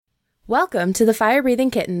Welcome to the Fire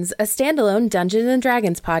Breathing Kittens, a standalone Dungeons &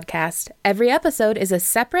 Dragons podcast. Every episode is a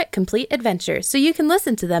separate, complete adventure, so you can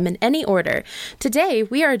listen to them in any order. Today,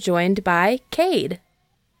 we are joined by Cade.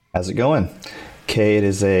 How's it going? Cade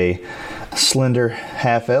is a slender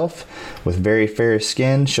half-elf with very fair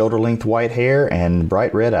skin, shoulder-length white hair, and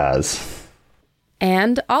bright red eyes.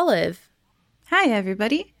 And Olive. Hi,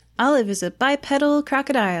 everybody. Olive is a bipedal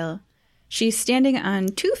crocodile. She's standing on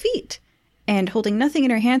 2 feet and holding nothing in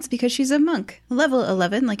her hands because she's a monk. Level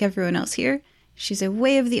 11, like everyone else here. She's a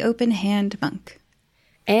Way of the Open Hand monk.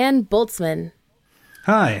 And Boltzmann.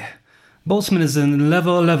 Hi. Boltzmann is a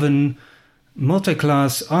level 11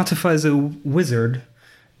 multi-class artificer wizard,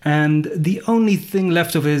 and the only thing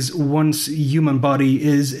left of his once human body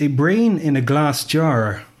is a brain in a glass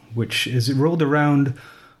jar, which is rolled around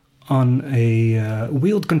on a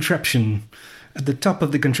wheeled contraption. At the top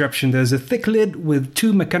of the contraption, there's a thick lid with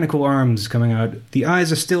 2 mechanical arms coming out. The eyes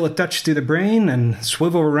are still attached to the brain and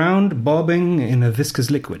swivel around, bobbing in a viscous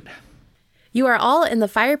liquid. You are all in the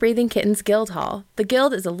Fire Breathing Kittens Guild Hall. The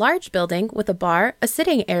guild is a large building with a bar, a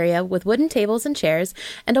sitting area with wooden tables and chairs,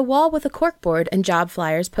 and a wall with a corkboard and job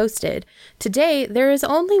flyers posted. Today, there is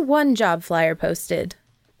only 1 job flyer posted.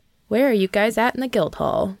 Where are you guys at in the guild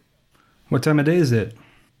hall? What time of day is it?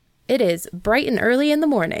 It is bright and early in the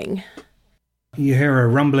morning. You hear a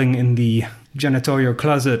rumbling in the janitorial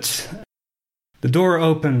closet. The door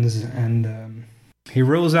opens and he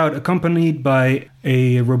rolls out accompanied by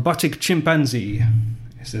a robotic chimpanzee.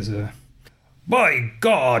 He says, "By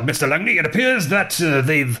God, Mr. Langley, it appears that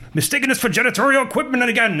they've mistaken us for janitorial equipment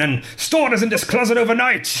again and stored us in this closet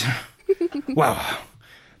overnight. Well,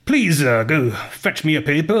 please go fetch me a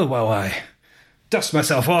paper while I dust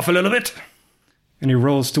myself off a little bit." And he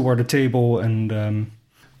rolls toward a table and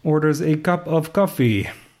orders a cup of coffee.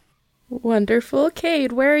 Wonderful.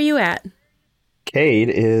 Cade, where are you at? Cade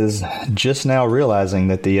is just now realizing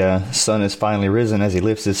that the sun has finally risen as he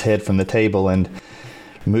lifts his head from the table and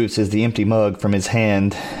moves the empty mug from his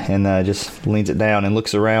hand and just leans it down and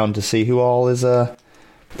looks around to see who all is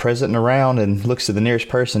present and around, and looks to the nearest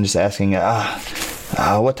person just asking,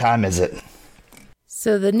 what time is it?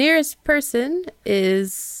 So the nearest person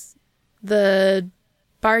is the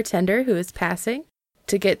bartender who is passing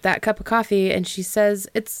to get that cup of coffee, and she says,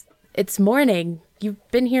 It's morning.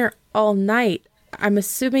 You've been here all night. I'm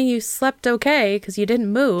assuming you slept okay because you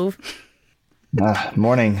didn't move.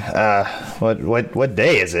 Morning. What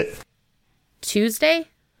day is it? Tuesday?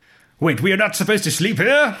 Wait, we are not supposed to sleep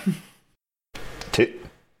here?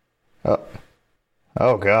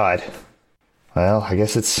 Oh, God. Well, I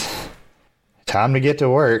guess it's time to get to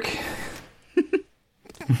work.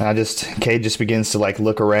 Cade just begins to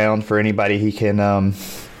look around for anybody he can,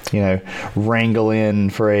 wrangle in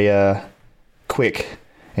for a quick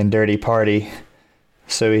and dirty party.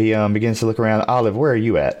 So he begins to look around. Olive, where are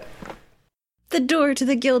you at? The door to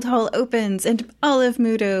the guild hall opens, and Olive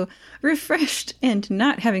Mudo, refreshed and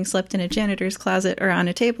not having slept in a janitor's closet or on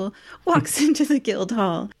a table, walks into the guild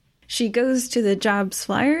hall. She goes to the jobs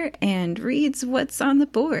flyer and reads what's on the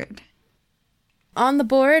board. On the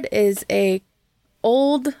board is a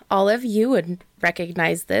old, Olive, you would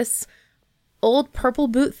recognize this, old Purple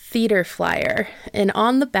Boot Theater flyer. And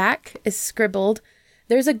on the back is scribbled,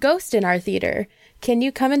 "There's a ghost in our theater. Can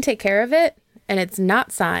you come and take care of it?" And it's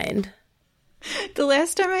not signed. The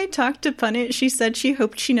last time I talked to Punnett, she said she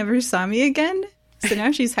hoped she never saw me again. So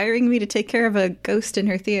now she's hiring me to take care of a ghost in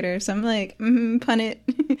her theater. So I'm like, Punnett.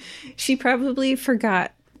 She probably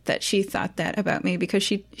forgot that she thought that about me because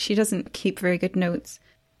she doesn't keep very good notes.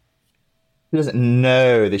 She doesn't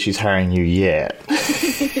know that she's hiring you yet.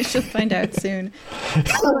 She'll find out soon.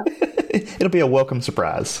 It'll be a welcome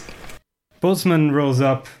surprise. Boltzmann rolls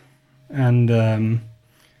up and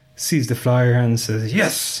sees the flyer and says,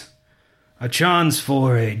 "Yes, a chance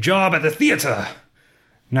for a job at the theater.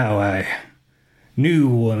 Now, I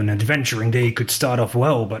knew an adventuring day could start off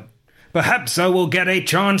well, but perhaps I will get a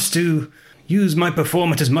chance to use my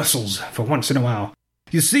performative muscles for once in a while.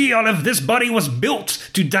 You see, Olive, this body was built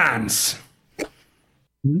to dance."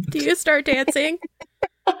 Do you start dancing?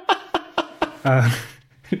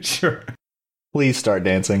 Sure. Please start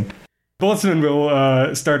dancing. Boltzmann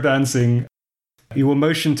will start dancing. He will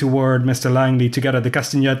motion toward Mr. Langley to get at the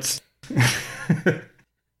castanets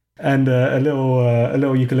and a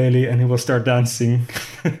little ukulele, and he will start dancing.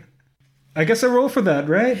 I guess I roll for that,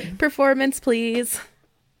 right? Performance, please.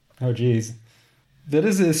 Oh, geez. That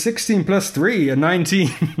is a 16 plus 3, a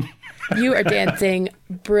 19. You are dancing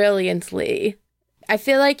brilliantly. I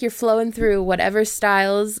feel like you're flowing through whatever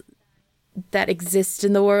styles that exist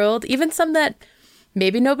in the world, even some that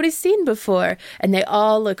maybe nobody's seen before, and they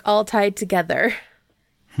all look all tied together.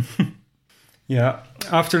 Yeah.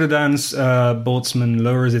 After the dance, Boltzmann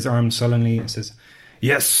lowers his arm sullenly and says,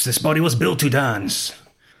 "Yes, this body was built to dance.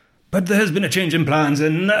 But there has been a change in plans,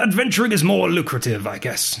 and adventuring is more lucrative, I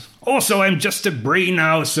guess. Also, I'm just a brain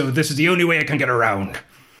now, so this is the only way I can get around."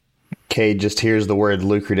 Cade just hears the word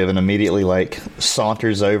lucrative and immediately,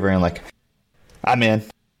 saunters over and, I'm in.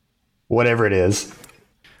 Whatever it is.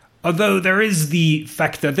 Although there is the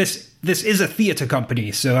fact that this is a theatre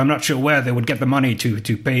company, so I'm not sure where they would get the money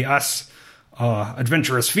to pay us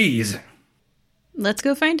adventurous fees. Let's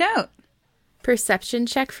go find out. Perception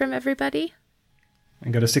check from everybody. I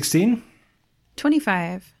got a 16.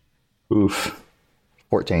 25. Oof.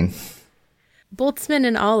 14. Boltzmann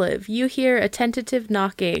and Olive, you hear a tentative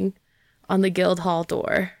knocking on the guild hall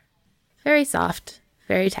door. Very soft,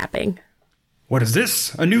 very tapping. What is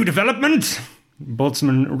this? A new development?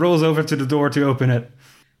 Boltzmann rolls over to the door to open it.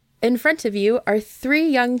 In front of you are 3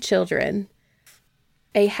 young children.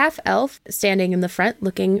 A half-elf standing in the front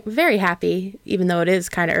looking very happy, even though it is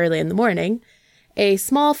kind of early in the morning. A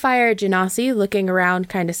small fire genasi looking around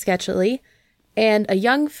kind of sketchily. And a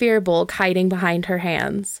young Firbolg hiding behind her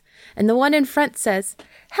hands. And the one in front says,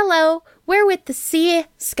 "Hello, we're with the Sea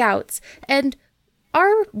Scouts, and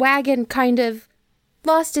our wagon kind of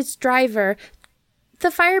lost its driver.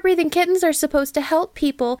 The fire-breathing kittens are supposed to help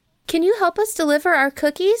people. Can you help us deliver our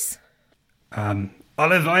cookies?"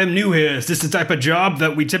 Olive, I am new here. Is this the type of job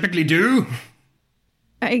that we typically do?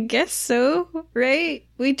 I guess so, right?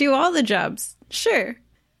 We do all the jobs. Sure.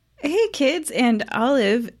 Hey, kids, and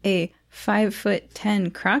Olive, a 5'10"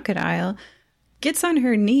 crocodile, gets on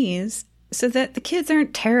her knees so that the kids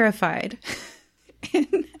aren't terrified.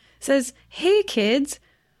 And says, "Hey, kids,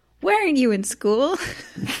 why aren't you in school?"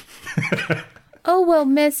 "Oh, well,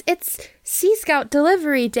 miss, it's Sea Scout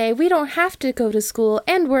delivery day. We don't have to go to school,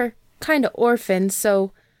 and we're kind of orphans,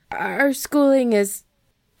 so our schooling is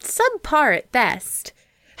subpar at best.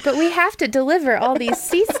 But we have to deliver all these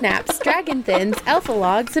sea snaps, dragon thins,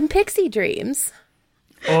 alphalogs, and pixie dreams."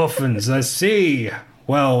 Orphans, I see.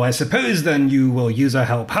 Well, I suppose then you will use our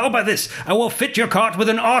help. How about this? I will fit your cart with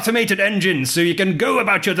an automated engine so you can go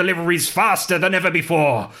about your deliveries faster than ever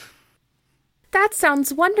before. That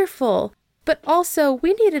sounds wonderful. But also,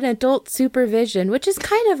 we need an adult supervision, which is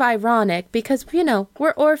kind of ironic because,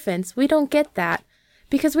 we're orphans. We don't get that.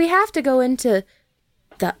 Because we have to go into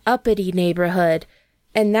the uppity neighborhood,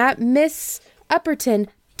 and that Miss Upperton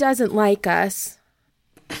doesn't like us.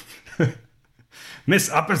 Miss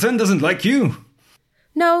Upperton doesn't like you?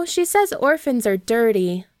 No, she says orphans are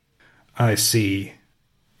dirty. I see.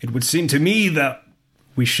 It would seem to me that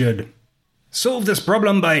we should solve this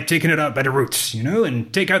problem by taking it out by the roots,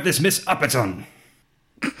 and take out this Miss Upperton.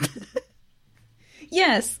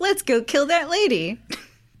 Yes, let's go kill that lady.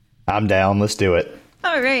 I'm down. Let's do it.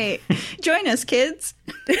 All right. Join us, kids.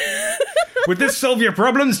 Would this solve your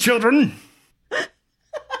problems, children?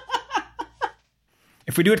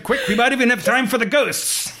 If we do it quick, we might even have time for the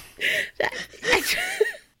ghosts.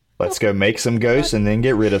 Let's go make some ghosts and then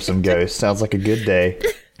get rid of some ghosts. Sounds like a good day.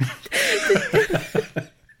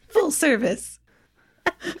 Full service.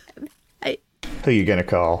 Who you gonna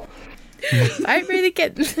call? I'm really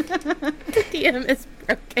getting... The DM is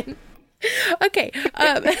broken. Okay,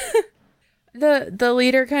 the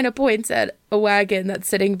leader kind of points at a wagon that's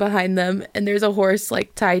sitting behind them, and there's a horse,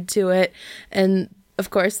 tied to it, and of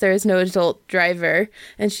course there is no adult driver,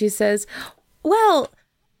 and she says, "Well,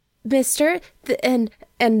 mister, and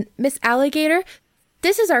Miss Alligator,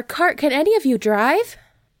 this is our cart. Can any of you drive?"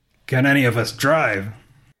 Can any of us drive?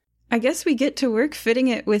 I guess we get to work fitting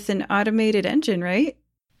it with an automated engine, right?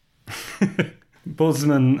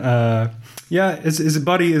 Boltzmann, his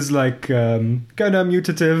body is kind of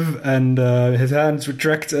mutative, and his hands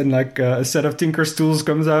retract, and a set of Tinker's tools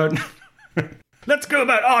comes out. Let's go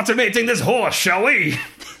about automating this horse, shall we?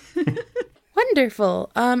 Wonderful.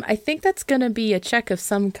 I think that's gonna be a check of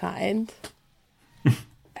some kind. I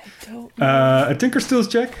don't know. A Tinker's tools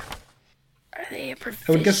check? Are they a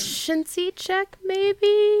proficiency check,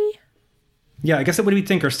 maybe? Yeah, I guess that would be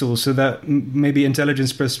Tinker's tools, so that maybe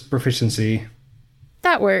intelligence plus proficiency.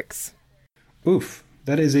 That works. Oof,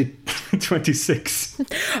 that is a 26.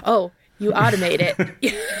 Oh, you automate it.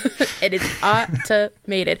 It is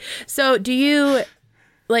automated. So do you,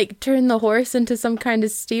 turn the horse into some kind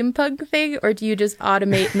of steampunk thing, or do you just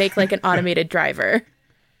make an automated driver?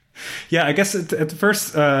 Yeah, I guess at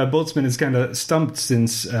first, Boltzmann is kind of stumped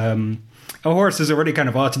since a horse is already kind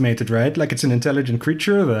of automated, right? It's an intelligent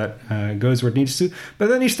creature that goes where it needs to. But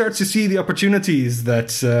then he starts to see the opportunities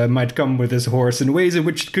that might come with this horse in ways in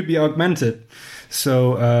which it could be augmented.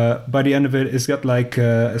 So by the end of it, it's got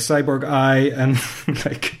a cyborg eye and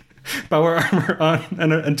power armor on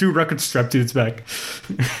and 2 rockets strapped to its back.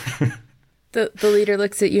 The leader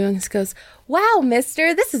looks at you and goes, "Wow,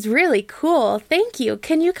 mister, this is really cool. Thank you.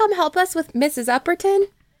 Can you come help us with Mrs. Upperton?"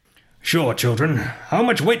 Sure, children. How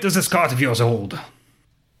much weight does this cart of yours hold?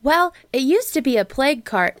 Well, it used to be a plague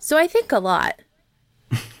cart, so I think a lot.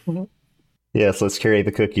 Yes, let's carry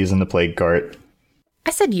the cookies in the plague cart.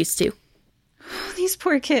 I said used to. Oh, these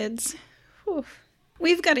poor kids. Whew.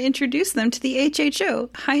 We've got to introduce them to the HHO,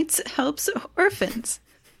 Heights Helps Orphans.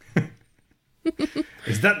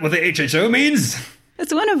 Is that what the HHO means?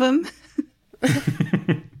 That's one of them.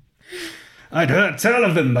 I'd heard tell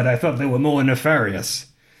of them, but I thought they were more nefarious.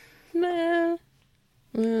 Nah.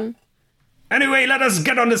 Anyway, let us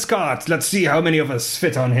get on this cart. Let's see how many of us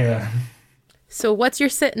fit on here. So what's your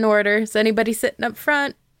sitting order? Is anybody sitting up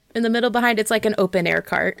front? In the middle, behind? It's like an open air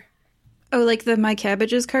cart. Oh, like the My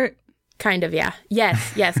Cabbages cart? Kind of, yeah.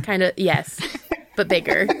 Yes, kind of, yes. But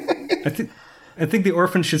bigger. I think the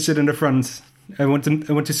orphans should sit in the front. I want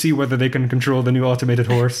to see whether they can control the new automated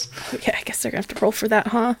horse. Okay, I guess they're going to have to roll for that,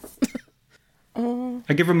 huh?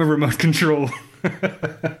 I give them a remote control.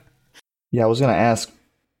 Yeah, I was going to ask,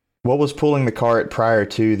 what was pulling the cart prior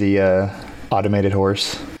to the automated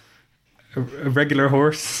horse? A regular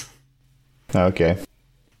horse. Okay.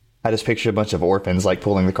 I just pictured a bunch of orphans, like,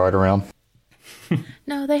 pulling the cart around.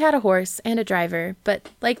 No, they had a horse and a driver, but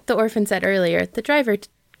like the orphan said earlier, the driver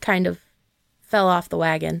kind of fell off the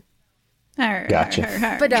wagon.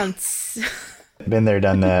 Gotcha. But Been there,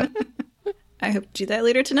 done that. I hope to do that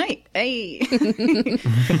later tonight. Hey.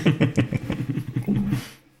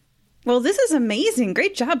 Well, this is amazing.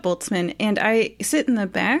 Great job, Boltzmann. And I sit in the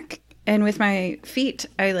back, and with my feet,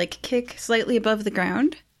 I like kick slightly above the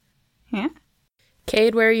ground. Yeah.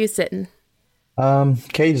 Cade, where are you sitting?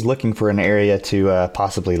 Cade's looking for an area to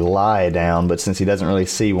possibly lie down, but since he doesn't really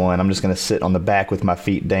see one, I'm just going to sit on the back with my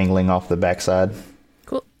feet dangling off the backside.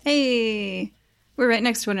 Cool. Hey, we're right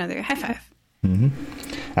next to one another. High five.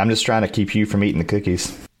 Mm-hmm. I'm just trying to keep you from eating the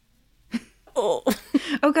cookies. Oh.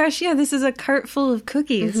 Oh gosh, yeah, this is a cart full of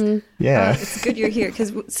cookies. Mm-hmm. Yeah. It's good you're here,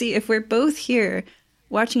 because see, if we're both here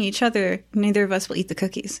watching each other, neither of us will eat the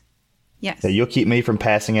cookies. Yes. So you'll keep me from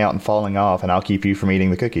passing out and falling off, and I'll keep you from eating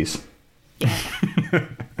the cookies.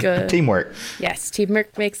 Good. Teamwork. Yes,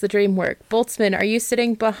 teamwork makes the dream work. Boltzmann, are you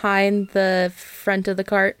sitting behind the front of the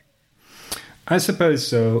cart? I suppose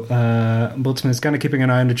so. Boltzmann is kind of keeping an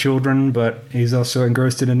eye on the children, but he's also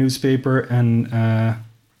engrossed in a newspaper and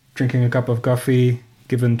drinking a cup of coffee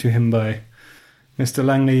given to him by Mr.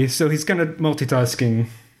 Langley. So he's kind of multitasking.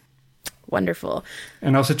 Wonderful.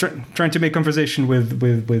 And also trying to make conversation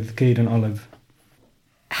with Cade and Olive.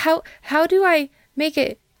 How do I make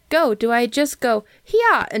it go? Do I just go,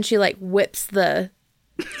 yeah, and she like whips the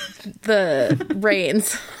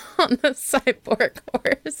reins on the cyborg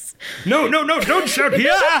horse? No, don't shout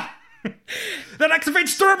yeah! That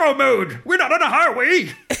activates turbo mode! We're not on a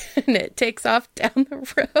highway! And it takes off down the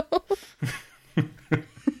road.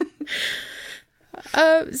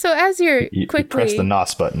 So as you're You quickly press the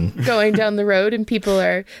NOS button. going down the road and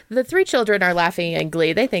the 3 children are laughing in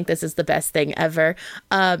glee. They think this is the best thing ever.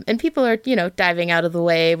 And people are, diving out of the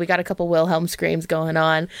way. We got a couple Wilhelm screams going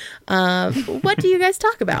on. What do you guys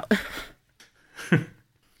talk about?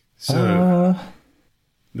 So,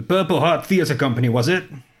 the Purple Heart Theatre Company, was it?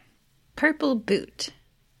 Purple Boot.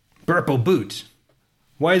 Purple Boot.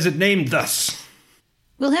 Why is it named thus?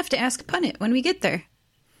 We'll have to ask Punnett when we get there.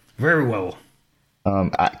 Very well.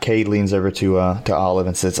 Cade leans over to Olive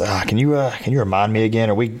and says, "Can you remind me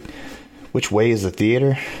again? Which way is the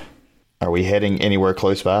theater? Are we heading anywhere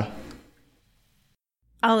close by?"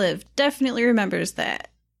 Olive definitely remembers that.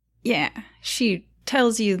 Yeah, she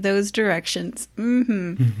tells you those directions.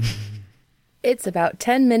 Mm-hmm. It's about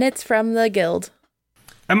 10 minutes from the guild.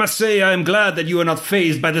 I must say I am glad that you are not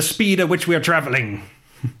fazed by the speed at which we are traveling.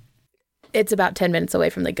 It's about 10 minutes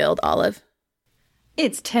away from the guild, Olive.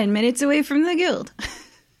 It's 10 minutes away from the guild.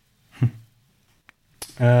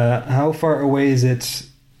 How far away is it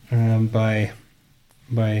by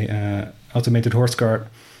automated horse cart?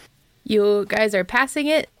 You guys are passing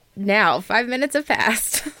it now. 5 minutes have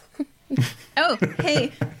passed. Oh,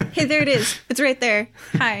 hey, there it is. It's right there.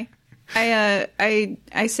 Hi.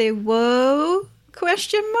 I say, whoa, ?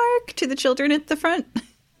 To the children at the front.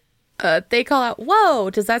 They call out, whoa,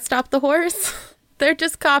 does that stop the horse? They're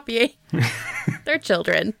just copying. They're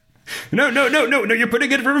children. No, you're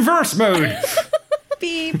putting it in reverse mode.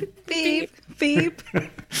 Beep, beep, beep.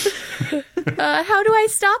 How do I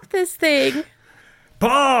stop this thing?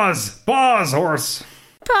 Pause, horse.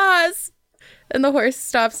 Pause. And the horse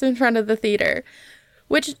stops in front of the theater,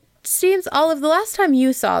 which seems, Olive, the last time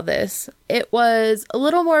you saw this, it was a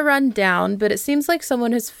little more run down, but it seems like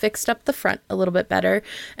someone has fixed up the front a little bit better,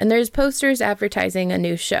 and there's posters advertising a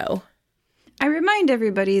new show. I remind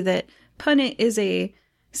everybody that Punnett is a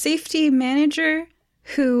safety manager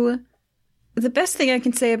who, the best thing I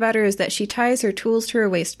can say about her is that she ties her tools to her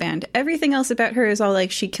waistband. Everything else about her is all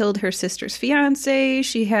like she killed her sister's fiance.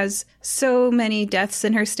 She has so many deaths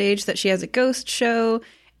in her stage that she has a ghost show.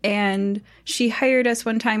 And she hired us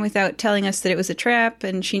one time without telling us that it was a trap,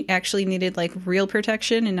 and she actually needed, like, real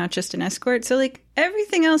protection and not just an escort. So, like,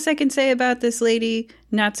 everything else I can say about this lady,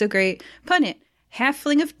 not so great. Punnett,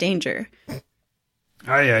 halfling of danger.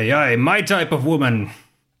 Aye, my type of woman.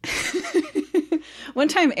 One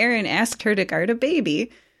time Aaron asked her to guard a baby.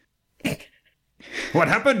 What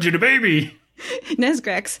happened to the baby?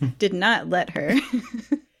 Nesgrax did not let her.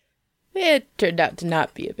 It turned out to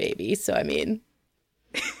not be a baby, so I mean...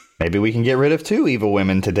 Maybe we can get rid of 2 evil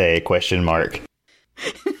women today, question mark.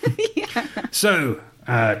 Yeah. So,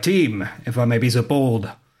 team, if I may be so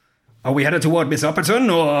bold, are we headed toward Miss Upperton,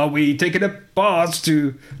 or are we taking a pause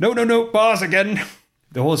to... No, pause again.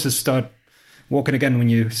 The horses start walking again when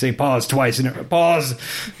you say pause twice. Pause.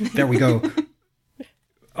 There we go.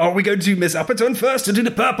 Are we going to Miss Upperton first, or to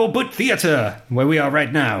the Purple Boot Theatre, where we are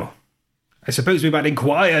right now? I suppose we might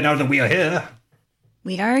inquire now that we are here.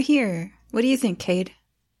 We are here. What do you think, Cade?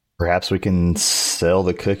 Perhaps we can sell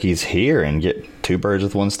the cookies here and get 2 birds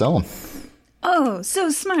with 1 stone. Oh,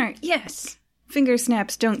 so smart. Yes. Finger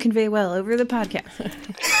snaps don't convey well over the podcast.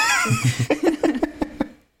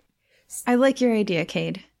 I like your idea,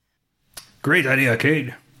 Cade. Great idea,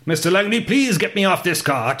 Cade. Mr. Langley, please get me off this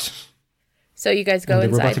cart. So you guys go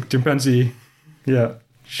and the inside. robotic chimpanzee,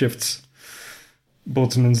 shifts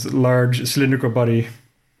Boltzmann's large cylindrical body.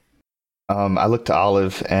 I look to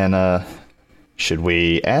Olive and, should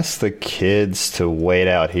we ask the kids to wait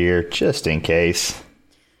out here just in case?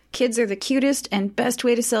 Kids are the cutest and best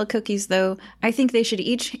way to sell cookies, though. I think they should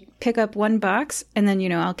each pick up 1 box, and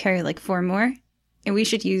then, I'll carry like 4 more. And we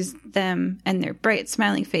should use them and their bright,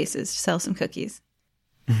 smiling faces to sell some cookies.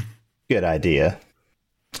 Good idea.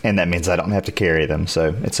 And that means I don't have to carry them,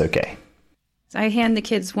 so it's okay. So I hand the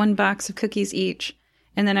kids 1 box of cookies each,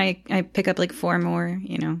 and then I pick up like 4 more,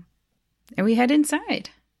 and we head inside.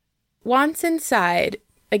 Once inside,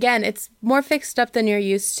 again, it's more fixed up than you're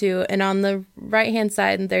used to, and on the right-hand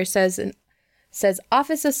side there says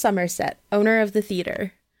Office of Somerset, owner of the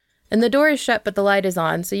theater. And the door is shut, but the light is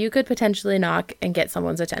on, so you could potentially knock and get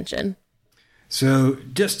someone's attention. So,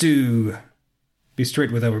 just to be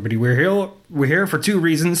straight with everybody, we're here for 2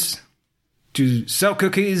 reasons. To sell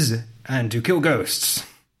cookies and to kill ghosts.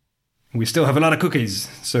 We still have a lot of cookies,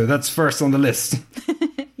 so that's first on the list.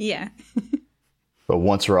 Yeah. But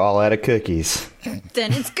once we're all out of cookies...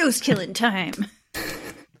 Then it's ghost killing time.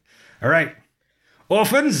 All right.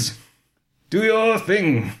 Orphans, do your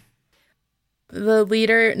thing. The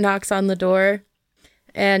leader knocks on the door,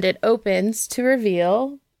 and it opens to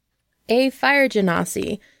reveal a fire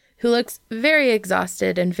genasi who looks very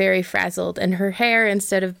exhausted and very frazzled, and her hair,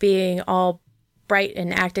 instead of being all bright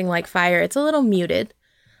and acting like fire, it's a little muted.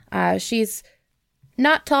 She's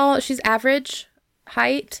not tall, she's average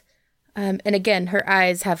height, and again, her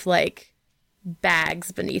eyes have like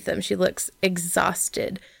bags beneath them. She looks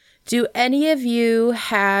exhausted. Do any of you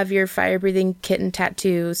have your fire-breathing kitten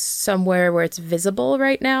tattoo somewhere where it's visible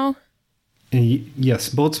right now? Yes,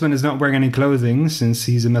 Boltzmann is not wearing any clothing since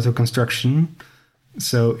he's a metal construction,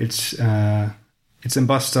 so it's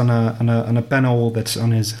embossed on a panel that's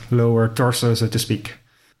on his lower torso, so to speak,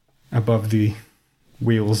 above the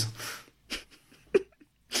wheels.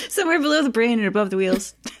 Somewhere below the brain and above the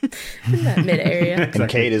wheels. In that mid-area. And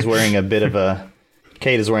Cade is wearing a bit of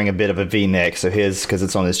a V-neck, so his, because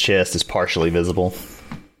it's on his chest, is partially visible.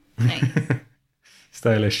 Nice.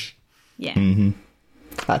 Stylish. Yeah. Mm-hmm.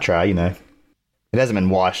 I try, It hasn't been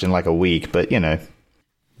washed in like a week, but,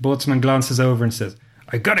 Boltzmann glances over and says,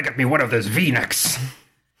 I gotta get me one of those V-necks.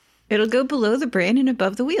 It'll go below the brain and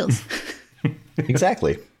above the wheels.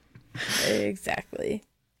 Exactly. Exactly.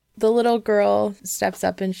 The little girl steps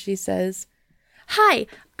up and she says, Hi,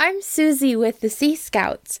 I'm Susie with the Sea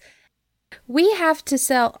Scouts. We have to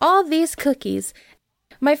sell all these cookies.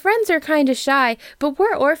 My friends are kind of shy, but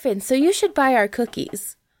we're orphans, so you should buy our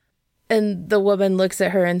cookies. And the woman looks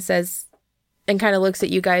at her and says, and kind of looks at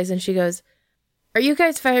you guys, and she goes, Are you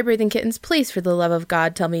guys fire-breathing kittens? Please, for the love of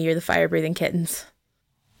God, tell me you're the fire-breathing kittens.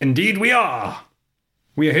 Indeed we are.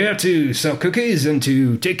 We are here to sell cookies and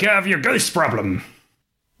to take care of your ghost problem.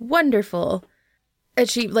 Wonderful. And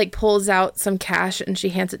she, pulls out some cash and she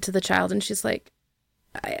hands it to the child, and she's like,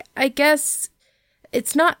 I guess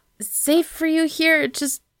it's not safe for you here.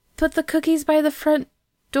 Just put the cookies by the front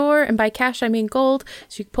door, and by cash I mean gold.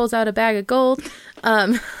 She pulls out a bag of gold.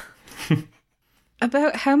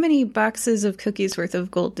 About how many boxes of cookies worth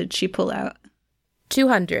of gold did she pull out?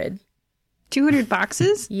 200. 200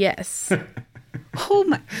 boxes? Yes. Oh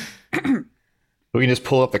my. We can just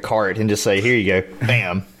pull up the cart and just say, here you go.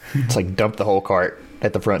 Bam. It's like dump the whole cart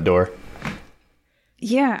at the front door.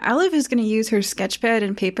 Yeah, Olive is going to use her sketchpad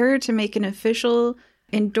and paper to make an official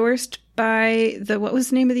endorsed by what was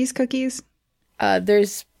the name of these cookies?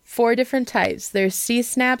 There's 4 different types. There's Sea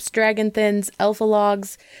Snaps, Dragon Thins, Alpha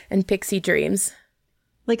Logs, and Pixie Dreams.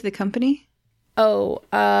 Like the company? Oh,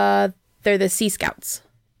 they're the Sea Scouts.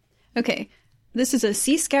 Okay. This is a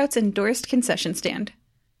Sea Scouts endorsed concession stand.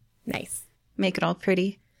 Nice. Make it all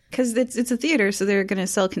pretty. Because it's a theater, so they're going to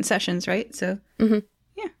sell concessions, right? So,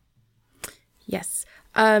 yeah. Yes.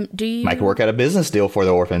 Do you... Might work out a business deal for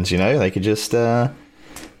the orphans, you know? They could just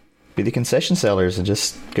be the concession sellers and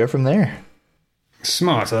just go from there.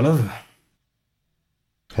 Smart, Olive.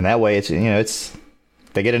 And that way, it's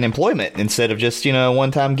they get an employment instead of just, a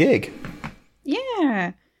one-time gig.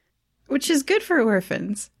 Yeah. Which is good for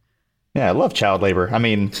orphans. Yeah, I love child labor. I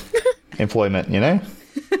mean, employment,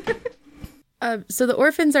 So the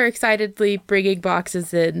orphans are excitedly bringing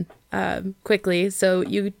boxes in quickly. So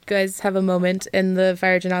you guys have a moment, and the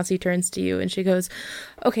Fire Genasi turns to you, and she goes,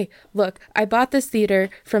 okay, look, I bought this theater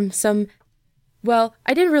from well,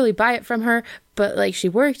 I didn't really buy it from her, but, she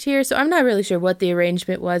worked here, so I'm not really sure what the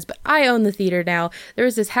arrangement was, but I own the theater now. There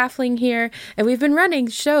was this halfling here, and we've been running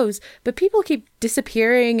shows, but people keep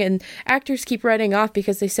disappearing, and actors keep running off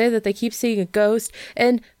because they say that they keep seeing a ghost,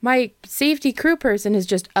 and my safety crew person has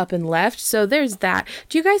just up and left, so there's that.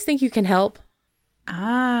 Do you guys think you can help?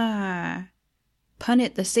 Ah.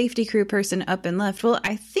 Punit, the safety crew person, up and left. Well,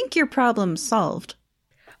 I think your problem's solved.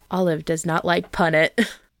 Olive does not like Punit.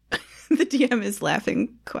 The DM is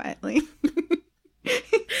laughing quietly.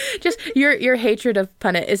 Just your hatred of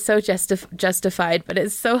Punit is so justified, but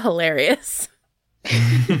it's so hilarious.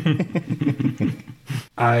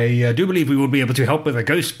 I do believe we will be able to help with a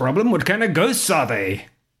ghost problem. What kind of ghosts are they?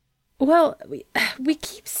 Well, we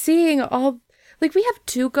keep seeing we have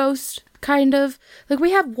 2 ghosts, kind of.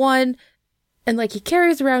 We have one, and he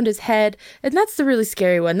carries around his head, and that's the really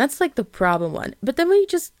scary one. That's the problem one. But then we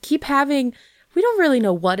just keep having... We don't really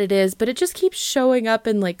know what it is, but it just keeps showing up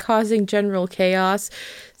and causing general chaos.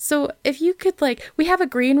 So if you could we have a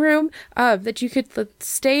green room that you could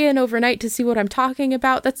stay in overnight to see what I'm talking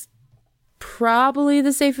about. That's probably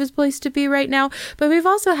the safest place to be right now. But we've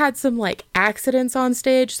also had some accidents on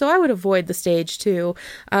stage, so I would avoid the stage too.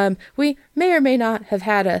 We may or may not have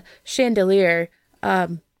had a chandelier,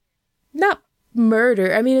 not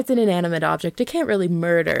murder. I mean, it's an inanimate object. It can't really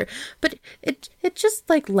murder, but it just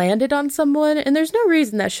landed on someone, and there's no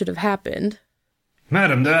reason that should have happened.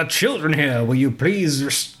 Madam, there are children here. Will you please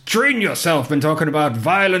restrain yourself when talking about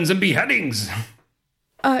violence and beheadings?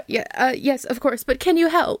 Yes, of course, but can you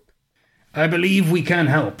help? I believe we can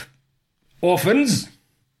help. Orphans?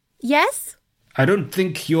 Yes? I don't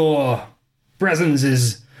think your presence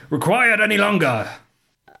is required any longer.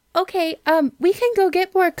 Okay, we can go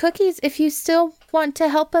get more cookies if you still want to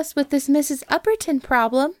help us with this Mrs. Upperton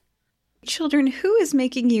problem. Children, who is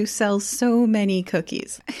making you sell so many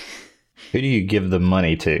cookies? Who do you give the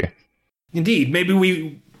money to? Indeed,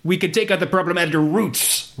 maybe we could take out the problem at the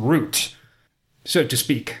root, so to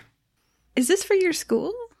speak. Is this for your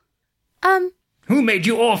school? Who made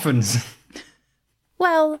you orphans?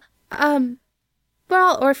 Well, we're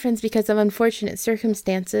all orphans because of unfortunate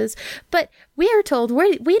circumstances, but we are told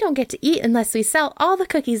we don't get to eat unless we sell all the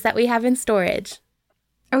cookies that we have in storage.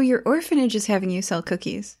 Oh, your orphanage is having you sell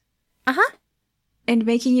cookies. Uh-huh. And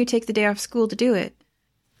making you take the day off school to do it.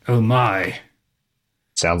 Oh my.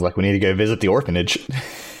 Sounds like we need to go visit the orphanage.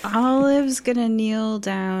 Olive's gonna kneel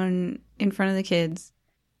down in front of the kids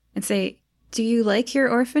and say, do you like your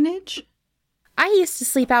orphanage? I used to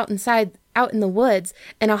sleep out in the woods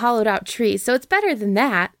in a hollowed out tree, so it's better than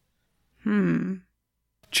that.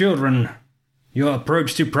 Children, your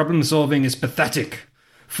approach to problem solving is pathetic.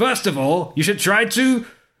 First of all, you should try to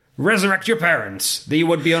resurrect your parents. Then you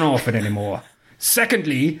won't be an orphan anymore.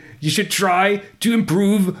 Secondly, you should try to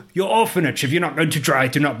improve your orphanage if you're not going to try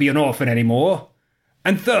to not be an orphan anymore.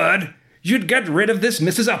 And third, you'd get rid of this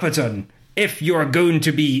Mrs. Upperton if you're going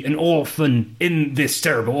to be an orphan in this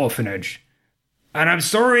terrible orphanage. And I'm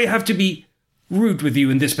sorry I have to be rude with you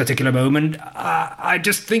in this particular moment. I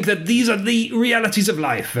just think that these are the realities of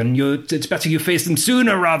life, and it's better you face them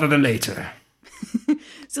sooner rather than later.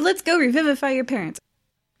 So let's go revivify your parents.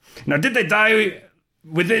 Now, did they die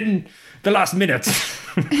within the last minute?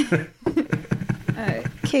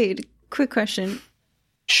 Cade, quick question.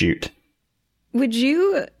 Shoot. Would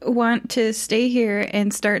you want to stay here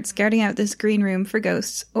and start scouting out this green room for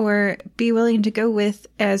ghosts, or be willing to go with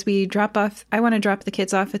as we drop off? I want to drop the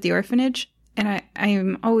kids off at the orphanage, and I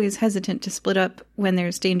am always hesitant to split up when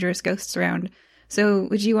there's dangerous ghosts around. So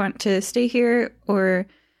would you want to stay here or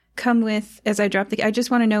come with as I drop the... I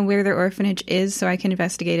just want to know where their orphanage is so I can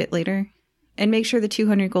investigate it later and make sure the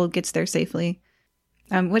 200 gold gets there safely.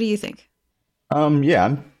 What do you think?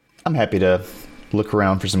 Yeah, I'm happy to look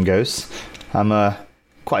around for some ghosts. I'm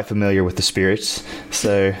quite familiar with the spirits,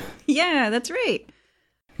 so... Yeah, that's right.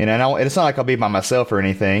 You know, and it's not like I'll be by myself or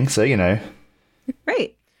anything, so, you know.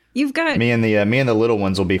 Right. You've got... Me and the little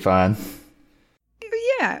ones will be fine.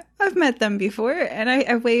 Yeah, I've met them before, and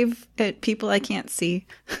I wave at people I can't see.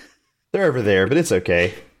 They're over there, but it's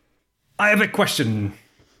okay. I have a question.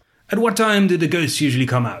 At what time do the ghosts usually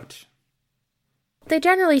come out? They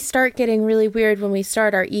generally start getting really weird when we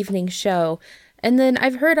start our evening show. And then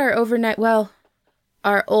I've heard our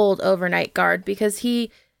old overnight guard, because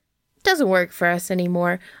he doesn't work for us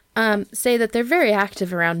anymore, say that they're very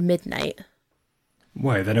active around midnight.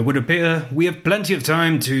 Why, then it would appear we have plenty of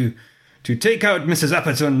time to take out Mrs.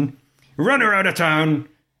 Apperton, run her out of town,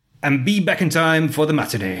 and be back in time for the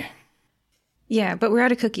matinee. Yeah, but we're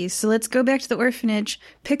out of cookies, so let's go back to the orphanage,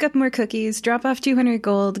 pick up more cookies, drop off 200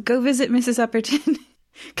 gold, go visit Mrs. Upperton,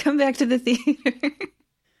 come back to the theater.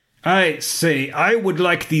 I say, I would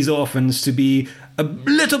like these orphans to be a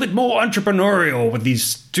little bit more entrepreneurial with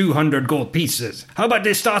these 200 gold pieces. How about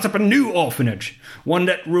they start up a new orphanage? One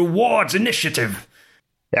that rewards initiative.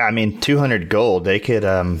 Yeah, I mean, 200 gold, they could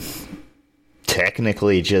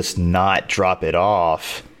technically just not drop it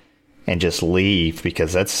off and just leave,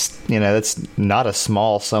 because that's not a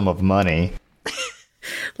small sum of money.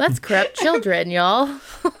 Let's corrupt children, y'all.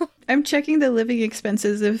 I'm checking the living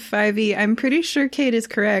expenses of 5e. I'm pretty sure Kate is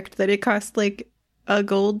correct that it costs like a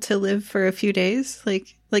gold to live for a few days.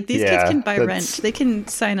 Like these kids can buy rent. They can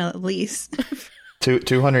sign a lease.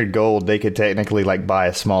 200 gold, they could technically like buy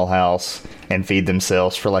a small house and feed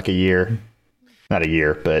themselves for like a year. Not a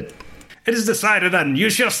year, but... It is decided then. You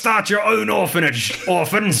shall start your own orphanage,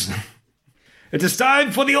 orphans. It is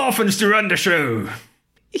time for the orphans to run the show.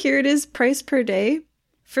 Here it is, price per day.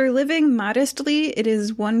 For living modestly, it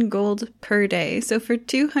is 1 gold per day. So for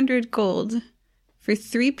 200 gold, for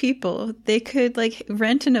 3 people, they could like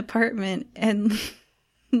rent an apartment and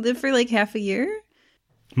live for like half a year.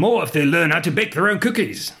 More if they learn how to bake their own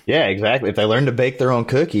cookies. Yeah, exactly. If they learn to bake their own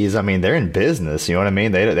cookies, I mean, they're in business. You know what I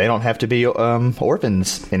mean? They don't have to be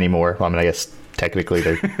orphans anymore. Well, I mean, I guess technically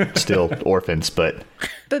they're still orphans, but...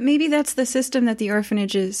 But maybe that's the system that the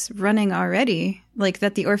orphanage is running already. Like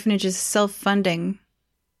that the orphanage is self-funding.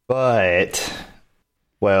 But,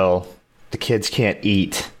 well, the kids can't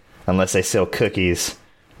eat unless they sell cookies,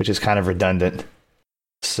 which is kind of redundant.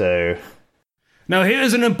 So... Now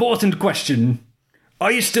here's an important question.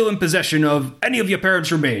 Are you still in possession of any of your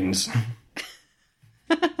parents' remains?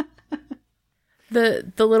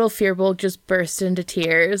 The little Fearbolg just burst into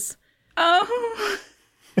tears. Oh.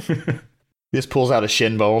 He just pulls out a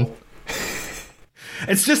shin bone.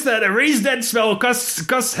 It's just that a raised dead spell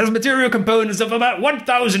has material components of about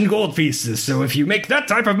 1,000 gold pieces. So if you make that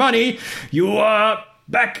type of money, you are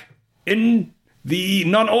back in the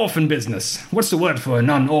non-orphan business. What's the word for a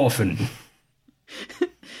non-orphan?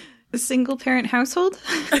 A single-parent household?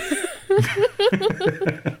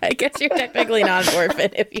 I guess you're technically not an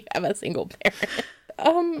orphan if you have a single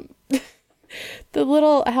parent. The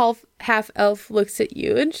little half-elf looks at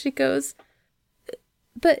you and she goes,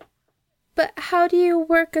 But how do you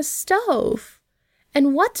work a stove?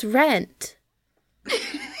 And what's rent?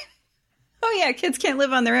 Oh yeah, kids can't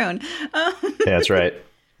live on their own. Yeah, that's right.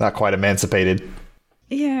 Not quite emancipated.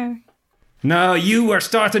 Yeah. No, you are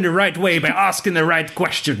starting the right way by asking the right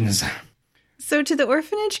questions. So to the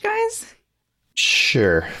orphanage, guys?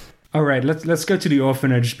 Sure. All right, let's go to the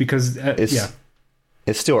orphanage because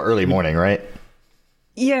It's still early morning, right?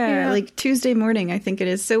 Yeah, like Tuesday morning, I think it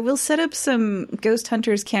is. So we'll set up some Ghost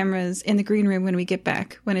Hunters cameras in the green room when we get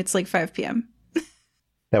back, when it's like 5 p.m.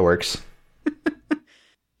 That works.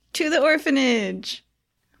 To the orphanage.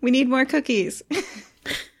 We need more cookies.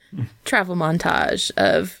 Travel montage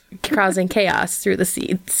of causing chaos through the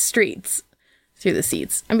streets. Through the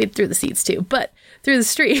seats. I mean, through the seats too, but through the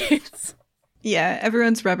streets. Yeah,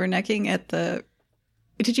 everyone's rubbernecking at the...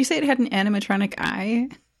 Did you say it had an animatronic eye?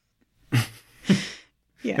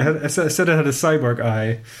 Yeah. I said it had a cyborg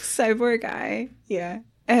eye. Cyborg eye. Yeah.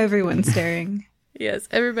 Everyone's staring. Yes,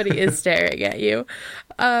 everybody is staring at you.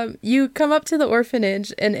 You come up to the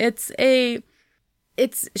orphanage and it's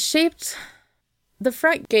shaped... The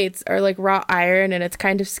front gates are like wrought iron and it's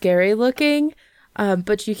kind of scary looking.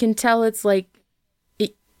 But you can tell it's like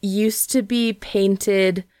it used to be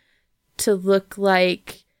painted to look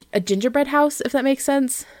like a gingerbread house, if that makes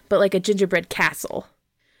sense, but like a gingerbread castle.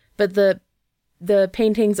 But the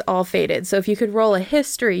painting's all faded. So if you could roll a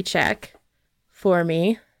history check for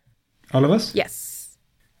me. All of us? Yes.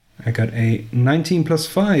 I got a 19 plus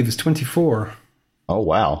 5 is 24. Oh,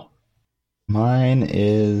 wow. Mine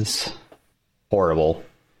is horrible.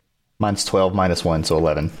 Mine's 12 minus 1, so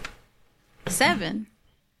 11. 7.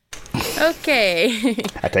 Okay.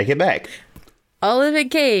 I take it back. Olive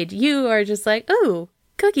and Cade, you are just like, ooh,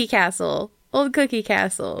 Cookie Castle, old Cookie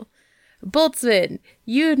Castle. Boltzmann,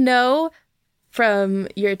 you know from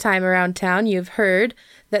your time around town, you've heard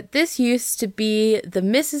that this used to be the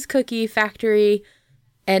Mrs. Cookie factory,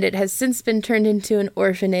 and it has since been turned into an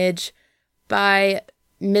orphanage by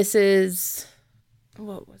Mrs.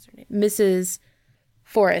 What was her name? Mrs.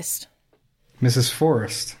 Forrest. Mrs.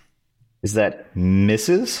 Forrest. Is that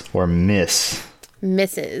Mrs. or Miss?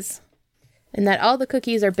 Mrs. And that all the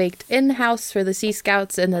cookies are baked in-house for the Sea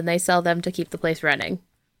Scouts, and then they sell them to keep the place running.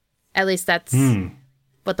 At least that's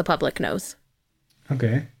what the public knows.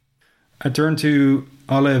 Okay. I turn to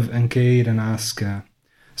Olive and Cade and ask,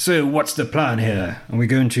 so what's the plan here? Are we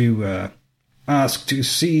going to ask to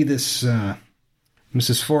see this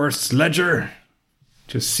Mrs. Forrest's ledger?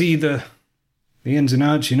 To see the ins and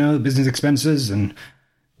outs, the business expenses? And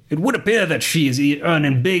it would appear that she is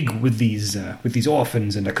earning big with these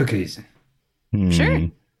orphans and the cookies. Sure.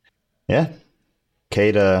 Yeah.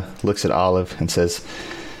 Cade looks at Olive and says,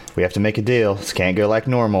 we have to make a deal. This can't go like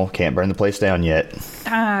normal. Can't burn the place down yet.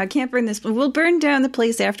 Can't burn this. We'll burn down the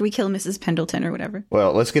place after we kill Mrs. Pendleton or whatever.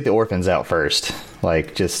 Well, let's get the orphans out first.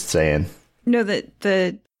 Like, just saying. No,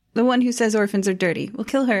 the one who says orphans are dirty. We'll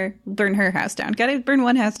kill her. We'll burn her house down. Gotta burn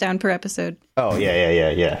one house down per episode. Oh,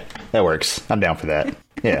 yeah. That works. I'm down for that.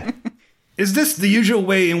 Yeah. Is this the usual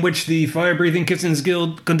way in which the Fire-Breathing Kittens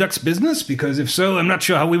Guild conducts business? Because if so, I'm not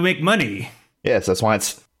sure how we make money. Yes, that's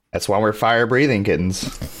why we're fire-breathing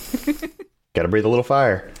kittens. Gotta breathe a little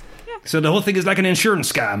fire. So the whole thing is like an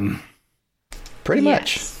insurance scam. Pretty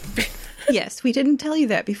much. Yes, we didn't tell you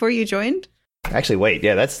that before you joined. Actually, wait.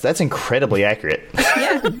 Yeah, that's incredibly accurate.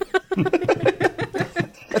 Yeah.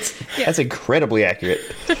 That's incredibly accurate.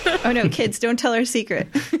 Oh no, kids, don't tell our secret.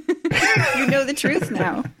 You know the truth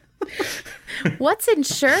now. What's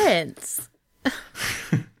insurance?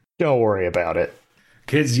 Don't worry about it.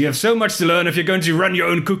 Kids, you have so much to learn if you're going to run your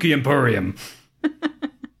own cookie emporium.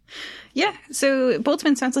 Yeah, so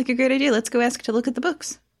Boltzmann sounds like a great idea. Let's go ask to look at the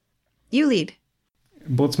books. You lead.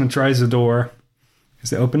 Boltzmann tries the door.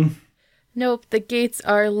 Is it open? Nope, the gates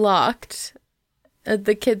are locked.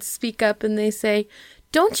 The kids speak up and they say,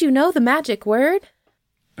 don't you know the magic word?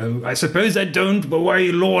 Oh, I suppose I don't, but why are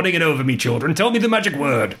you lording it over me, children? Tell me the magic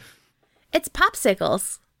word. It's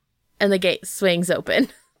popsicles. And the gate swings open.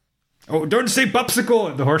 Oh, don't say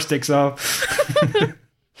popsicle! The horse takes off.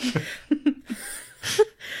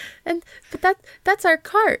 But that's our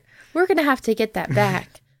cart. We're gonna have to get that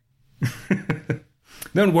back.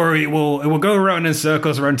 Don't worry, it will go around in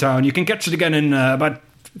circles around town. You can catch it again in about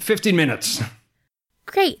 15 minutes.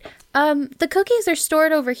 Great. The cookies are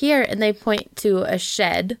stored over here, and they point to a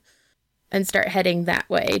shed and start heading that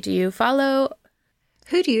way. Do you follow?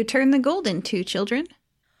 Who do you turn the gold into, children?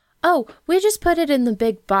 Oh, we just put it in the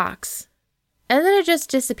big box. And then it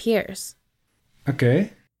just disappears.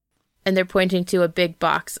 Okay. And they're pointing to a big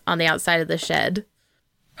box on the outside of the shed.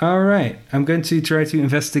 All right. I'm going to try to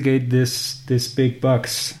investigate this big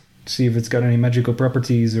box. See if it's got any magical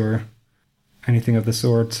properties or anything of the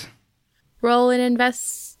sort. Roll an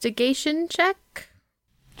investigation check.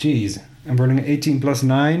 Jeez. I'm rolling an 18 plus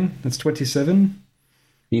 9. That's 27.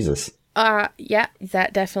 Jesus. Yeah,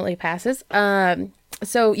 that definitely passes.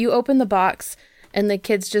 So you open the box and the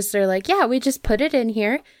kids just are like, yeah, we just put it in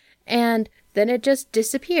here and then it just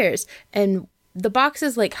disappears. And the box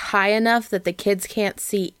is like high enough that the kids can't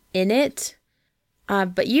see in it.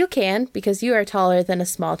 But you can because you are taller than a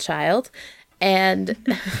small child. And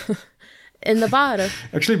in the bottom.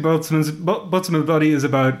 Actually, Boltzmann's body is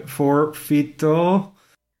about 4 feet tall.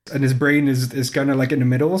 And his brain is kind of like in the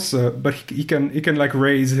middle, so but he can like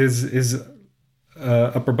raise his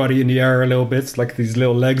upper body in the air a little bit, like these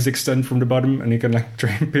little legs extend from the bottom, and he can like try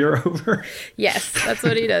and peer over. Yes, that's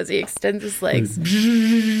what he does. He extends his legs,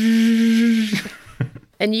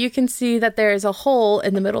 and you can see that there is a hole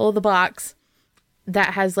in the middle of the box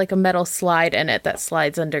that has like a metal slide in it that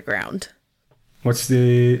slides underground. What's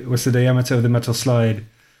the diameter of the metal slide?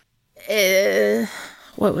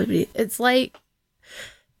 What would be? It's like.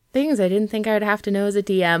 Things I didn't think I would have to know as a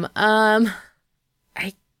DM. I'm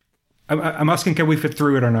asking, can we fit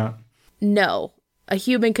through it or not? No. A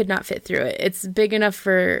human could not fit through it. It's big enough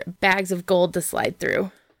for bags of gold to slide through.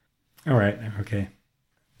 All right, okay.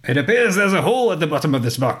 It appears there's a hole at the bottom of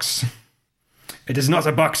this box. It is not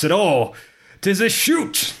a box at all. 'Tis a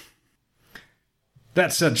chute.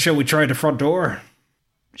 That said, shall we try the front door?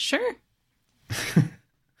 Sure.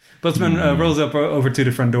 Busman rolls up over to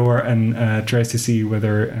the front door and tries to see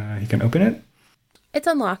whether he can open it. It's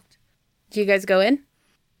unlocked. Do you guys go in?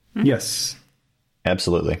 Yes.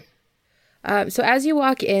 Absolutely. So as you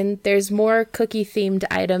walk in, there's more cookie-themed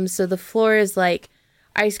items. So the floor is like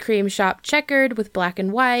ice cream shop checkered with black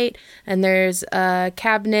and white. And there's a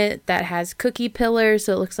cabinet that has cookie pillars.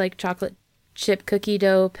 So it looks like chocolate chip cookie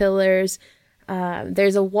dough pillars.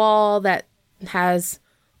 There's a wall that has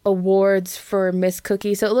awards for Miss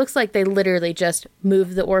Cookie. So it looks like they literally just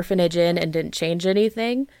moved the orphanage in and didn't change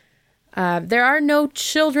anything. There are no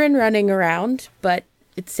children running around, but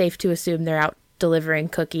it's safe to assume they're out delivering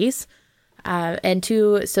cookies. So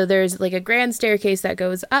there's like a grand staircase that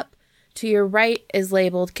goes up. To your right is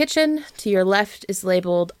labeled kitchen. To your left is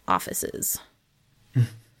labeled offices. There's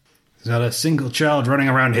not a single child running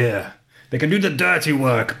around here. They can do the dirty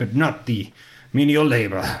work, but not the menial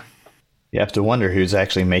labor. You have to wonder who's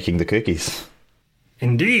actually making the cookies.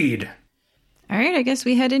 Indeed. All right, I guess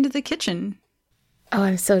we head into the kitchen. Oh,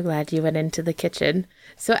 I'm so glad you went into the kitchen.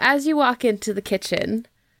 So as you walk into the kitchen,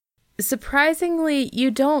 surprisingly, you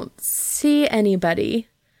don't see anybody.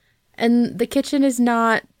 And the kitchen is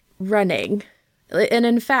not running. And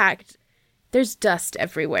in fact, there's dust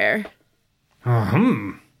everywhere.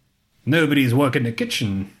 Nobody's working the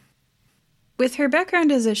kitchen. With her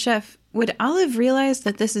background as a chef, would Olive realize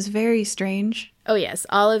that this is very strange? Oh yes,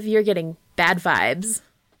 Olive, you're getting bad vibes.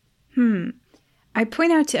 I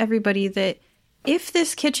point out to everybody that if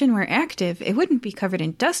this kitchen were active, it wouldn't be covered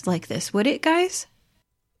in dust like this, would it, guys?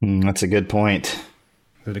 That's a good point.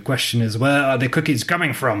 So the question is, where are the cookies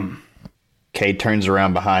coming from? Cade turns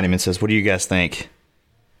around behind him and says, "What do you guys think?"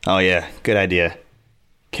 "Oh yeah, good idea."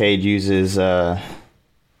 Cade uses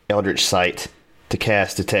Eldritch Sight to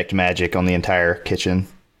cast Detect Magic on the entire kitchen.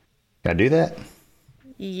 Can I do that?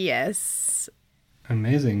 Yes.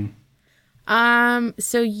 Amazing.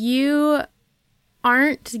 So you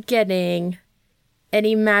aren't getting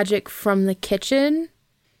any magic from the kitchen,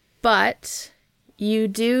 but you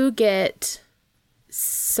do get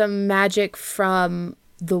some magic from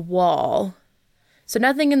the wall. So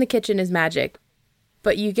nothing in the kitchen is magic,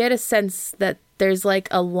 but you get a sense that there's like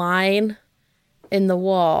a line in the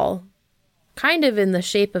wall, kind of in the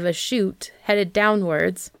shape of a chute headed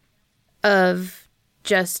downwards, of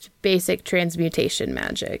just basic transmutation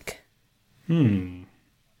magic.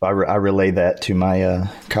 I relay that to my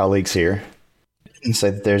colleagues here and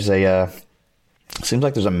say that there's seems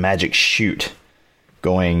like there's a magic chute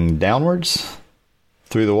going downwards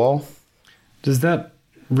through the wall. Does that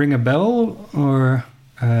ring a bell, or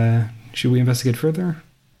should we investigate further?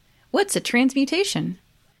 What's a transmutation?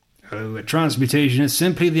 Oh, a transmutation is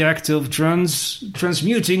simply the act of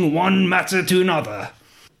transmuting one matter to another.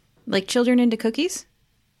 Like children into cookies?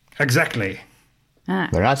 Exactly. They're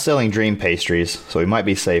not selling dream pastries, so we might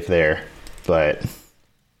be safe there, but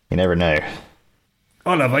you never know.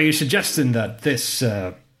 Olive, are you suggesting that this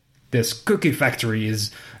cookie factory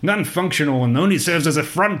is non-functional and only serves as a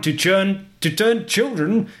front to turn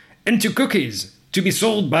children into cookies to be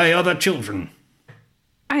sold by other children?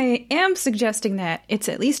 I am suggesting that it's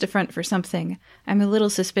at least a front for something. I'm a little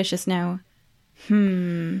suspicious now.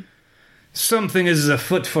 Something is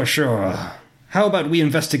afoot for sure. How about we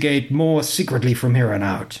investigate more secretly from here on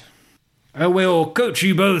out? I will coach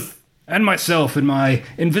you both and myself in my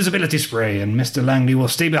invisibility spray, and Mr. Langley will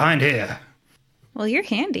stay behind here. Well, you're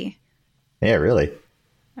handy. Yeah, really.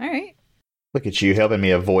 All right. Look at you helping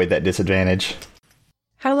me avoid that disadvantage.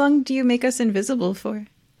 How long do you make us invisible for?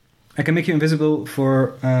 I can make you invisible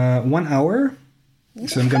for 1 hour.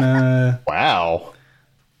 So I'm gonna... Wow.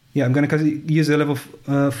 Yeah, I'm gonna use a level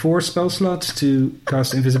 4 spell slot to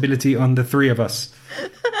cast invisibility on the three of us.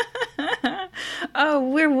 Oh,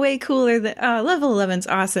 we're way cooler than... level 11's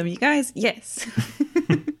awesome, you guys. Yes.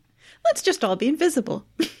 Let's just all be invisible.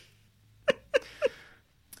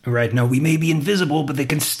 All right, now we may be invisible, but they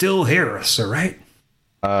can still hear us, all right?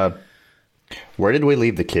 Where did we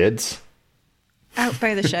leave the kids? Out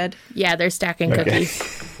by the shed. Yeah, they're stacking cookies.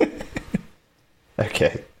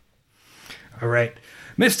 Okay. All right.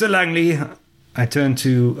 Mr. Langley, I turn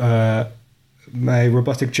to my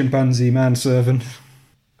robotic chimpanzee manservant,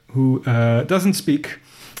 who doesn't speak.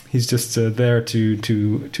 He's just there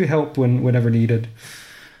to help whenever needed.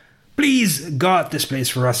 Please guard this place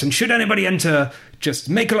for us, and should anybody enter, just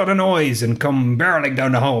make a lot of noise and come barreling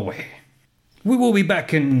down the hallway. We will be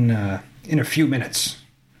back in in a few minutes.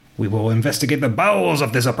 We will investigate the bowels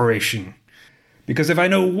of this operation. Because if I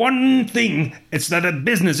know one thing, it's that a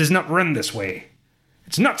business is not run this way.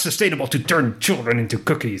 It's not sustainable to turn children into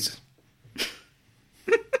cookies.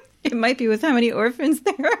 It might be with how many orphans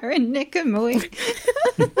there are in Nicomoy.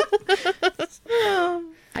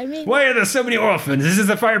 I mean, Why are there so many orphans? This is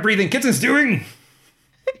the fire-breathing kitten's doing?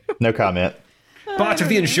 No comment. Part of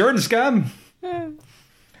the insurance scam?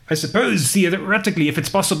 I suppose, theoretically, if it's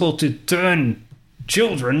possible to turn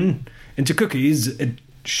children into cookies, it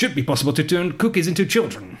should be possible to turn cookies into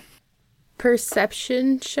children.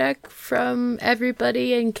 perception check from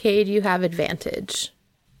everybody, and Cade, you have advantage.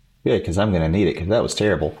 Good, because I'm going to need it, because that was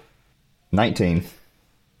terrible. 19.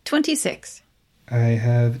 26. I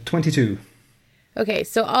have 22. Okay,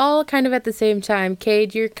 so all kind of at the same time,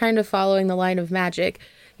 Cade, you're kind of following the line of magic.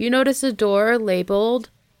 You notice a door labeled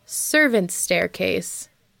Servant's Staircase.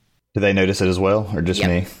 Do they notice it as well, or just Yep.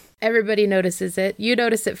 me? Everybody notices it. You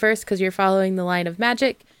notice it first because you're following the line of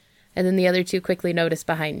magic, and then the other two quickly notice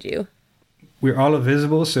behind you. We're all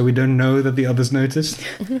invisible, so we don't know that the others noticed.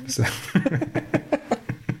 So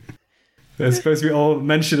I suppose we all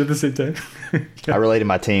mention at the same time. I relayed to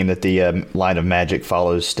my team that the line of magic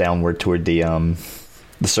follows downward toward the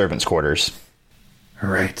servants' quarters. All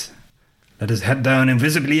right. Let us head down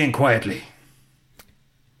invisibly and quietly.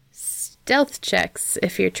 Stealth checks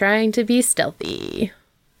if you're trying to be stealthy.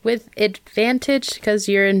 With advantage because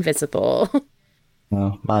you're invisible.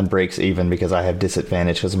 Well, mine breaks even because I have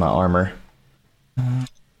disadvantage because of my armor.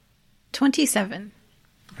 27.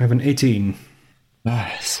 I have an 18.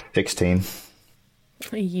 16.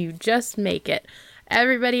 You just make it.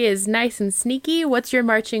 Everybody is nice and sneaky. What's your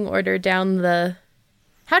marching order down the...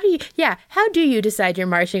 How do you decide your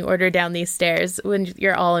marching order down these stairs when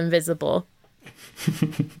you're all invisible?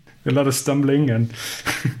 A lot of stumbling and...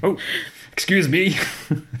 Oh, excuse me.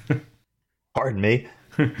 Pardon me.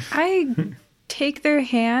 I take their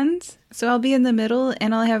hands, so I'll be in the middle,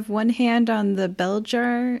 and I'll have one hand on the bell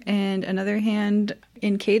jar and another hand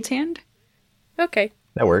in Cade's hand. Okay.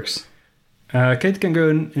 That works. Kate can go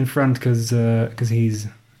in front because he's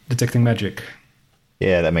detecting magic.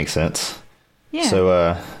 Yeah, that makes sense. Yeah.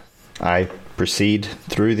 So I proceed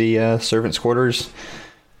through the servants' quarters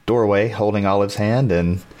doorway, holding Olive's hand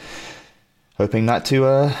and hoping not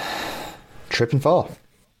to trip and fall.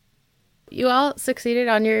 You all succeeded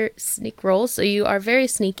on your sneak roll, so you are very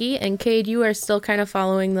sneaky, and Cade, you are still kind of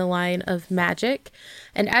following the line of magic.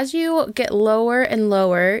 And as you get lower and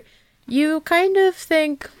lower, you kind of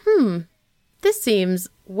think, this seems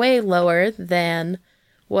way lower than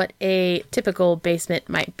what a typical basement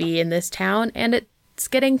might be in this town, and it's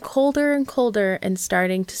getting colder and colder and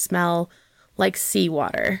starting to smell like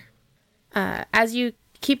seawater. As you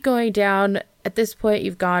keep going down, at this point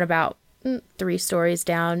you've gone about 3 stories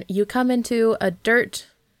down, you come into a dirt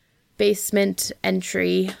basement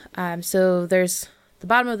entry. So there's the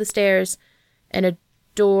bottom of the stairs and a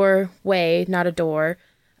doorway, not a door,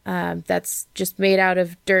 that's just made out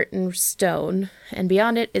of dirt and stone. And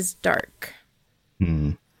beyond it is dark.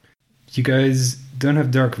 You guys don't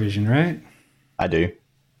have dark vision, right? I do.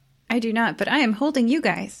 I do not, but I am holding you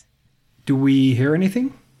guys. Do we hear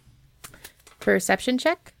anything? Perception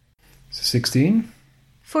check. So 16.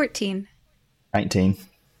 14. 19.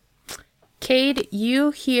 Cade,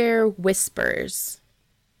 you hear whispers,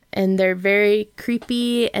 and they're very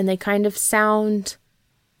creepy, and they kind of sound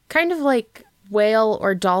kind of like whale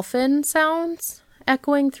or dolphin sounds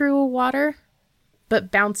echoing through water,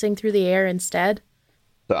 but bouncing through the air instead.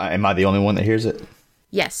 So am I the only one that hears it?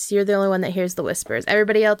 Yes, you're the only one that hears the whispers.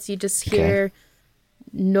 Everybody else, you just hear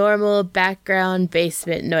normal background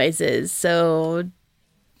basement noises, so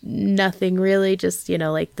nothing really, just,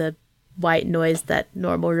 like the white noise that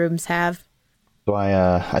normal rooms have. So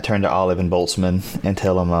I turn to Olive and Boltzmann and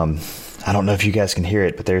tell them, I don't know if you guys can hear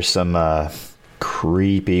it, but there's some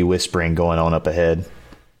creepy whispering going on up ahead.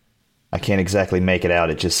 I can't exactly make it out.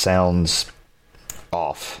 It just sounds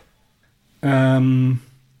off.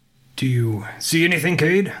 Do you see anything,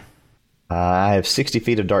 Cade? I have 60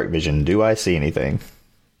 feet of dark vision. Do I see anything?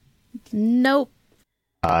 Nope.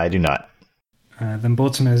 I do not. Then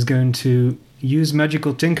Boltzmann is going to use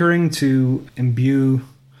magical tinkering to imbue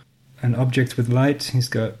an object with light. He's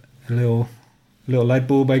got a little light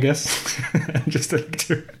bulb, I guess. Just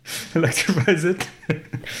electrifies it.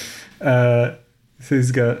 So he's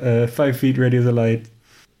got 5 feet radius of light.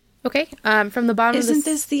 Okay, from the bottom Isn't of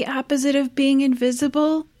this the opposite of being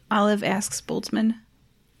invisible? Olive asks Boltzmann.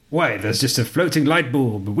 Why, there's just a floating light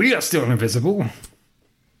bulb. We are still invisible.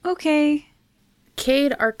 Okay.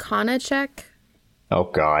 Cade, Arcana check. Oh,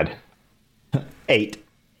 God. 8.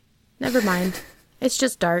 Never mind. It's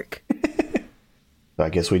just dark. I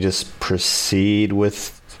guess we just proceed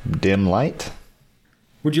with dim light.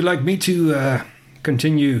 Would you like me to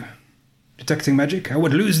continue detecting magic? I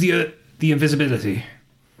would lose the invisibility.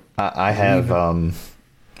 I have,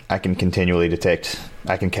 I can continually detect,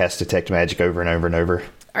 I can cast detect magic over and over and over.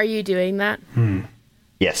 Are you doing that?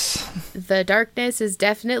 Yes. The darkness is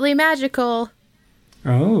definitely magical.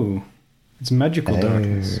 Oh, it's magical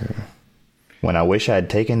darkness. When I wish I had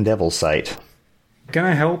taken Devil's Sight. Can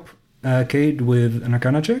I help Cade with an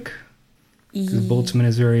Arcana check? Because Boltzmann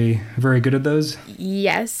is very, very good at those.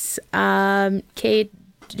 Yes. Kate,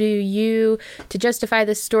 to justify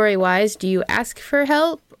this story-wise, do you ask for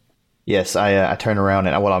help? Yes, I turn around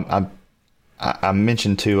and I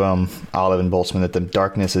mentioned to Olive and Boltzmann that the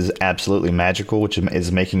darkness is absolutely magical, which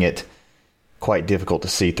is making it quite difficult to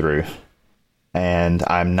see through. And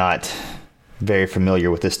I'm not very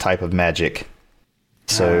familiar with this type of magic.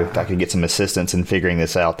 So if I could get some assistance in figuring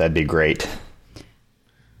this out, that'd be great.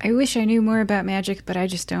 I wish I knew more about magic, but I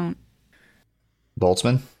just don't.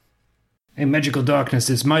 Boltzmann? A magical darkness,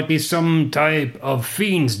 this might be some type of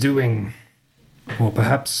fiend's doing. Or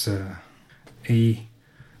perhaps a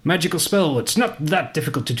magical spell. It's not that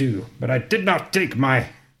difficult to do, but I did not take my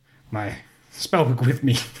spellbook with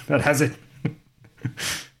me that has it.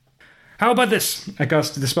 How about this? I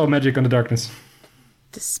cast Dispel Magic on the darkness.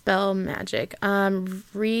 Dispel magic.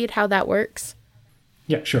 Read how that works.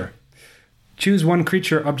 Yeah, sure. Choose one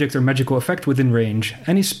creature, object, or magical effect within range.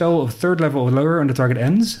 Any spell of 3rd level or lower on the target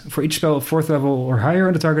ends. For each spell of 4th level or higher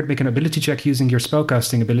on the target, make an ability check using your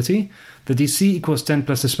spellcasting ability. The DC equals 10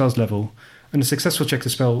 plus the spell's level. On a successful check,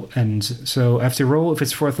 the spell ends. So I have to roll if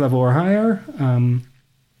it's 4th level or higher.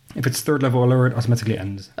 If it's 3rd level or lower, it automatically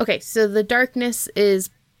ends. Okay, so the darkness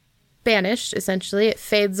is banished, essentially. It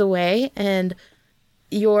fades away, and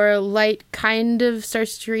your light kind of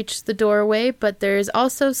starts to reach the doorway, but there's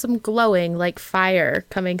also some glowing, like fire,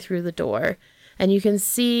 coming through the door. And you can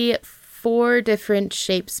see 4 different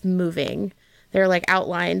shapes moving. They're, like,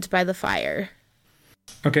 outlined by the fire.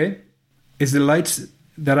 Okay. Is the light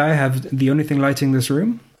that I have the only thing lighting this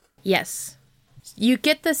room? Yes. You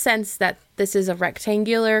get the sense that this is a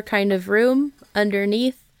rectangular kind of room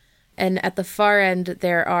underneath, and at the far end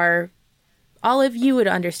there are, Olive, you would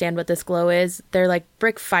understand what this glow is. They're like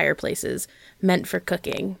brick fireplaces meant for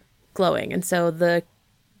cooking, glowing. And so the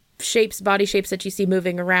body shapes that you see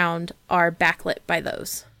moving around are backlit by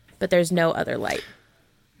those, but there's no other light.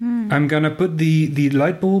 I'm going to put the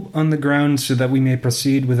light bulb on the ground so that we may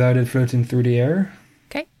proceed without it floating through the air.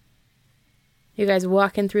 Okay. You guys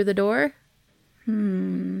walking through the door?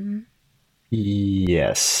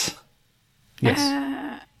 Yes. Yes.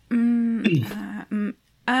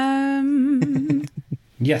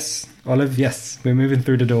 Yes. Olive, yes. We're moving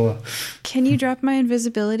through the door. Can you drop my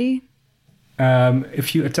invisibility?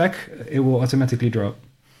 If you attack, it will automatically drop.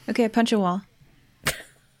 Okay, punch a wall.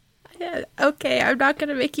 Yeah, okay, I'm not going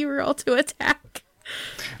to make you roll to attack.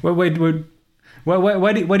 Wait.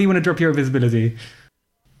 Why do you want to drop your invisibility?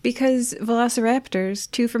 Because velociraptors,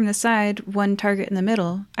 2 from the side, 1 target in the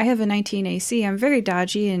middle. I have a 19 AC. I'm very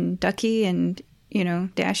dodgy and ducky and,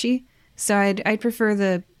 dashy. So I'd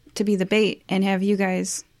prefer to be the bait and have you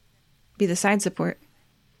guys be the side support.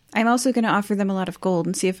 I'm also going to offer them a lot of gold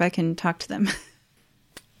and see if I can talk to them.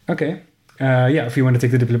 Okay. If you want to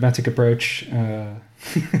take the diplomatic approach,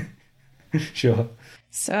 sure.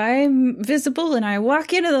 So I'm visible and I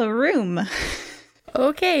walk into the room.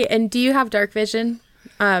 Okay, and do you have dark vision,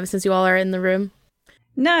 since you all are in the room?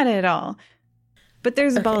 Not at all. But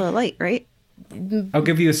there's a ball of light, right? I'll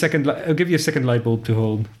give you a second light bulb to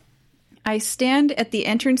hold. I stand at the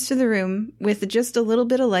entrance to the room with just a little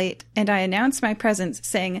bit of light, and I announce my presence,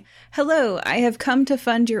 saying, "Hello, I have come to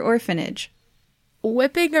fund your orphanage."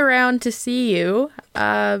 Whipping around to see you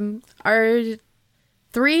are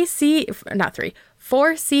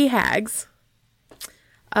 4 sea hags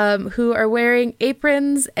who are wearing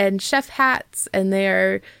aprons and chef hats, and they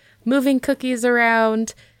are moving cookies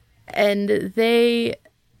around, and they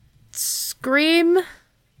scream.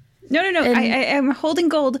 No. I'm holding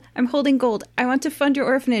gold. I want to fund your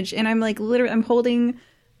orphanage, and I'm like literally. I'm holding.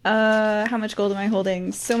 How much gold am I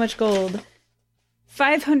holding? So much gold.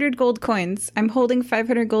 500 gold coins. I'm holding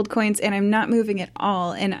 500 gold coins, and I'm not moving at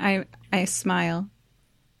all. And I smile.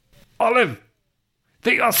 Olive,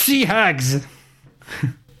 they are sea hags.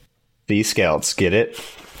 Sea scouts, get it?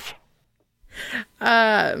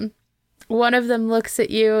 One of them looks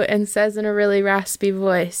at you and says in a really raspy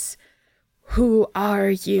voice, "Who are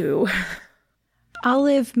you?"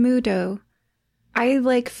 Olive Mudo. I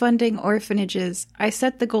like funding orphanages. I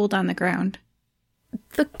set the gold on the ground.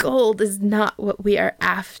 The gold is not what we are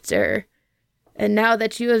after. And now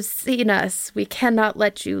that you have seen us, we cannot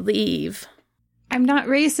let you leave. I'm not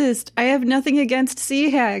racist. I have nothing against sea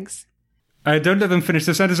hags. I don't let them finish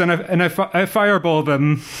the sentence, and I fireball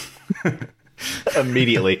them.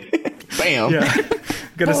 Immediately. Bam. Yeah.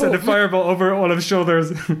 Gonna send a fireball over Olaf's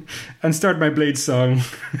shoulders and start my blade song.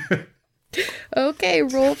 Okay,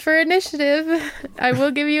 roll for initiative. I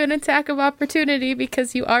will give you an attack of opportunity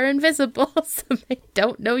because you are invisible, so they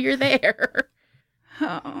don't know you're there.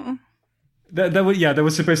 Oh. That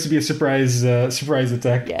was supposed to be a surprise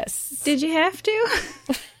attack. Yes. Did you have to?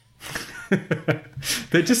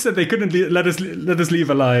 They just said they couldn't let us leave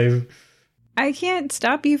alive. I can't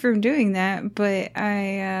stop you from doing that, but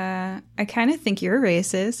I kind of think you're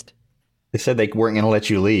racist. They said they weren't going to let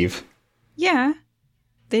you leave. Yeah.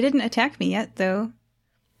 They didn't attack me yet, though.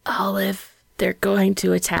 Olive, they're going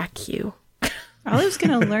to attack you. Olive's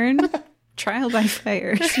gonna learn trial by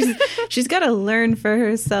fire. She's got to learn for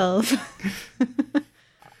herself.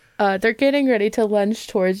 They're getting ready to lunge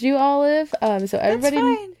towards you, Olive. So everybody,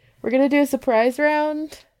 That's fine. We're gonna do a surprise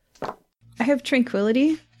round. I have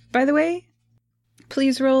tranquility, by the way.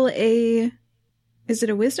 Please roll a... Is it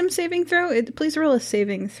a wisdom saving throw? Please roll a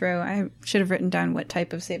saving throw. I should have written down what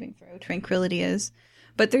type of saving throw tranquility is.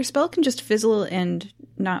 But their spell can just fizzle and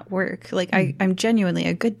not work. Like, I'm genuinely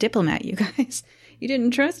a good diplomat, you guys. You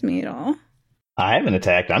didn't trust me at all. I haven't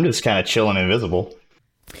attacked. I'm just kind of chilling invisible.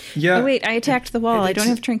 Yeah. Oh, wait, I attacked the wall. I don't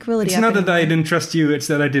have tranquility. It's not that I didn't trust you, it's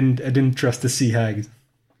that I didn't trust the sea hag.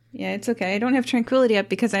 Yeah, it's okay. I don't have tranquility up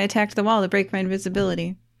because I attacked the wall to break my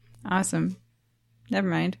invisibility. Awesome. Never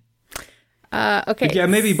mind. Okay. But yeah,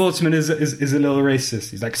 maybe Boltzmann is a little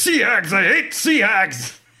racist. He's like, sea hags! I hate sea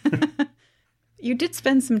hags! You did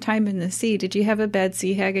spend some time in the sea. Did you have a bad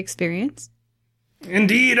sea hag experience?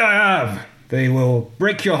 Indeed I have. They will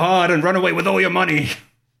break your heart and run away with all your money.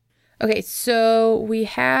 Okay, so we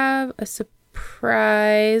have a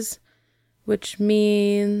surprise, which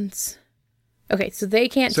means... Okay, so they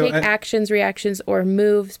can't take actions, reactions, or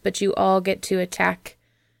moves, but you all get to attack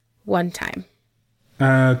one time.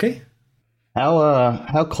 Okay.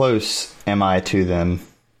 How close am I to them?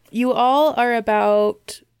 You all are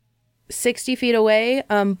about 60 feet away.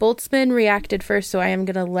 Boltzmann reacted first, so I am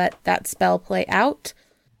going to let that spell play out.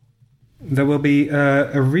 There will be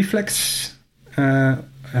a reflex, a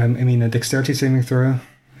dexterity saving throw,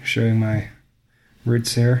 showing my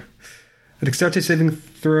roots here. A dexterity saving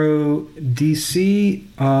throw DC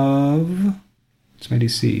of... What's my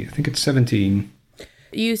DC? I think it's 17.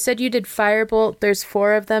 You said you did Firebolt. There's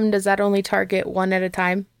 4 of them. Does that only target one at a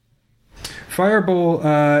time? Fireball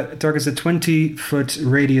targets a 20-foot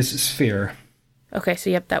radius sphere. Okay, so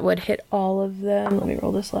yep, that would hit all of them. Let me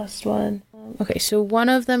roll this last one. Okay, so one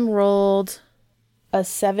of them rolled a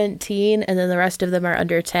 17, and then the rest of them are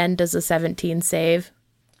under 10. Does the 17 save?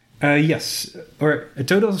 Yes. Or a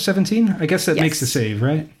total of 17? I guess that makes the save,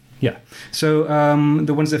 right? Yeah. So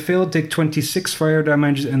the ones that failed take 26 fire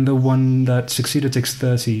damage, and the one that succeeded takes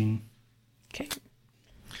 13. Okay.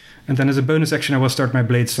 And then as a bonus action, I will start my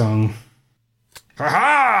blade song.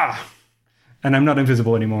 Ha-ha! And I'm not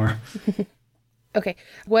invisible anymore. Okay.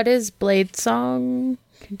 What is Blade Song?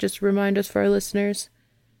 Can you just remind us for our listeners?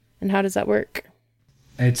 And how does that work?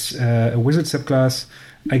 It's a wizard subclass.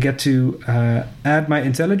 I get to add my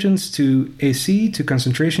intelligence to AC, to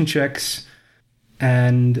concentration checks,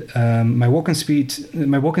 and my walking speed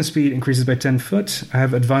increases by 10 foot. I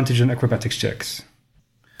have advantage on acrobatics checks.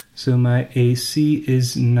 So my AC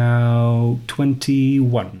is now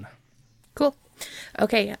 21. Cool.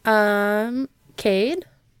 Okay. Cade?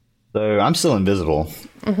 So I'm still invisible.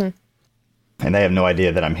 Mm-hmm. And they have no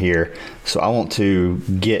idea that I'm here. So I want to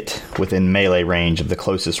get within melee range of the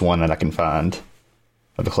closest one that I can find.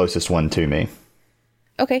 Or the closest one to me.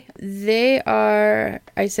 Okay. They are,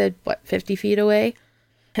 I said, 50 feet away?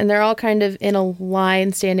 And they're all kind of in a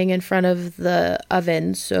line standing in front of the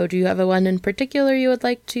oven. So do you have a one in particular you would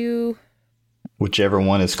like to? Whichever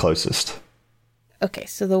one is closest. Okay,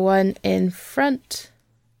 so the one in front,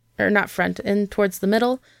 or not front, in towards the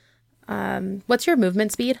middle. What's your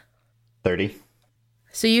movement speed? 30.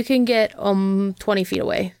 So you can get 20 feet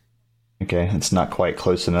away. Okay, it's not quite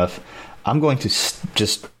close enough. I'm going to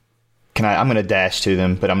I'm going to dash to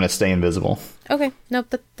them, but I'm going to stay invisible. Okay,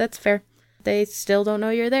 nope, that's fair. They still don't know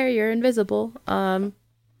you're there. You're invisible.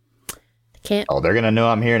 Can't. Oh, they're going to know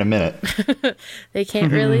I'm here in a minute. They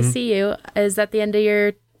can't really see you. Is that the end of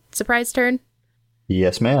your surprise turn?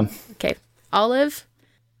 Yes, ma'am. Okay. Olive?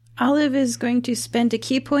 Olive is going to spend a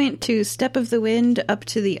key point to Step of the Wind up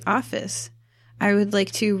to the office. I would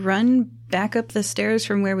like to run back up the stairs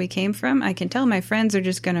from where we came from. I can tell my friends are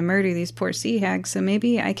just going to murder these poor sea hags, so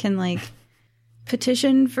maybe I can,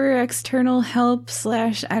 petition for external help /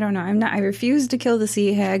 I don't know. I refuse to kill the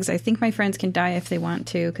sea hags. I think my friends can die if they want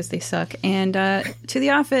to because they suck. And to the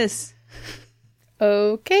office.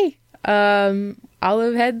 Okay.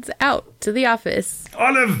 Olive heads out to the office.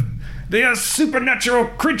 Olive, they are supernatural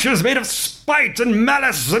creatures made of spite and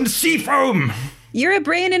malice and sea foam. You're a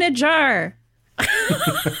brain in a jar.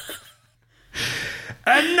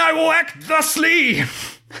 And I will act thusly.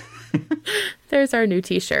 There's our new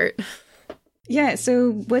t-shirt. Yeah,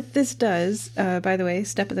 so what this does, by the way,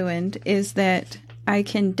 Step of the Wind, is that I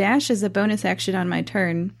can dash as a bonus action on my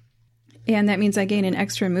turn, and that means I gain an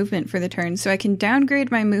extra movement for the turn. So I can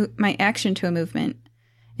downgrade my action to a movement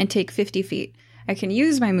and take 50 feet. I can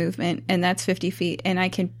use my movement, and that's 50 feet, and I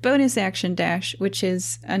can bonus action dash, which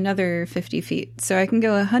is another 50 feet. So I can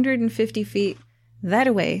go 150 feet that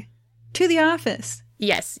away to the office.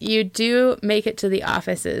 Yes, you do make it to the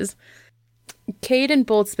offices. Cade and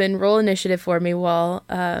Boltzmann roll initiative for me while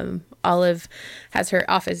Olive has her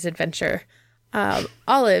office adventure.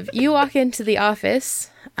 Olive, you walk into the office,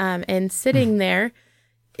 and sitting there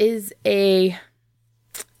is an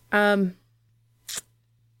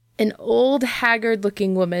old,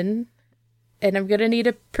 haggard-looking woman, and I'm gonna need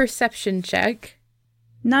a perception check.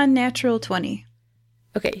 Non-natural 20.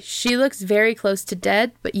 Okay, she looks very close to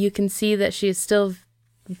dead, but you can see that she is still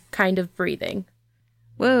kind of breathing.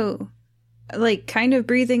 Whoa. Like, kind of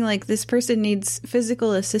breathing like this person needs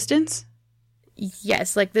physical assistance?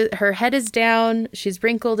 Yes, like her head is down, she's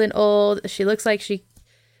wrinkled and old, she looks like she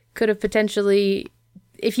could have potentially...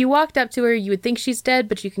 If you walked up to her, you would think she's dead,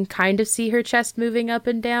 but you can kind of see her chest moving up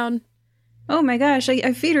and down. Oh my gosh,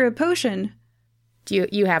 I feed her a potion. Do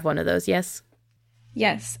you have one of those, yes?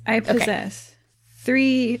 Yes, I possess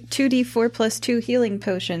 3 2d4 plus 2 healing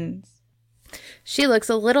potions. She looks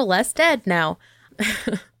a little less dead now.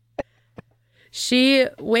 She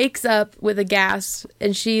wakes up with a gasp,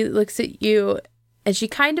 and she looks at you, and she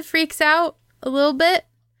kind of freaks out a little bit.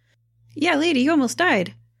 Yeah, lady, you almost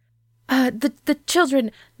died. The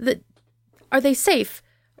children, are they safe?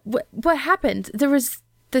 What happened? There was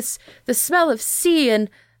the smell of sea, and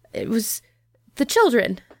it was the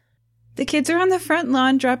children. The kids are on the front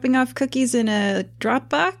lawn dropping off cookies in a drop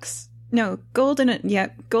box. No, gold in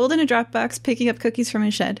a drop box, picking up cookies from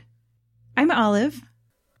a shed. I'm Olive.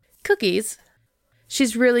 Cookies?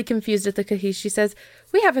 She's really confused at the cookies. She says,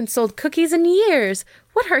 "We haven't sold cookies in years.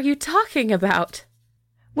 What are you talking about?"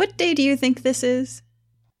 What day do you think this is?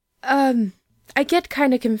 I get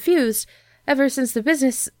kind of confused. Ever since the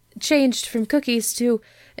business changed from cookies to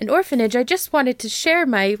an orphanage, I just wanted to share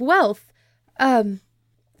my wealth.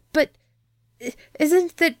 But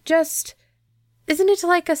isn't it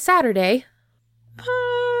like a Saturday?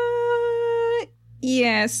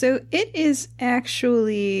 Yeah, so it is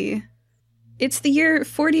actually... It's the year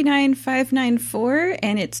 49594,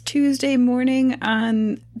 and it's Tuesday morning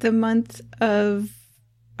on the month of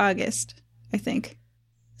August, I think.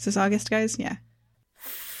 Is this August, guys? Yeah.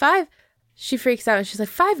 5? She freaks out and she's like,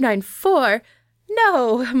 594?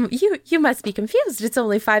 No, you must be confused. It's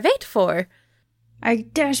only 584. I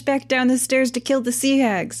dash back down the stairs to kill the sea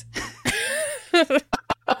hags.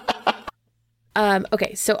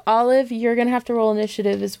 Okay, so Olive, you're going to have to roll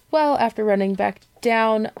initiative as well after running back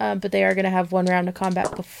down, but they are going to have one round of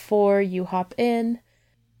combat before you hop in.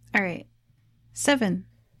 All right. 7.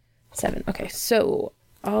 7. Okay, so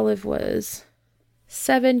Olive was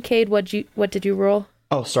 7. Cade, what did you roll?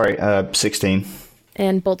 Oh, sorry, 16.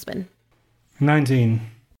 And Boltzmann. 19.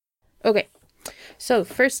 Okay, so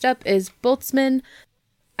first up is Boltzmann.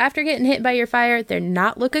 After getting hit by your fire, they're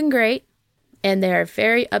not looking great, and they're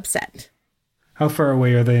very upset. How far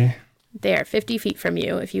away are they? They are 50 feet from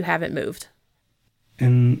you if you haven't moved.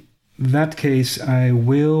 In that case, I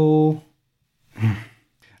will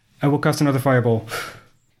cast another fireball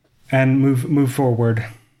and move forward.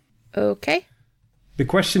 Okay. The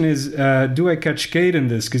question is, do I catch Cade in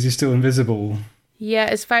this because he's still invisible?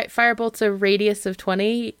 Yeah, is Firebolt's a radius of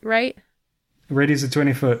 20, right? Radius of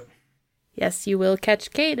 20 foot. Yes, you will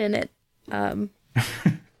catch Cade in it. I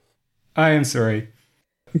am sorry.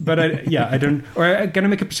 But I don't... Or can I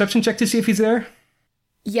make a perception check to see if he's there?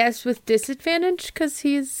 Yes, with disadvantage because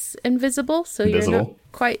he's invisible, so you're not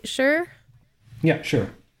quite sure. Yeah,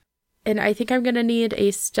 sure. And I think I'm going to need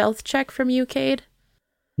a stealth check from you, Cade.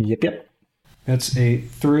 Yep. That's a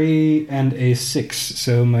 3 and a 6.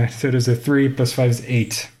 So my third is a 3 plus 5 is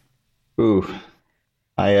 8. Ooh.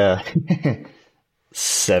 I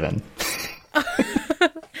 7.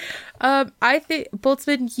 I think,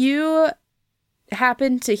 Boltzmann, you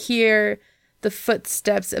happen to hear the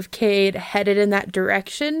footsteps of Cade headed in that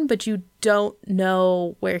direction, but you don't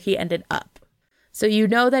know where he ended up. So you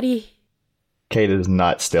know that Cade is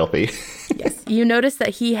not stealthy. Yes. You notice that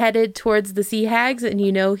he headed towards the sea hags, and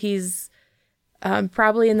you know he's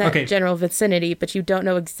probably in that general vicinity, but you don't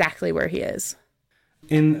know exactly where he is.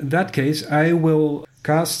 In that case, I will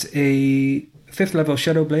cast a 5th level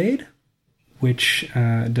Shadow Blade, which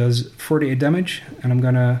does 48 damage, and I'm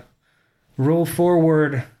gonna roll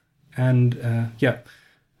forward, and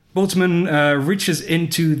Boltzmann reaches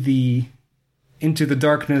into the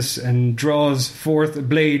darkness and draws forth a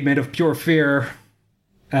blade made of pure fear,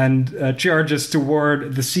 and charges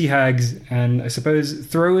toward the sea hags, and I suppose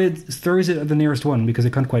throws it at the nearest one because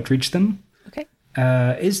it can't quite reach them. Okay.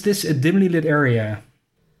 Is this a dimly lit area?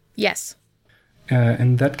 Yes.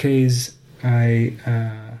 In that case, I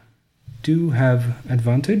do have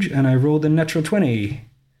advantage, and I rolled a natural 20.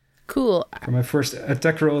 Cool. For my first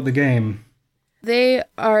attack roll of the game. They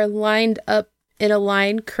are lined up in a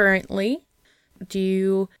line currently. Do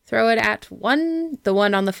you throw it at the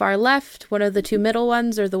one on the far left, one of the two middle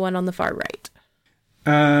ones, or the one on the far right?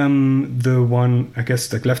 The one, I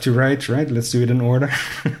guess, like left to right? Let's do it in order.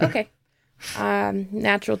 Okay.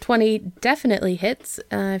 Natural 20 definitely hits.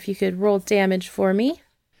 If you could roll damage for me.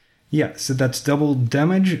 Yeah, so that's double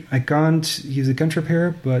damage. I can't use a cantrip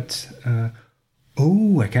here, but...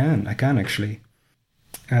 I can actually.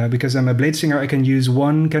 Because I'm a Bladesinger, I can use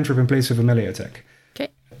one cantrip in place of a melee attack.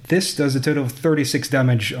 Okay. This does a total of 36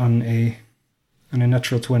 damage on a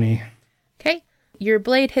natural 20. Okay. Your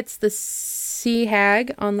blade hits the sea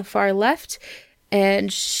hag on the far left,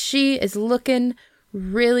 and she is looking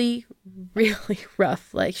really, really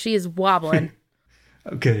rough. Like, she is wobbling.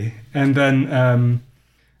 Okay. And then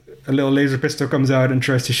a little laser pistol comes out and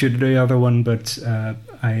tries to shoot the other one, but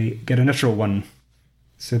I get a natural 1.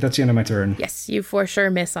 So that's the end of my turn. Yes, you for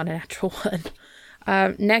sure miss on a natural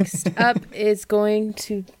 1. Next up is going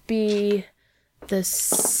to be the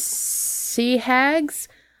sea hags.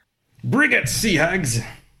 Bring it, sea hags!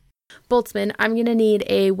 Boltzmann, I'm going to need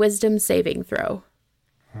a wisdom saving throw.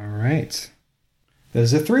 All right.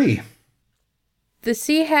 There's a 3. The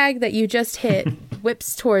sea hag that you just hit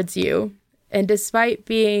whips towards you, and despite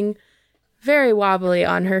being very wobbly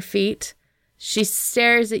on her feet, she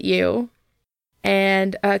stares at you.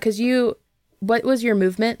 And what was your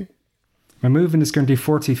movement? My movement is currently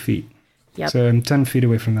 40 feet. Yep. So I'm 10 feet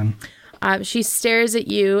away from them. She stares at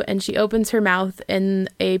you, and she opens her mouth, and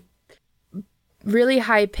a really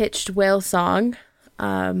high-pitched whale song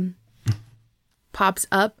pops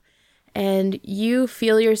up, and you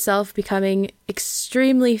feel yourself becoming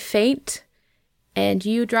extremely faint, and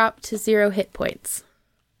you drop to 0 hit points.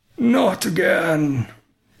 Not again!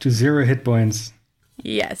 To 0 hit points.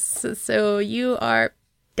 Yes, so you are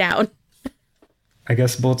down. I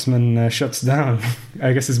guess Boltzmann shuts down.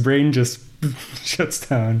 I guess his brain just shuts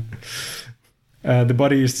down. The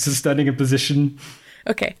body is still standing in position.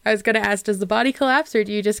 Okay, I was going to ask, does the body collapse, or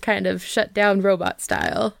do you just kind of shut down robot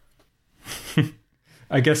style?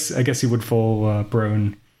 I guess he would fall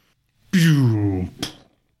prone.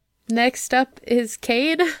 Next up is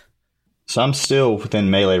Cade. So I'm still within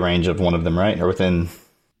melee range of one of them, right? Or within...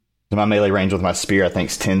 My melee range with my spear, I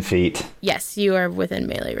think, is 10 feet. Yes, you are within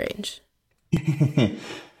melee range.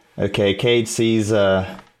 Okay, Cade sees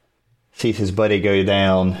his buddy go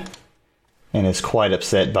down and is quite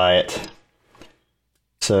upset by it.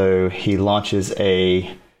 So he launches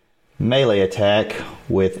a melee attack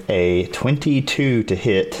with a 22 to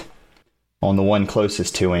hit on the one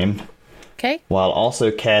closest to him. Okay. While also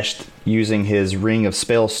using his Ring of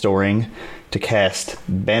Spell Storing to cast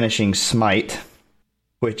Banishing Smite,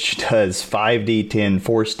 which does 5d10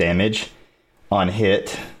 force damage on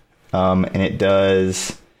hit. And it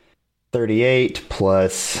does 38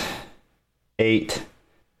 plus 8,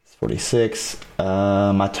 46.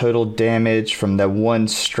 My total damage from that one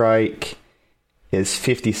strike is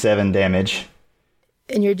 57 damage.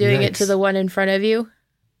 And you're doing it to the one in front of you?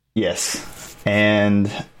 Yes.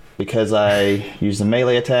 And because I use the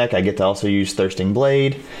melee attack, I get to also use Thirsting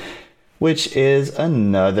Blade, which is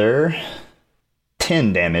another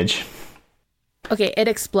 10 damage. Okay, it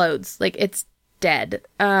explodes. Like, it's dead.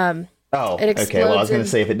 Okay. Well, I was going to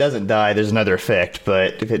say, if it doesn't die, there's another effect,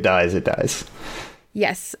 but if it dies, it dies.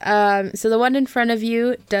 Yes. So the one in front of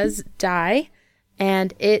you does die,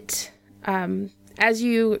 and it, as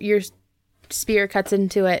your spear cuts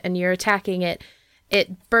into it and you're attacking it,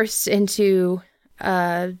 it bursts into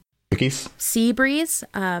cookies? Sea breeze.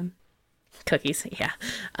 Cookies, yeah.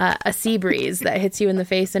 A sea breeze that hits you in the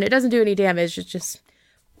face, and it doesn't do any damage. It just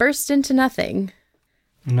bursts into nothing.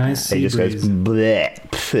 Nice sea breeze. It just goes bleh,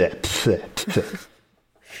 bleh, bleh,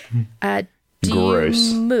 bleh. Do Gross.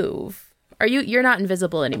 you move? You're not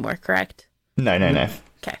invisible anymore, correct? No.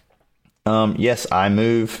 Okay. Yes, I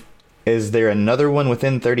move Is there another one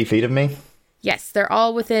within 30 feet of me? Yes, they're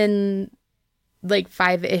all within like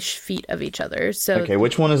 5-ish feet of each other. So Okay,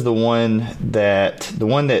 which one is the one that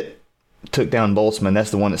took down Boltzmann?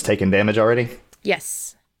 That's the one that's taken damage already?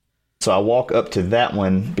 yes. So I walk up to that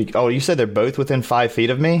one. Oh, you said they're both within 5 feet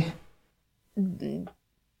of me? 10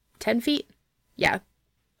 feet? Yeah.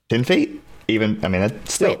 10 feet? Even, I mean,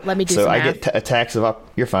 that's still. Wait, let me do so some I math. get attacks of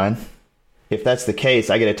you're fine. If that's the case,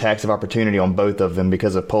 I get attacks of opportunity on both of them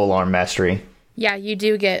because of polearm mastery. Yeah, you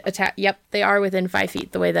do get attack. Yep, they are within 5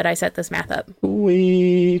 feet the way that I set this math up.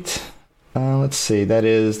 Sweet. Let's see. That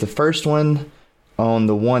is the first one on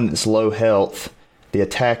the one that's low health. The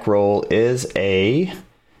attack roll is a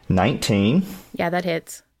 19. Yeah, that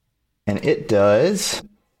hits. And it does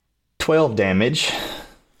 12 damage.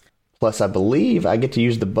 Plus, I believe I get to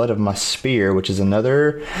use the butt of my spear, which is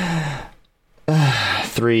another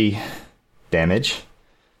 3 damage.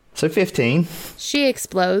 So 15. She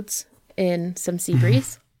explodes in some sea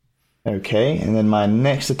breeze. Okay, and then my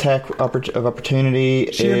next attack of opportunity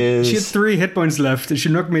She had 3 hit points left, and she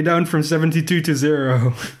knocked me down from 72 to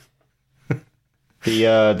 0.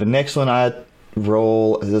 The next one I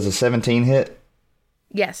roll is a 17 hit.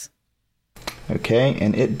 Yes. Okay,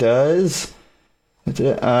 and it does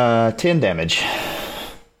 10 damage.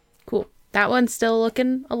 Cool. That one's still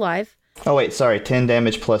looking alive. Oh wait, sorry, 10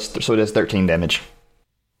 damage plus, so it does 13 damage.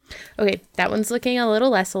 Okay, that one's looking a little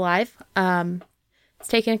less alive. It's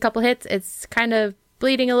taking a couple hits. It's kind of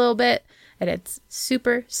bleeding a little bit, and it's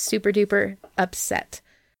super, super duper upset.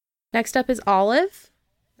 Next up is Olive.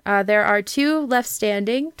 There are 2 left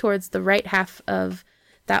standing towards the right half of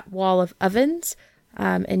that wall of ovens,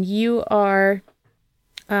 and you are...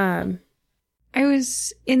 I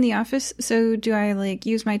was in the office, so do I,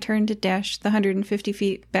 use my turn to dash the 150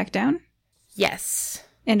 feet back down? Yes.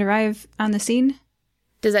 And arrive on the scene?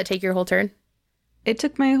 Does that take your whole turn? It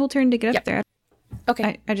took my whole turn to get Yep. up there.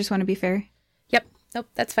 Okay. I just want to be fair. Yep. Nope,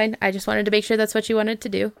 that's fine. I just wanted to make sure that's what you wanted to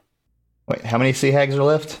do. Wait, how many sea hags are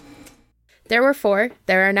left? There were 4.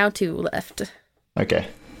 There are now 2 left. Okay,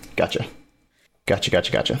 gotcha.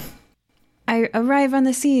 I arrive on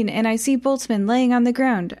the scene, and I see Boltzmann laying on the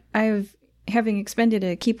ground. Having expended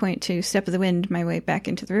a key point to Step of the Wind my way back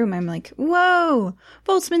into the room, I'm like, whoa!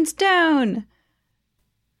 Boltzmann's down!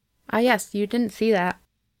 Ah, yes, you didn't see that.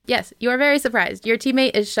 Yes, you are very surprised. Your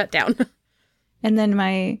teammate is shut down. And then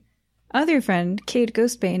my other friend, Cade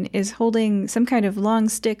Ghostbane, is holding some kind of long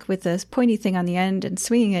stick with a pointy thing on the end and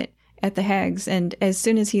swinging it at the hags. And as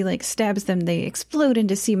soon as he stabs them, they explode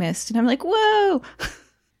into sea mist. And I'm like, whoa!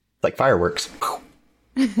 Like fireworks.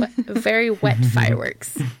 Very wet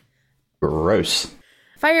fireworks. Gross.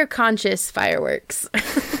 Fire-conscious fireworks.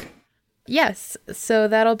 Yes, so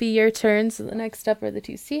that'll be your turn. So the next up are the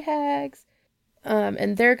 2 sea hags.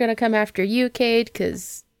 And they're going to come after you, Cade,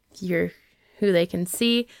 because you're who they can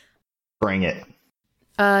see. Bring it.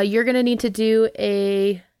 You're going to need to do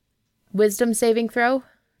a wisdom saving throw.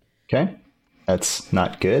 Okay, that's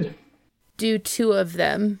not good. Do 2 of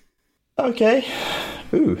them. Okay.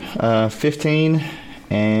 Ooh, 15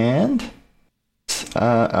 and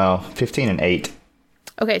 15 and 8.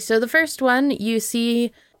 Okay, so the first one, you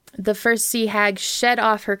see the first sea hag shed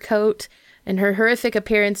off her coat, and her horrific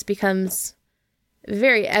appearance becomes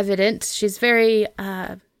very evident. She's very,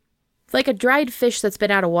 like a dried fish that's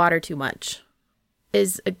been out of water too much,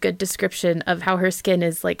 is a good description of how her skin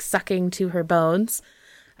is, sucking to her bones.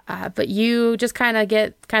 But you just kind of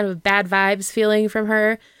get kind of bad vibes feeling from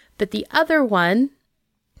her. But the other one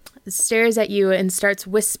stares at you and starts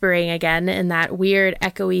whispering again in that weird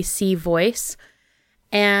echoey sea voice.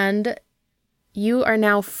 And you are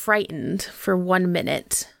now frightened for 1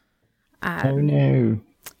 minute. Oh no.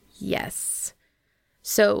 Yes.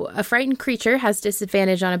 So a frightened creature has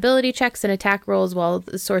disadvantage on ability checks and attack rolls while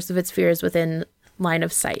the source of its fear is within line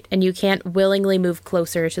of sight. And you can't willingly move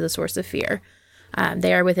closer to the source of fear.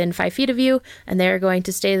 They are within 5 feet of you, and they are going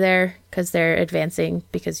to stay there because they're advancing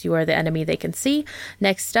because you are the enemy they can see.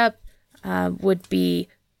 Next up would be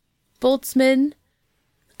Boltzmann.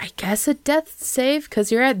 I guess a death save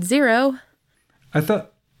because you're at 0. I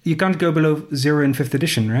thought you can't go below 0 in 5th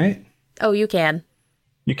edition, right? Oh, you can.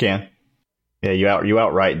 You can. Yeah, you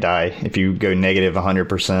outright die if you go negative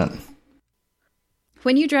 100%.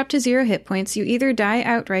 When you drop to 0 hit points, you either die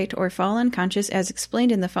outright or fall unconscious as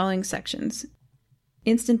explained in the following sections.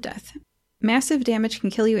 Instant death. Massive damage can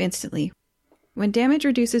kill you instantly. When damage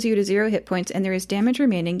reduces you to 0 hit points and there is damage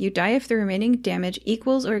remaining, you die if the remaining damage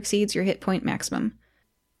equals or exceeds your hit point maximum.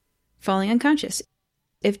 Falling unconscious.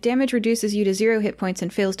 If damage reduces you to 0 hit points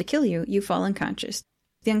and fails to kill you, you fall unconscious.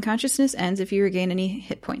 The unconsciousness ends if you regain any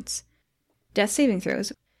hit points. Death saving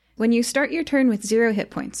throws. When you start your turn with 0 hit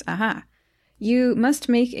points, you must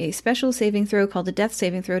make a special saving throw called a death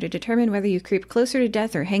saving throw to determine whether you creep closer to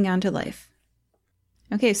death or hang on to life.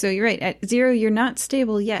 Okay, so you're right. At 0, you're not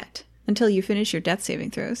stable yet until you finish your death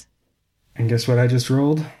saving throws. And guess what I just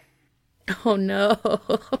rolled? Oh, no.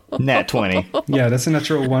 Nat 20. Yeah, that's a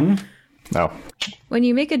natural 1. Oh. When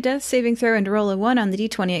you make a death saving throw and roll a 1 on the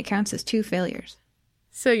d20, it counts as 2 failures.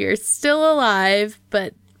 So you're still alive,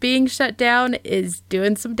 but being shut down is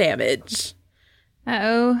doing some damage.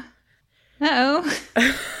 Uh-oh.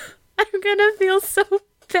 I'm gonna feel so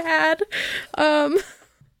bad.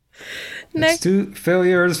 Next 2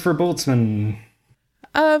 failures for Boltzmann.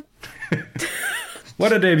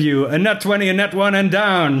 What a debut! A nat 20, a nat 1, and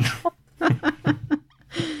down.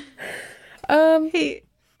 Hey,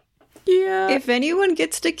 yeah. if anyone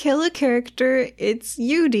gets to kill a character, it's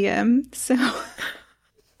you, DM. So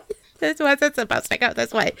This wasn't supposed to go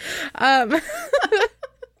this way.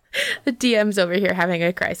 The DM's over here having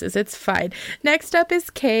a crisis. It's fine. Next up is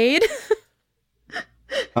Cade.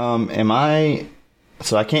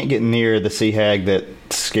 So I can't get near the sea hag that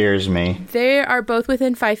scares me. They are both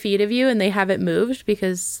within 5 feet of you, and they haven't moved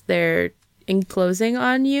because they're enclosing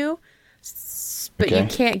on you. But Okay. you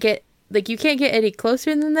can't get any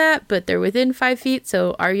closer than that. But they're within 5 feet,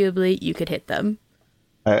 so arguably you could hit them.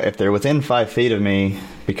 If they're within 5 feet of me,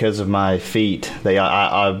 because of my feet,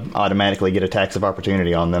 I automatically get attacks of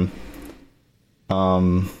opportunity on them.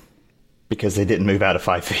 Because they didn't move out of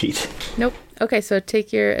 5 feet. Nope. Okay, so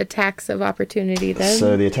take your attacks of opportunity then.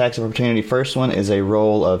 So the attacks of opportunity, first one is a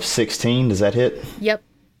roll of 16. Does that hit? Yep.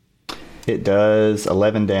 It does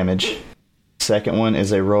 11 damage. Second one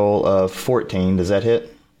is a roll of 14. Does that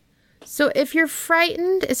hit? So if you're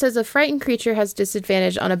frightened, it says a frightened creature has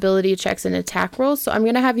disadvantage on ability checks and attack rolls. So I'm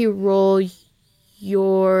going to have you roll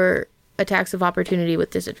your attacks of opportunity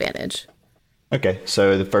with disadvantage. Okay,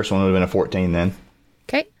 so the first one would have been a 14 then.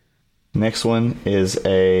 Okay. Next one is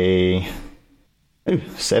a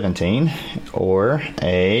 17 or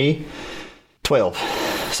a 12.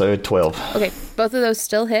 So 12. Okay, both of those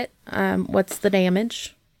still hit. What's the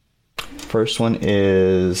damage? First one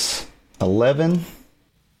is 11.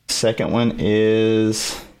 Second one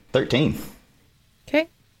is 13. Okay.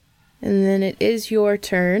 And then it is your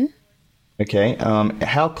turn. Okay,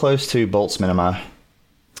 how close to Boltzmann am I?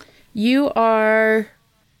 You are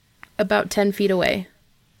about 10 feet away.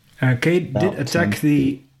 Cade did attack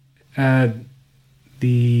the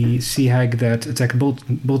sea hag that attacked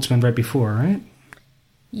Boltzmann right before, right?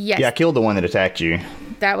 Yes. Yeah, I killed the one that attacked you.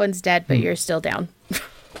 That one's dead, but you're still down.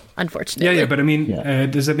 Unfortunately. Yeah, but I mean,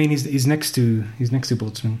 does that mean he's next to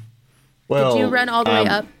Boltzmann? Well, Did you run all the way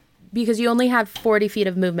up? Because you only have 40 feet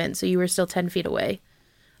of movement, so you were still 10 feet away.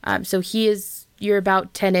 So you're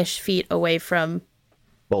about 10-ish feet away from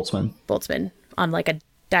Boltzmann on like a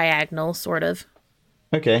diagonal, sort of.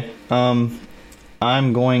 Okay. I'm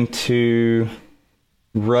going to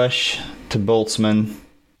rush to Boltzmann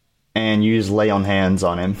and use Lay on Hands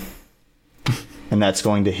on him. And that's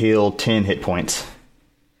going to heal 10 hit points.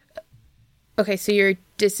 Okay, so you're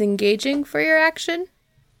disengaging for your action?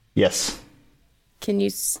 Yes. Can you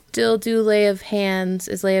still do Lay of Hands?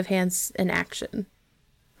 Is Lay of Hands an action?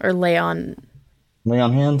 Or Lay on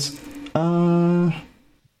Hands?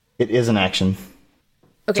 It is an action.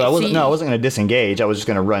 Okay, So I wasn't going to disengage. I was just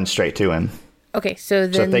going to run straight to him. Okay, so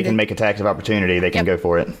then So if they can make attacks of opportunity, they can go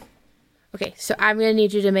for it. Okay, so I'm gonna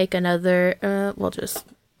need you to make another. We'll just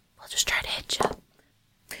try to hit you.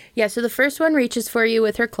 Yeah. So the first one reaches for you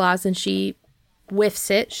with her claws, and she whiffs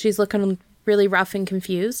it. She's looking really rough and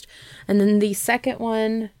confused. And then the second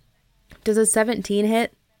one, does a 17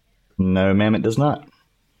 hit? No, ma'am, it does not.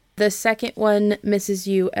 The second one misses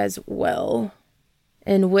you as well,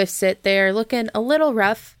 and whiffs it. They're looking a little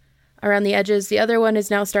rough around the edges. The other one is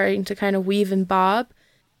now starting to kind of weave and bob,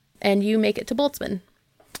 and you make it to Boltzmann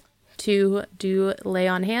to do Lay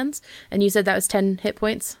on Hands. And you said that was 10 hit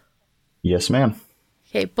points? Yes, ma'am.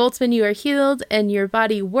 Okay, Boltzmann, you are healed, and your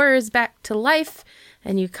body whirs back to life,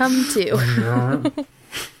 and you come to.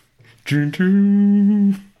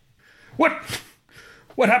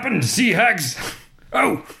 What happened, sea hags?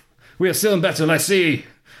 Oh, we are still in battle, I see.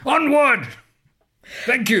 Onward!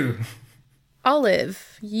 Thank you.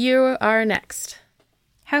 Olive, you are next.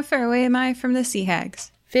 How far away am I from the sea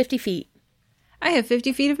hags? 50 feet. I have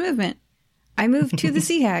 50 feet of movement. I move to the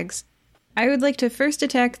sea hags. I would like to first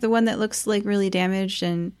attack the one that looks like really damaged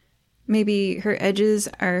and maybe her edges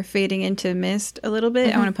are fading into mist a little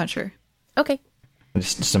bit. I want to punch her. Okay.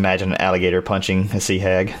 Just imagine an alligator punching a sea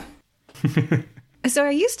hag. So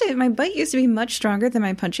my bite used to be much stronger than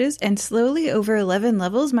my punches, and slowly over 11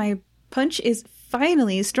 levels, my punch is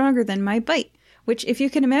finally stronger than my bite. which if you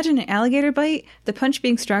can imagine an alligator bite, the punch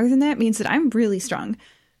being stronger than that means that I'm really strong.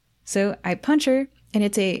 So I punch her, and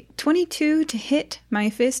it's a 22 to hit my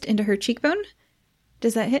fist into her cheekbone.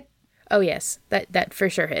 Does that hit? Oh, yes. That for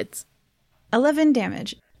sure hits. 11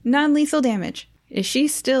 damage. Non-lethal damage. Is she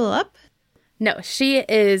still up? No, she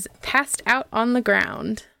is passed out on the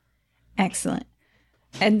ground. Excellent.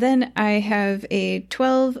 And then I have a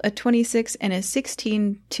 12, a 26, and a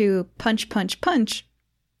 16 to punch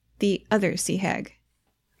the other sea hag.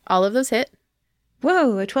 All of those hit.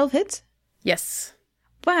 Whoa, a 12 hits? Yes.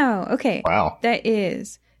 Wow, okay. Wow. That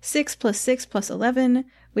is 6 plus 6 plus 11,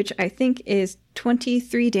 which I think is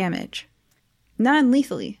 23 damage.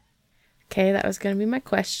 Non-lethally. Okay, that was going to be my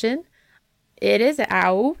question. It is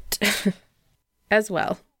out as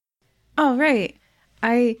well. All right.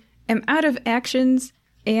 I am out of actions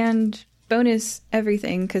and bonus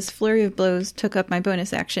everything because Flurry of Blows took up my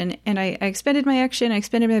bonus action, and I expended my action, I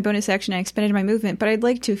expended my bonus action, I expended my movement, but I'd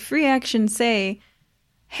like to free action say,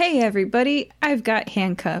 hey everybody, I've got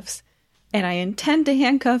handcuffs, and I intend to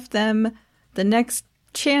handcuff them the next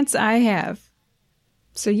chance I have.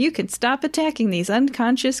 So you can stop attacking these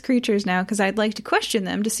unconscious creatures now because I'd like to question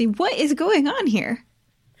them to see what is going on here.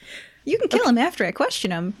 You can kill them after I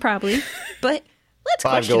question them, probably, but let's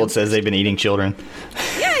 5 question gold them. says they've been eating children.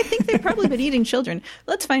 Yeah, I think they've probably been eating children.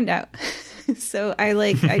 Let's find out. So I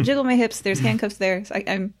jiggle my hips. There's handcuffs there. So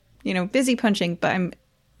I'm, busy punching, but I'm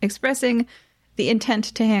expressing the intent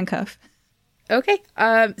to handcuff. Okay,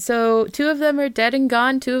 so 2 of them are dead and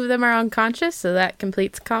gone. 2 of them are unconscious, so that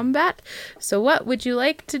completes combat. So what would you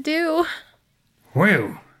like to do?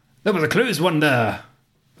 Well, that was a close one there.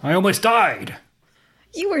 I almost died.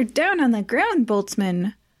 You were down on the ground,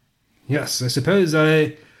 Boltzmann. Yes, I suppose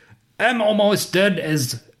I am almost dead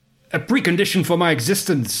as a precondition for my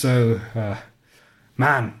existence, so,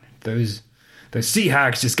 man, those sea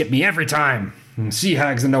hags just get me every time. And sea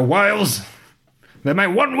hags and their wiles, they're my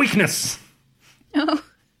one weakness. Oh.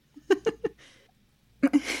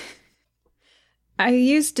 I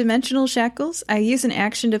use dimensional shackles. I use an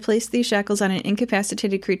action to place these shackles on an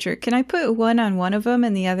incapacitated creature. Can I put one on one of them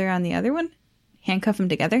and the other on the other one? Handcuff them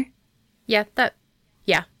together? Yeah.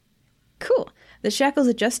 Cool. The shackles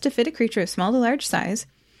adjust to fit a creature of small to large size.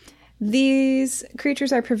 These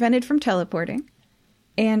creatures are prevented from teleporting.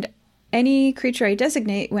 And any creature I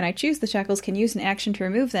designate when I choose the shackles can use an action to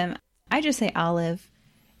remove them. I just say Olive.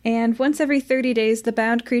 And once every 30 days, the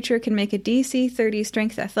bound creature can make a DC 30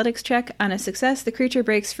 strength athletics check. On a success, the creature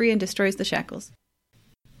breaks free and destroys the shackles.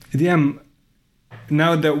 DM,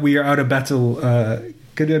 now that we are out of battle,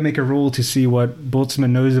 could I make a roll to see what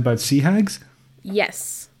Boltzmann knows about sea hags?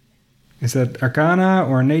 Yes. Is that Arcana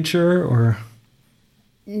or Nature or...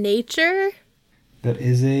 Nature? That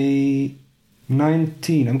is a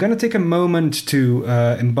 19. I'm going to take a moment to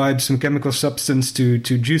imbibe some chemical substance to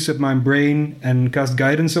juice up my brain and cast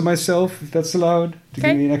guidance on myself, if that's allowed, to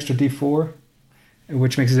give me an extra d4,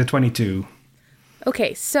 which makes it a 22.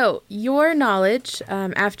 Okay, so your knowledge,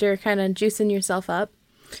 after kind of juicing yourself up,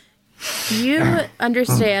 you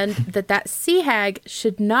understand that sea hag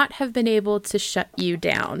should not have been able to shut you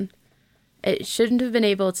down. It shouldn't have been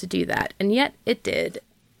able to do that, and yet it did.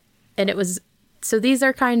 And it was... So these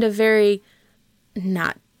are kind of very...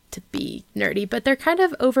 Not to be nerdy, but they're kind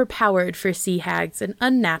of overpowered for sea hags and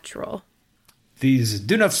unnatural. These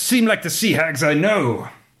do not seem like the sea hags I know.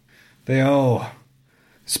 They are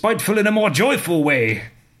spiteful in a more joyful way.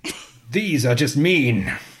 These are just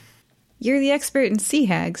mean. You're the expert in sea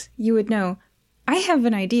hags. You would know. I have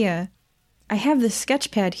an idea. I have this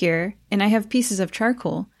sketch pad here, and I have pieces of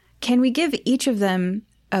charcoal. Can we give each of them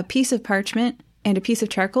a piece of parchment and a piece of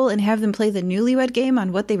charcoal and have them play the Newlywed Game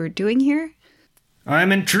on what they were doing here? I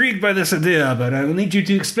am intrigued by this idea, but I will need you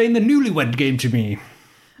to explain the Newlywed Game to me.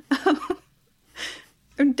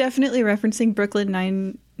 I'm definitely referencing Brooklyn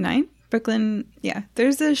Nine-Nine. Yeah.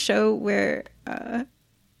 There's a show where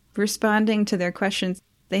responding to their questions,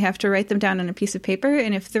 they have to write them down on a piece of paper,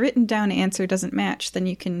 and if the written down answer doesn't match, then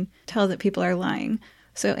you can tell that people are lying.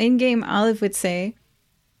 So in-game, Olive would say,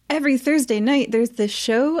 every Thursday night, there's this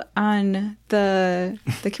show on the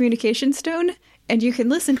communication stone, and you can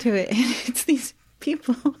listen to it, and it's these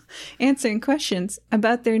people answering questions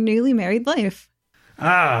about their newly married life.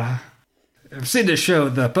 Ah, I've seen this show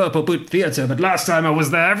at the Purple Boot Theatre, but last time I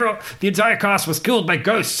was there, the entire cast was killed by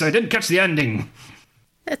ghosts, so I didn't catch the ending.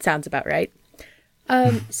 That sounds about right.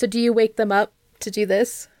 So do you wake them up to do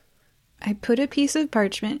this? I put a piece of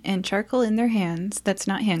parchment and charcoal in their hands that's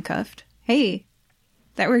not handcuffed. Hey,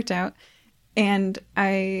 that worked out. And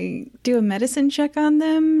I do a medicine check on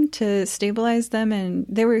them to stabilize them, and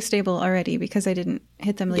they were stable already because I didn't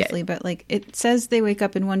hit them lethally, but like it says they wake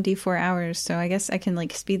up in 1d4 hours, so I guess I can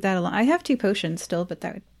like speed that along. I have 2 potions still, but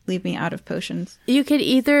that would leave me out of potions. You could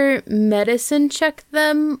either medicine check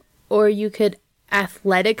them or you could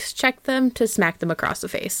athletics check them to smack them across the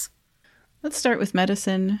face. Let's start with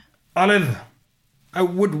medicine. Olive, I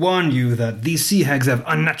would warn you that these sea hags have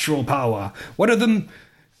unnatural power. One of them,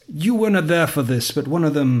 you were not there for this, but one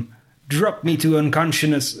of them dropped me to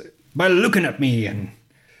unconsciousness by looking at me and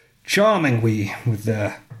charming me with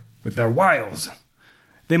their wiles.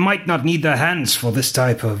 They might not need their hands for this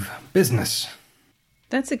type of business.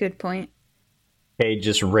 That's a good point. Cade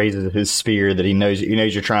just raises his spear that he knows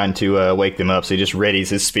you're trying to wake them up, so he just readies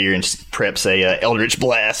his spear and just preps a Eldritch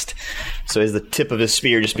Blast. So as the tip of his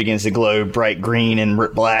spear just begins to glow bright green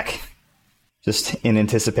and black, just in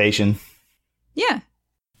anticipation. Yeah.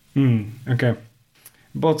 Okay.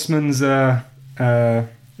 Boltzmann's, the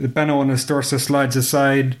panel on his torso slides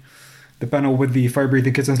aside, the panel with the Fire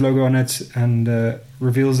Breathing Kittens logo on it, and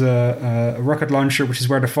reveals a rocket launcher, which is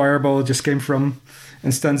where the fireball just came from,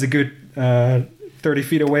 and stands a good 30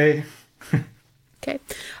 feet away. Okay.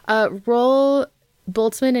 Roll,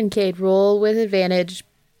 Boltzmann and Cade, roll with advantage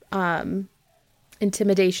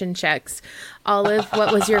intimidation checks. Olive,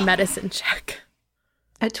 what was your medicine check?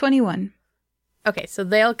 At 21. Okay, so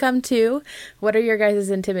they'll come too. What are your guys'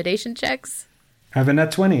 intimidation checks? I have a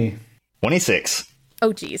nat 20. 26.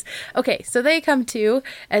 Oh, geez. Okay, so they come to,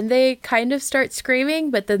 and they kind of start screaming,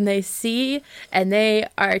 but then they see, and they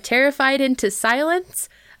are terrified into silence,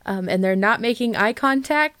 and they're not making eye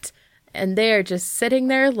contact, and they are just sitting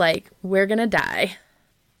there like, we're gonna die.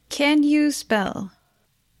 Can you spell?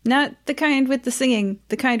 Not the kind with the singing,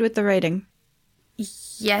 the kind with the writing.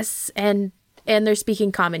 Yes, and they're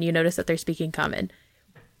speaking common. You notice that they're speaking common.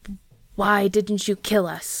 Why didn't you kill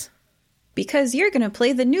us? Because you're going to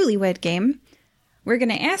play the newlywed game. We're going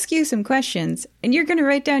to ask you some questions, and you're going to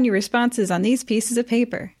write down your responses on these pieces of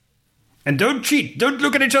paper. And don't cheat! Don't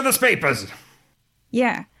look at each other's papers!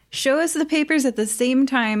 Yeah, show us the papers at the same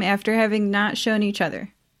time after having not shown each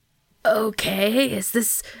other. Okay, is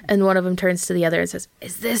this... And one of them turns to the other and says,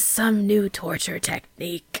 is this some new torture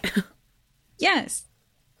technique? Yes.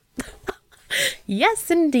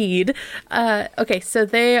 Yes, indeed. Okay, so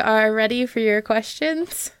they are ready for your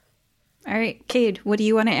questions. All right, Cade, what do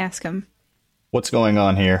you want to ask him? What's going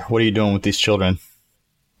on here? What are you doing with these children?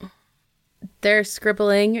 They're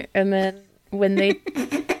scribbling, and then when they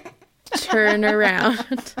turn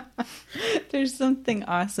around... There's something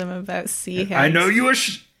awesome about sea hags. I know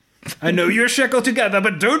you are shackled together,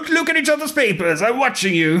 but don't look at each other's papers. I'm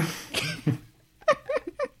watching you.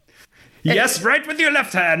 Yes, right with your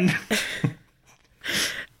left hand.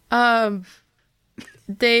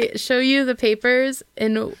 They show you the papers,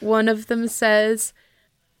 and one of them says,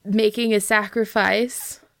 making a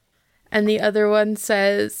sacrifice, and the other one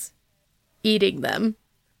says, eating them.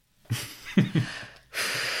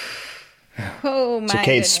 Oh my So Cade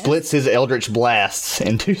goodness. splits his Eldritch Blasts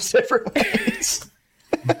in 2 separate ways.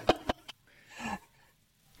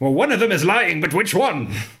 Well, one of them is lying, but which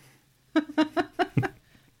one?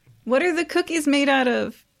 What are the cookies made out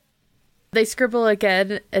of? They scribble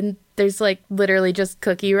again, and there's like literally just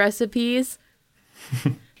cookie recipes.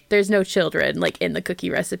 There's no children like in the cookie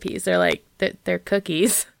recipes. They're like, they're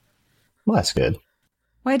cookies. Well, that's good.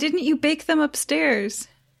 Why didn't you bake them upstairs?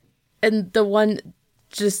 And the one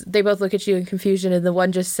they both look at you in confusion, and the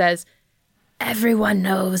one just says, everyone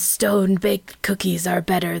knows stone-baked cookies are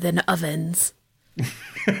better than ovens.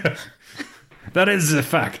 That is a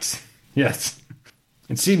fact. Yes.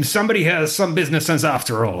 It seems somebody has some business sense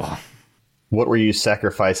after all. What were you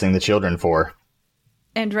sacrificing the children for?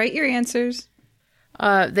 And write your answers.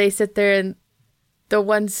 They sit there, and the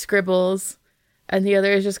one scribbles, and the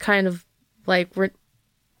other is just kind of like, we're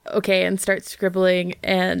okay, and starts scribbling,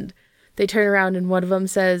 and they turn around, and one of them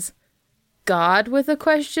says, God, with a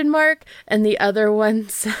question mark, and the other one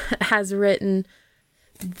has written,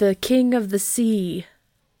 the King of the Sea.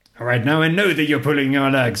 All right, now I know that you're pulling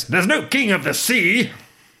your legs. There's no king of the sea.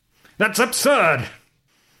 That's absurd.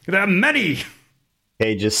 There are many.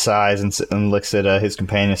 Cade just sighs and looks at his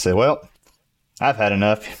companion and says, well, I've had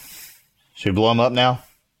enough. Should we blow them up now?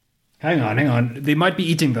 Hang on. They might be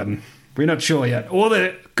eating them. We're not sure yet. Or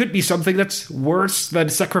there could be something that's worse than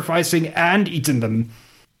sacrificing and eating them.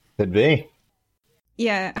 Could be.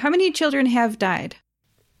 Yeah, how many children have died?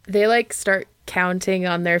 They like start counting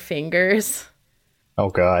on their fingers. Oh,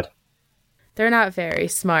 God. They're not very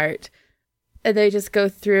smart. And they just go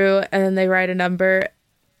through, and then they write a number,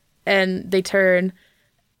 and they turn,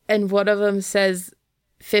 and one of them says,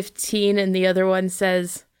 15 and the other one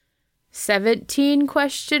says 17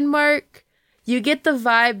 question mark. You get the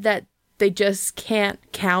vibe that they just can't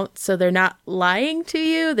count, so they're not lying to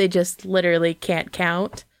you. They just literally can't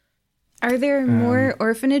count. Are there more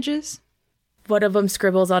orphanages? One of them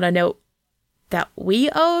scribbles on a note that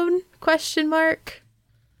we own, question mark.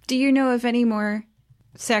 Do you know of any more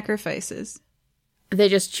sacrifices? They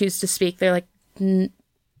just choose to speak. They're like,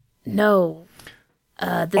 no.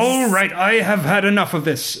 All right, I have had enough of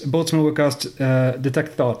this. Boltzmann will cast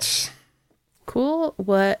Detect Thoughts. Cool.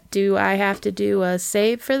 What do I have to do? A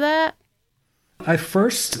save for that? I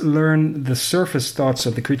first learn the surface thoughts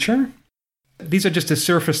of the creature. These are just the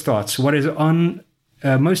surface thoughts, what is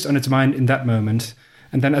most on its mind in that moment.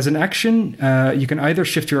 And then as an action, you can either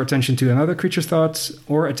shift your attention to another creature's thoughts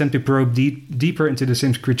or attempt to probe deeper into the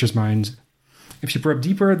same creature's mind. If you probe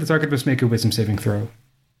deeper, the target must make a wisdom saving throw.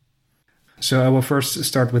 So I will first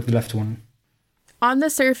start with the left one. On the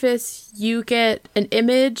surface, you get an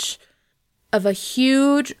image of a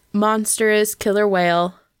huge, monstrous killer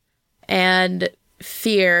whale and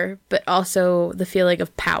fear, but also the feeling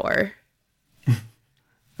of power.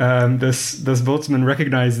 Does Boltzmann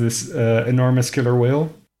recognize this enormous killer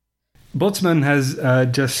whale? Boltzmann has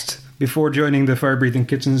just, before joining the Fire-Breathing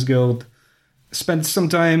Kittens Guild, spent some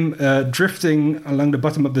time drifting along the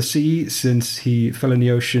bottom of the sea since he fell in the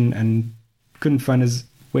ocean and couldn't find his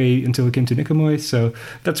way until he came to Nicomoy. So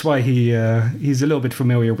that's why he's a little bit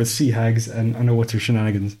familiar with sea hags and underwater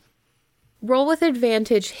shenanigans. Roll with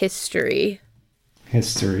advantage history.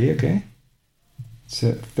 History, okay.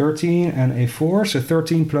 So 13 and a 4. So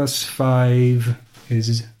 13 plus 5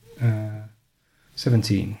 is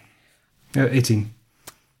 17. 18.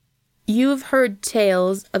 You've heard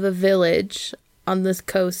tales of a village on this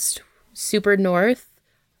coast super north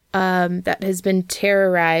that has been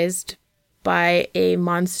terrorized by a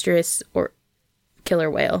monstrous or killer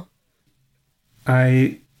whale.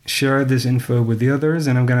 I share this info with the others,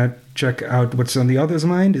 and I'm going to check out what's on the other's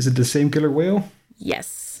mind. Is it the same killer whale?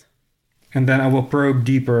 Yes. And then I will probe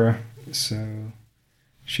deeper. So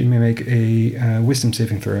she may make a wisdom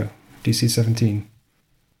saving throw. DC 17.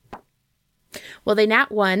 Well, they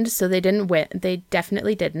nat 1, so they didn't win. They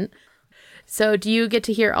definitely didn't. So do you get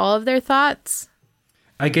to hear all of their thoughts?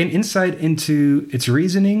 I gain insight into its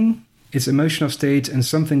reasoning, its emotional state, and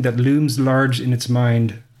something that looms large in its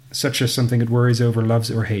mind, such as something it worries over,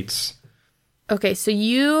 loves, or hates. Okay, so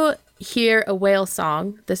you hear a whale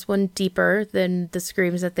song, this one deeper than the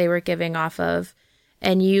screams that they were giving off of,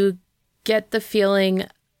 and you get the feeling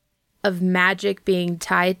of magic being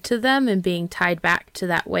tied to them and being tied back to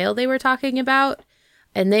that whale they were talking about,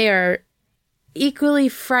 and they are equally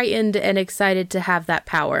frightened and excited to have that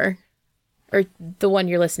power, or the one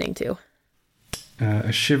you're listening to.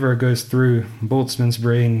 A shiver goes through Boltzmann's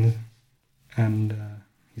brain, and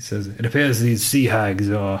he says, "It appears these sea hags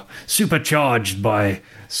are supercharged by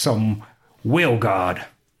some whale god,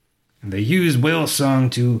 and they use whale song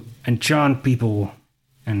to enchant people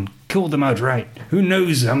and kill them outright. Who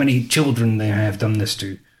knows how many children they have done this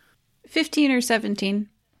to?" 15 or 17.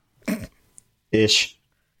 Ish.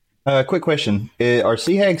 Quick question. Are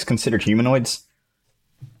sea hags considered humanoids?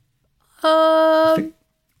 I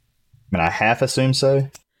mean, I half assume so.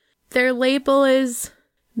 Their label is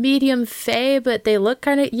medium fey, but they look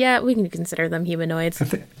kind of... Yeah, we can consider them humanoids.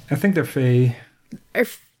 I think they're fey.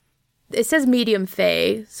 It says medium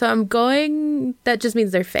fey, so I'm going... That just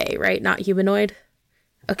means they're fey, right? Not humanoid?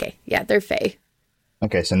 Okay, yeah, they're fey.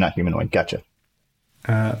 Okay, so not humanoid. Gotcha.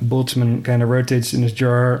 Boltzmann kind of rotates in his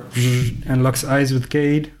jar and locks eyes with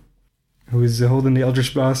Cade, who is holding the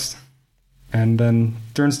Eldritch Blast, and then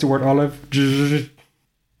turns toward Olive.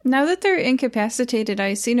 Now that they're incapacitated,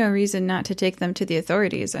 I see no reason not to take them to the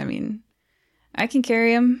authorities. I mean, I can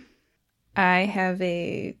carry them. I have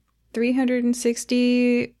a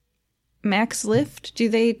 360 max lift. Do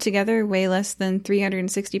they together weigh less than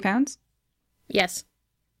 360 pounds? Yes.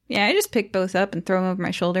 Yeah, I just pick both up and throw them over my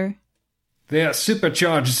shoulder. They are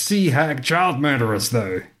supercharged sea hag child murderers,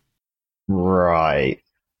 though. Right.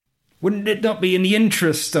 Wouldn't it not be in the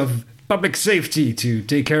interest of public safety to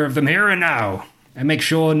take care of them here and now, and make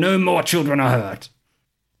sure no more children are hurt?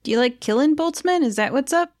 Do you like killing Boltzmann? Is that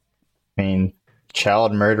what's up? I mean,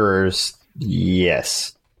 child murderers,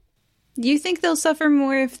 yes. Do you think they'll suffer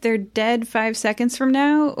more if they're dead 5 seconds from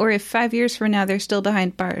now, or if 5 years from now they're still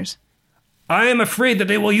behind bars? I am afraid that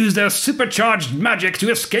they will use their supercharged magic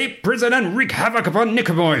to escape prison and wreak havoc upon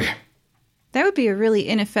Nicomoy. That would be a really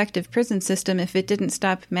ineffective prison system if it didn't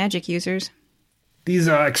stop magic users. These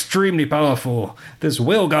are extremely powerful. This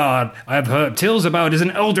whale god I've heard tales about is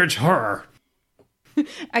an eldritch horror.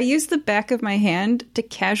 I use the back of my hand to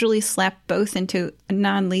casually slap both into a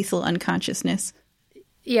non-lethal unconsciousness.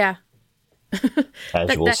 Yeah.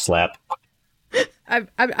 Casual slap. I'm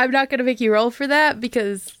not going to make you roll for that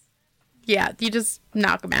because, yeah, you just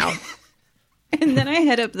knock them out. And then I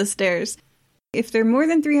head up the stairs. If they're more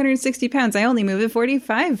than 360 pounds, I only move at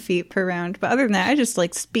 45 feet per round. But other than that, I just,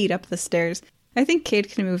 like, speed up the stairs. I think Cade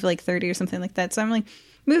can move, like, 30 or something like that. So I'm, like,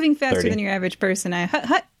 moving faster 30. than your average person. I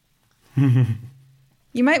hut.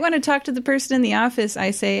 You might want to talk to the person in the office,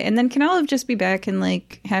 I say. And then can Olive just be back in,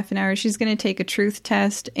 like, half an hour? She's going to take a truth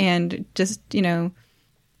test and just,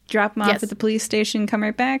 drop them off at the police station, come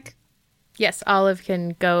right back. Yes, Olive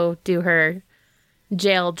can go do her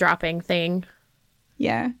jail dropping thing.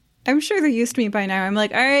 Yeah. I'm sure they're used to me by now. I'm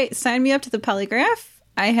like, all right, sign me up to the polygraph.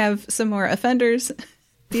 I have some more offenders.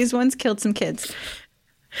 These ones killed some kids.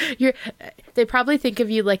 They probably think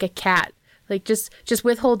of you like a cat. Like, just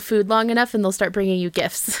withhold food long enough and they'll start bringing you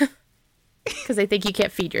gifts. Because they think you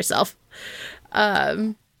can't feed yourself.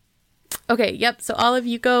 Okay, yep. So all of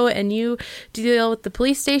you go and you deal with the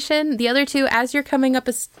police station. The other two, as you're coming up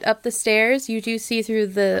the stairs, you do see through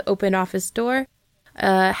the open office door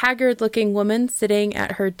a haggard-looking woman sitting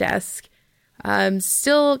at her desk,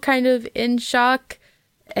 still kind of in shock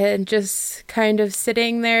and just kind of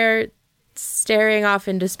sitting there staring off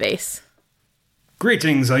into space.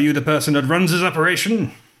 Greetings, are you the person that runs this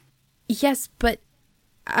operation? Yes, but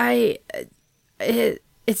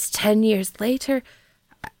it's 10 years later.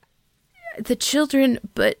 The children,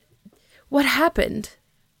 but what happened?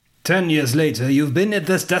 10 years later, you've been at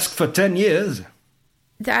this desk for 10 years.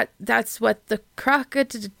 That's what the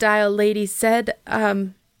crocodile lady said.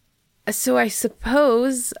 So I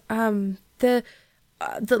suppose, the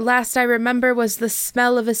last I remember was the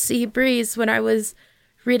smell of a sea breeze when I was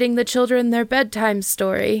reading the children their bedtime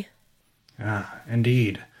story. Ah,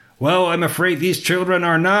 indeed. Well, I'm afraid these children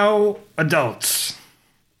are now adults.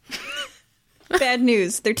 Bad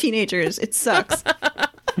news. They're teenagers. It sucks.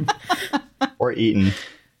 Or eaten.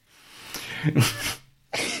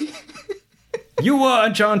 You were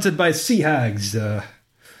enchanted by sea hags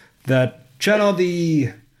that channel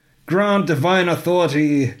the grand divine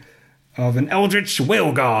authority of an eldritch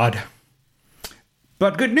whale god.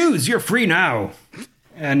 But good news, you're free now.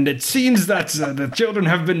 And it seems that the children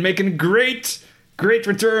have been making great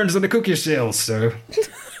returns on the cookie sales, so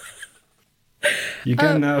you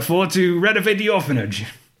can afford to renovate the orphanage.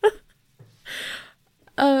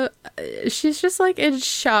 She's just like in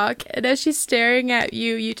shock, and as she's staring at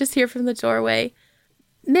you, you just hear from the doorway,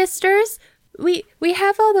 "Misters, we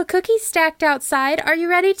have all the cookies stacked outside. Are you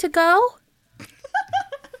ready to go?"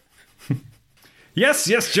 Yes,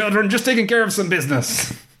 children, just taking care of some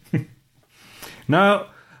business. Now,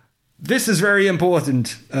 this is very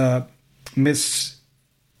important.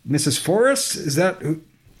 Mrs. Forrest, is that who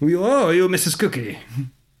you are? Or are you Mrs. Cookie?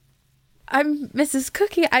 I'm Mrs.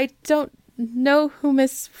 Cookie. I don't know who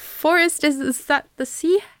Miss Forrest is. Is that the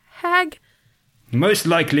sea hag? Most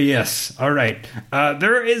likely, yes. All right.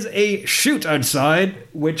 There is a chute outside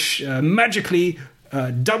which magically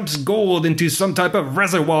dumps gold into some type of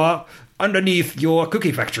reservoir underneath your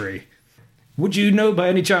cookie factory. Would you know by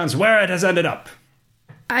any chance where it has ended up?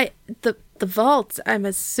 The vault, I'm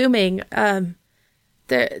assuming.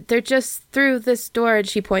 They're just through this door, and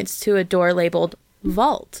she points to a door labeled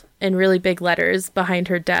vault in really big letters behind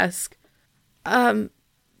her desk.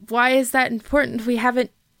 Why is that important? We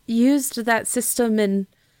haven't used that system in,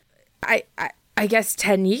 I guess,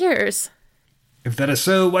 10 years. If that is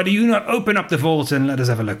so, why do you not open up the vault and let us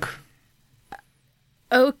have a look?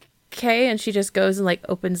 Okay, and she just goes and, like,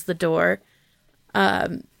 opens the door.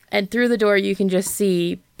 And through the door, you can just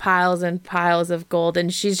see piles and piles of gold,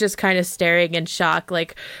 and she's just kind of staring in shock.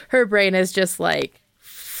 Like, her brain is just, like,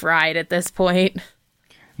 fried at this point.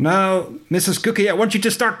 Now, Mrs. Cookie, I want you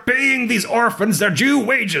to start paying these orphans their due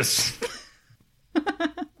wages.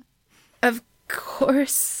 Of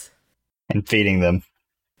course. And feeding them.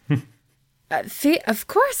 Of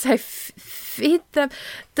course I feed them.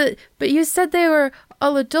 But you said they were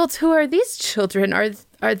all adults. Who are these children?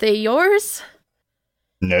 Are they yours?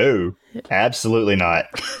 No, absolutely not.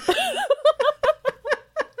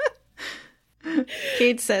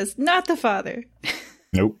 Cade says, not the father.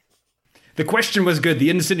 Nope. The question was good,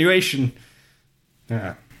 the insinuation.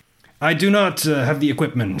 I do not have the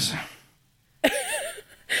equipment.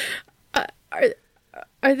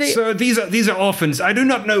 Are they... So these are orphans. I do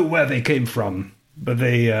not know where they came from, but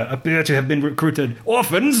they appear to have been recruited.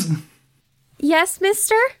 Orphans? Yes,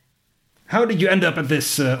 mister? How did you end up at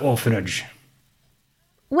this orphanage?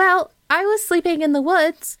 Well, I was sleeping in the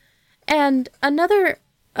woods, and another,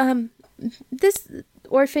 this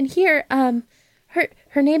orphan here,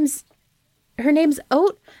 her name's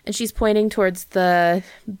Oat, and she's pointing towards the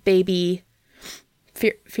baby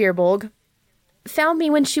Firbolg. Found me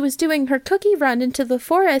when she was doing her cookie run into the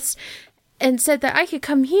forest and said that I could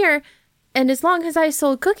come here, and as long as I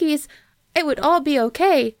sold cookies, it would all be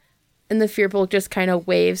okay. And the Firbolg just kind of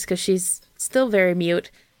waves because she's still very mute.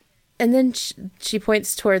 And then she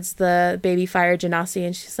points towards the baby Fire Genasi,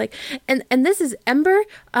 and she's like, and this is Ember.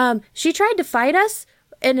 She tried to fight us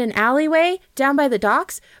in an alleyway down by the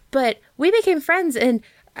docks, but we became friends, and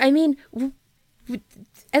I mean,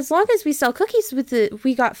 as long as we sell cookies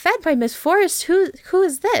we got fed by Miss Forrest. Who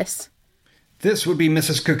is this? This would be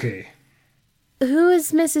Mrs. Cookie. Who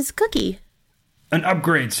is Mrs. Cookie? An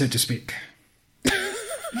upgrade, so to speak.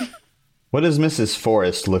 What does Mrs.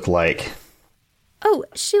 Forrest look like? Oh,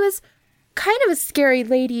 she was kind of a scary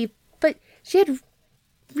lady, but she had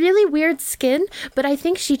really weird skin, but I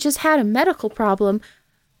think she just had a medical problem,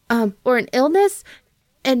 or an illness,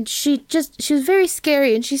 and she was very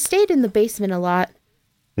scary, and she stayed in the basement a lot.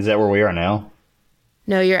 Is that where we are now?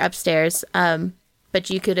 No, you're upstairs, but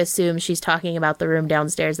you could assume she's talking about the room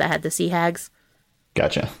downstairs that had the sea hags.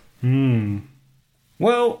 Gotcha.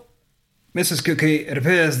 Well, Mrs. Cookie, it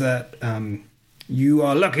appears that you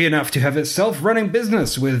are lucky enough to have a self-running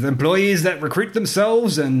business with employees that recruit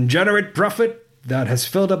themselves and generate profit that has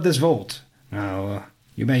filled up this vault. Now,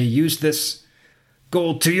 you may use this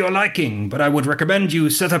gold to your liking, but I would recommend you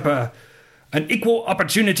set up an equal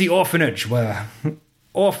opportunity orphanage where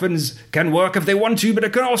orphans can work if they want to, but they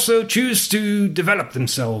can also choose to develop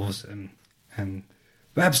themselves and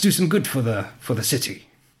perhaps do some good for the city.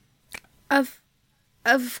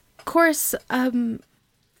 Of course,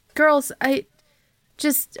 girls, I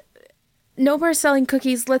just... No more selling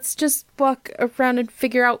cookies. Let's just walk around and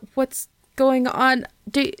figure out what's going on.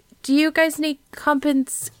 Do you guys need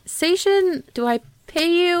compensation? Do I pay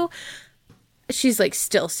you? She's, like,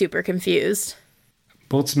 still super confused.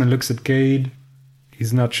 Boltzmann looks at Cade.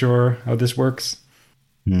 He's not sure how this works.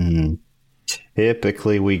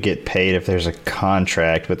 Typically, we get paid if there's a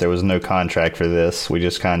contract, but there was no contract for this. We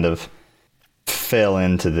just kind of fell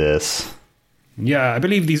into this. Yeah, I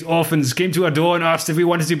believe these orphans came to our door and asked if we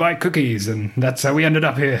wanted to buy cookies, and that's how we ended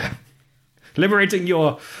up here. Liberating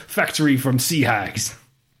your factory from sea hags.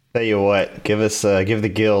 Tell you what, give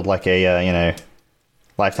the guild like a,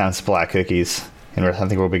 lifetime supply of cookies, and I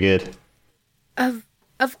think we'll be good.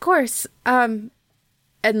 Of course. And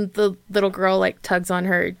the little girl, like, tugs on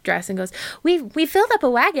her dress and goes, We filled up a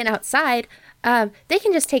wagon outside. They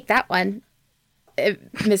can just take that one.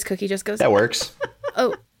 Miss Cookie just goes, That works.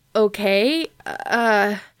 Oh, okay.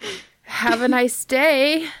 Have a nice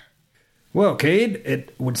day. Well, Cade,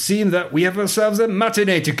 it would seem that we have ourselves a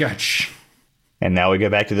matinee to catch. And now we go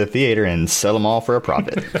back to the theater and sell them all for a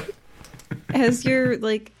profit. As you're,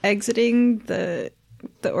 like, exiting the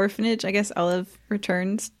orphanage, I guess Olive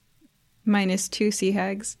returns -2 sea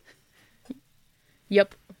hags.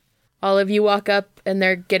 Yep. All of you walk up, and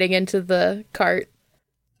they're getting into the cart.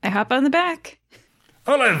 I hop on the back.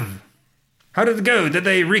 Olive! How did it go? Did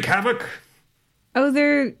they wreak havoc? Oh,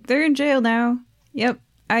 they're in jail now. Yep.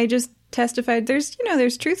 I just testified. There's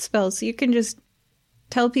truth spells, so you can just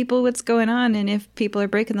tell people what's going on, and if people are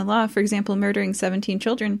breaking the law, for example, murdering 17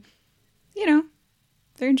 children,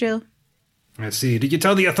 they're in jail. I see. Did you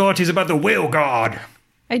tell the authorities about the whale guard?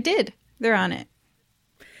 I did. They're on it.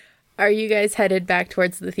 Are you guys headed back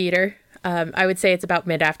towards the theater? I would say it's about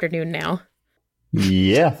mid-afternoon now.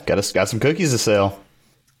 Yeah, got some cookies to sell.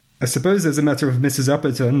 I suppose there's a matter of Mrs.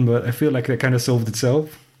 Upperton, but I feel like that kind of solved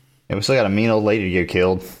itself. And we still got a mean old lady to get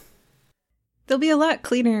killed. They'll be a lot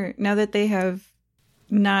cleaner now that they have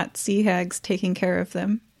not sea hags taking care of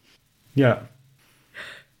them. Yeah.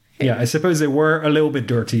 Yeah, I suppose they were a little bit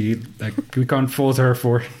dirty. Like, we can't fault her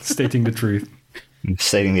for stating the truth.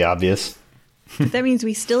 Stating the obvious. But that means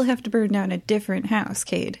we still have to burn down a different house,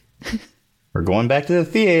 Cade. We're going back to the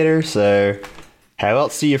theater, so how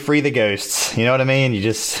else do you free the ghosts? You know what I mean? You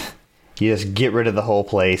just get rid of the whole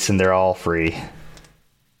place and they're all free.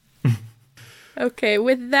 Okay,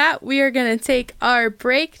 with that, we are going to take our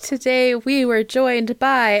break. Today, we were joined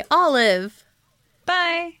by Olive.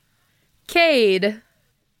 Bye. Cade.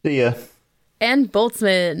 See ya. And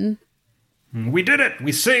Boltzmann. We did it!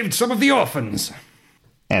 We saved some of the orphans!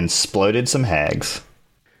 And sploded some hags.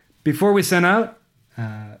 Before we sign out,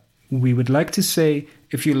 we would like to say,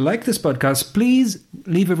 if you like this podcast, please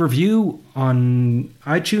leave a review on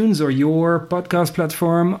iTunes or your podcast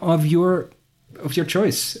platform of your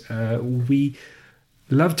choice. We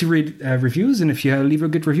love to read reviews, and if you leave a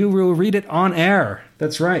good review, we'll read it on air.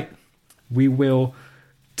 That's right. We will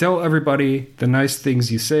tell everybody the nice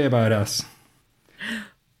things you say about us.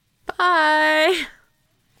 Bye.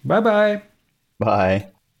 Bye-bye. Bye.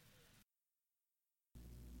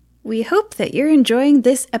 We hope that you're enjoying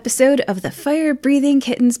this episode of the Fire Breathing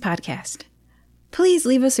Kittens podcast. Please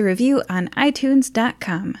leave us a review on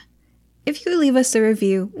iTunes.com. If you leave us a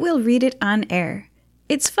review, we'll read it on air.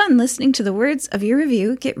 It's fun listening to the words of your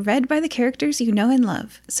review get read by the characters you know and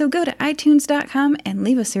love, so go to iTunes.com and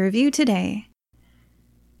leave us a review today.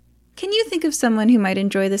 Can you think of someone who might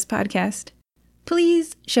enjoy this podcast?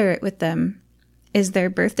 Please share it with them. Is their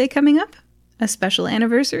birthday coming up? A special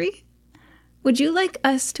anniversary? Would you like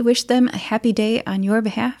us to wish them a happy day on your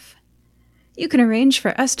behalf? You can arrange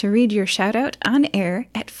for us to read your shout-out on air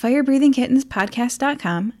at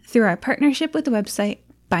firebreathingkittenspodcast.com through our partnership with the website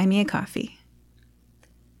Buy Me a Coffee.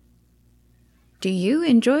 Do you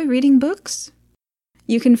enjoy reading books?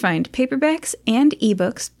 You can find paperbacks and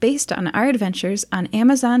ebooks based on our adventures on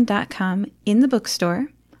Amazon.com in the bookstore,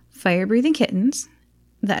 Fire Breathing Kittens,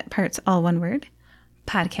 that part's all one word,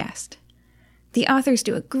 podcast. The authors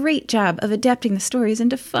do a great job of adapting the stories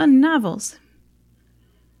into fun novels.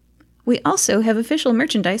 We also have official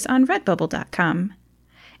merchandise on Redbubble.com.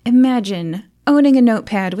 Imagine owning a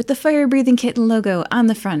notepad with the Fire Breathing Kitten logo on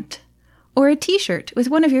the front, or a t-shirt with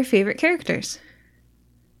one of your favorite characters.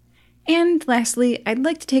 And lastly, I'd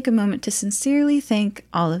like to take a moment to sincerely thank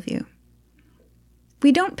all of you.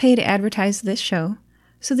 We don't pay to advertise this show,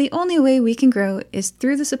 so the only way we can grow is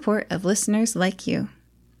through the support of listeners like you.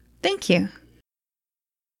 Thank you.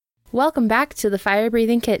 Welcome back to the Fire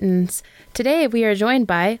Breathing Kittens. Today we are joined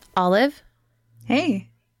by Olive.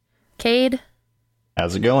 Hey. Cade.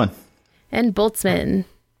 How's it going? And Boltzmann.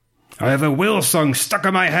 I have a Will song stuck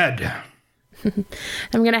in my head. I'm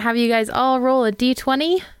going to have you guys all roll a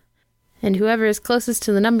d20, and whoever is closest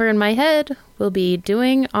to the number in my head will be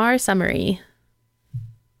doing our summary.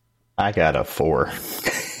 I got a 4.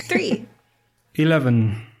 3.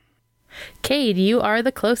 11. Cade, you are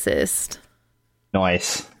the closest.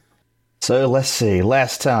 Nice. So let's see.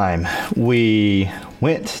 Last time we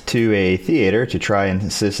went to a theater to try and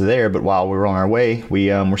assist there, but while we were on our way, we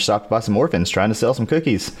were stopped by some orphans trying to sell some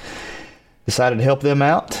cookies. Decided to help them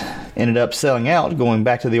out. Ended up selling out, going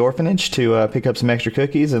back to the orphanage to pick up some extra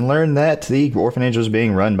cookies, and learned that the orphanage was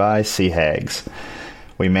being run by sea hags.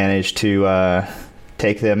 We managed to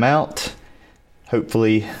take them out,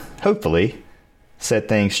 hopefully set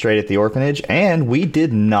things straight at the orphanage, and we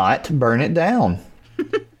did not burn it down.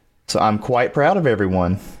 So I'm quite proud of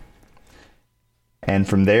everyone. And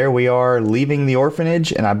from there, we are leaving the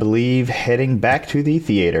orphanage, and I believe heading back to the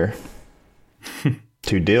theater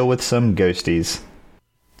to deal with some ghosties.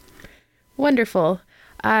 Wonderful.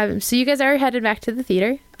 So you guys are headed back to the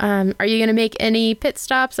theater. Are you going to make any pit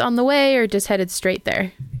stops on the way, or just headed straight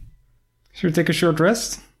there? Should we take a short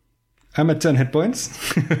rest? I'm at 10 hit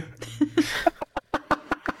points.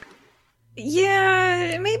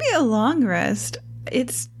 Yeah, maybe a long rest.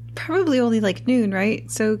 It's probably only like noon,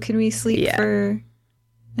 right? So can we sleep for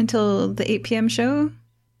until the 8 p.m. show?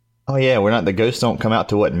 Oh yeah, the ghosts don't come out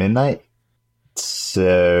to what, midnight?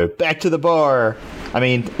 So back to the bar. I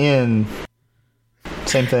mean,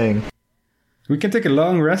 same thing. We can take a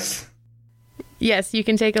long rest. Yes, you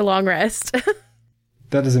can take a long rest.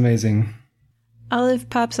 That is amazing. Olive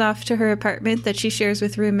pops off to her apartment that she shares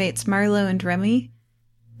with roommates Marlo and Remy.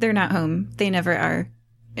 They're not home. They never are.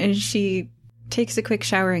 And she takes a quick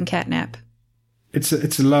shower and catnap. It's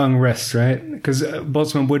a long rest, right? Because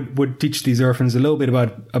Boltzmann would teach these orphans a little bit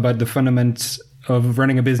about the fundamentals of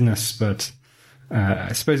running a business, but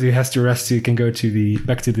I suppose he has to rest so he can go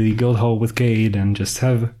back to the guild hall with Cade and just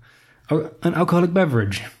have an alcoholic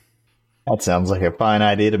beverage. That sounds like a fine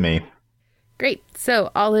idea to me. Great.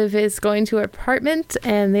 So Olive is going to her apartment,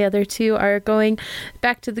 and the other two are going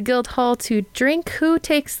back to the guild hall to drink. Who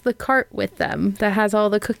takes the cart with them that has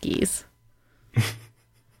all the cookies?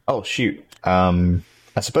 Oh, shoot. I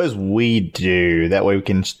suppose we do. That way we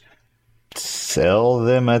can sell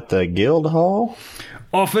them at the guild hall?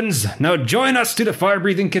 Orphans, now join us to the Fire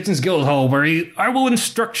Breathing Kittens Guild Hall, where I will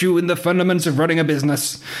instruct you in the fundamentals of running a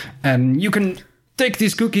business. And you can take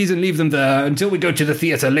these cookies and leave them there until we go to the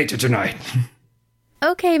theater later tonight.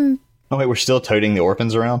 Okay. Oh, wait, we're still toting the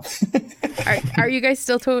orphans around? Are you guys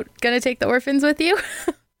still going to take the orphans with you?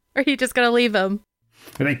 Or are you just going to leave them?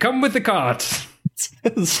 They come with the cart.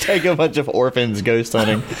 Let's take a bunch of orphans ghost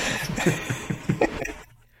hunting.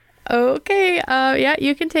 Okay. Yeah,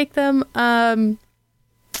 you can take them.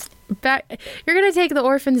 Back. You're going to take the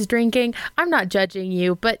orphans drinking. I'm not judging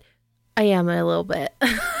you, but I am a little bit.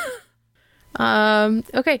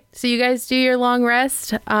 Okay, so you guys do your long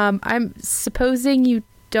rest. I'm supposing you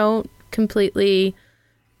don't completely,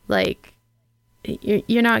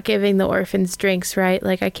 You're not giving the orphans drinks, right?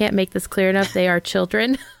 Like, I can't make this clear enough. They are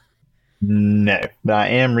children. No, but I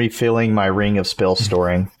am refilling my ring of spell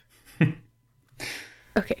storing.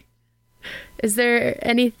 Okay. Is there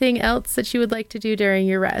anything else that you would like to do during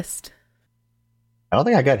your rest? I don't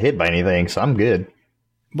think I got hit by anything, so I'm good.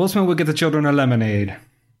 Boltzmann will get the children a lemonade.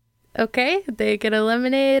 Okay, they get a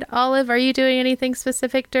lemonade. Olive, are you doing anything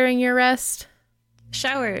specific during your rest?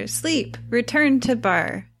 Shower, sleep, return to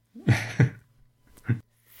bar.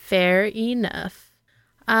 Fair enough.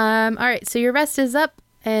 All right, so your rest is up,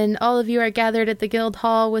 and all of you are gathered at the guild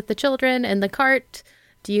hall with the children and the cart.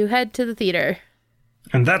 Do you head to the theater?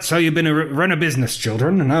 And that's how you've been run a business,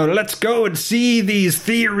 children. Now let's go and see these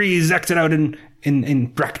theories acted out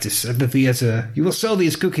in practice at the theater. You will sell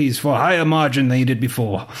these cookies for a higher margin than you did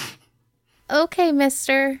before. Okay,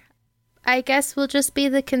 mister. I guess we'll just be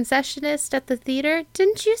the concessionist at the theater.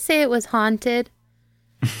 Didn't you say it was haunted?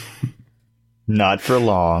 Not for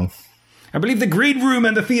long. I believe the green room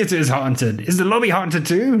and the theater is haunted. Is the lobby haunted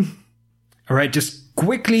too? All right, just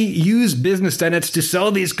quickly use business tenets to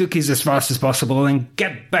sell these cookies as fast as possible and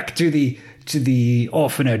get back to the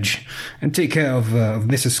orphanage and take care of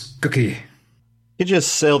Mrs. Cookie. You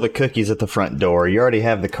just sell the cookies at the front door. You already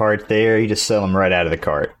have the cart there. You just sell them right out of the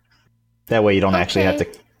cart. That way you don't actually have to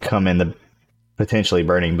come in the potentially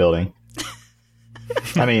burning building.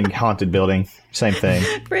 I mean, haunted building. Same thing.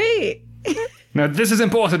 Right. Now, this is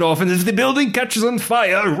important, orphans. If the building catches on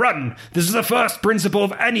fire, run. This is the first principle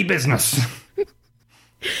of any business.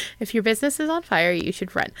 If your business is on fire, you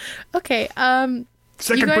should run. Okay,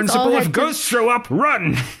 Second principle, if ghosts show up,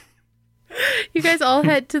 run. You guys all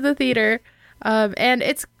head to the theater,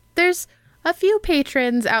 and there's a few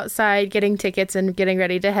patrons outside getting tickets and getting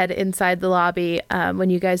ready to head inside the lobby when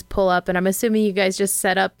you guys pull up, and I'm assuming you guys just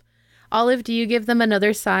set up. Olive, do you give them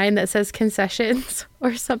another sign that says concessions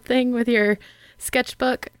or something with your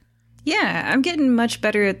sketchbook? Yeah, I'm getting much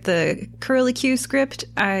better at the curlicue script.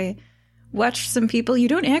 I watched some people. You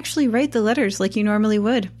don't actually write the letters like you normally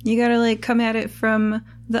would. You gotta come at it from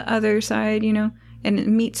the other side, and it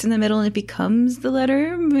meets in the middle and it becomes the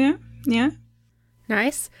letter. Yeah.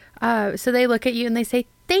 Nice. So they look at you and they say,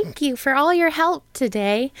 "Thank you for all your help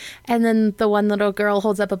today." And then the one little girl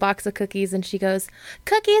holds up a box of cookies and she goes,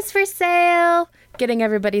 "Cookies for sale," getting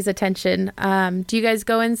everybody's attention. Do you guys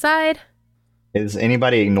go inside? Is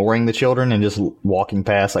anybody ignoring the children and just walking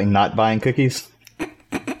past, not buying cookies?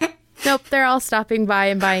 Nope, they're all stopping by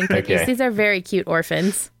and buying cookies. Okay. These are very cute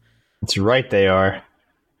orphans. That's right, they are.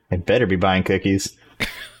 They better be buying cookies.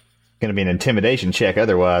 Gonna be an intimidation check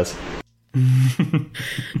otherwise.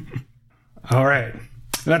 All right.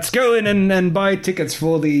 Let's go in and buy tickets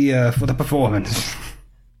for the performance.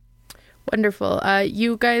 Wonderful.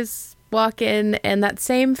 You guys walk in, and that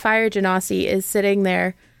same Fire Genasi is sitting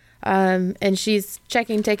there, and she's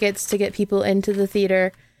checking tickets to get people into the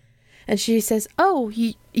theater. And she says, "Oh,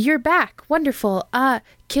 you're back. Wonderful.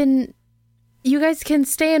 You guys can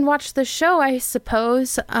stay and watch the show, I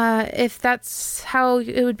suppose, if that's how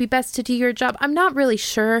it would be best to do your job. I'm not really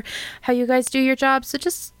sure how you guys do your job, so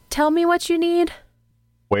just tell me what you need."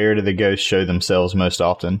 Where do the ghosts show themselves most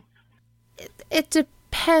often? It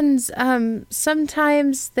depends.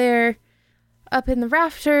 Sometimes they're up in the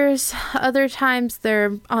rafters. Other times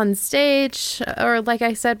they're on stage. Or, like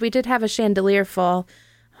I said, we did have a chandelier fall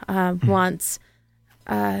once.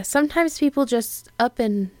 Sometimes people just up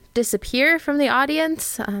and disappear from the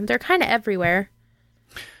audience. They're kind of everywhere.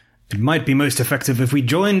 It might be most effective if we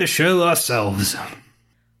join the show ourselves.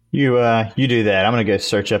 You do that. I'm gonna go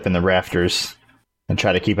search up in the rafters and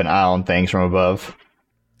try to keep an eye on things from above.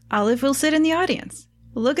 Olive will sit in the audience.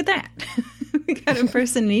 Look at that. We got a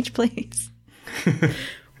person in each place.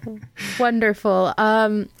 Wonderful.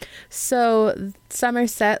 So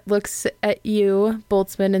Somerset looks at you,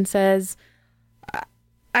 Boltzmann, and says,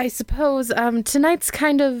 "I suppose tonight's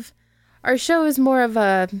our show is more of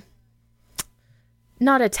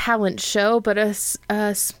not a talent show, but a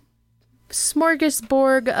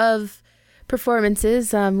smorgasbord of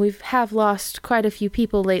performances. We have lost quite a few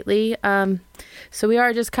people lately, so we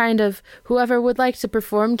are just whoever would like to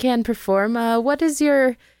perform can perform. What is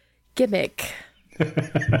your gimmick?"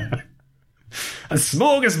 A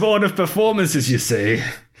smorgasbord of performances, you say?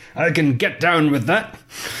 I can get down with that.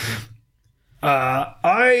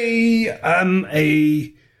 I am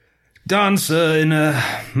a dancer in a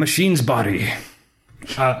machine's body.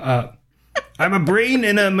 I'm a brain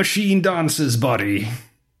in a machine dancer's body.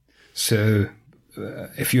 So,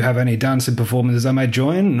 if you have any dancing performances I might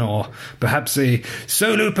join, or perhaps a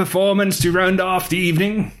solo performance to round off the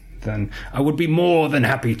evening, then I would be more than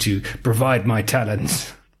happy to provide my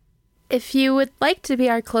talents. if you would like to be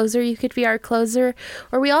our closer, you could be our closer.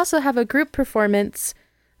 Or we also have a group performance.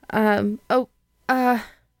 Well, they're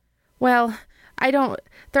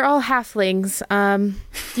all halflings.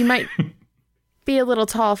 You might be a little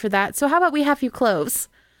tall for that. So how about we have you close?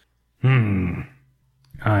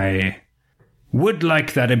 I would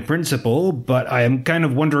like that in principle, but I am kind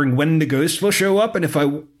of wondering when the ghost will show up and if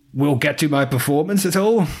I will get to my performance at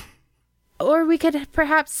all. Or we could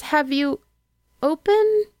perhaps have you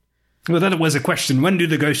open? Well, that was a question. When do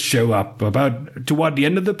the ghosts show up? About toward the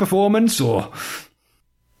end of the performance, or?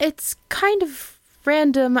 It's kind of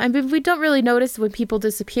random. I mean, we don't really notice when people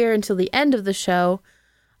disappear until the end of the show.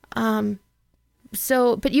 But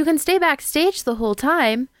you can stay backstage the whole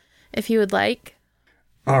time, if you would like.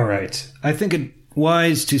 All right. I think it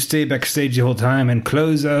wise to stay backstage the whole time and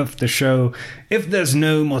close off the show if there's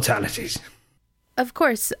no mortalities. Of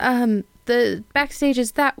course. The backstage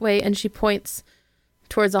is that way, and she points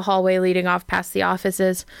towards a hallway leading off past the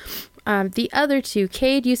offices. The other two,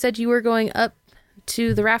 Cade, you said you were going up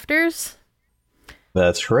to the rafters?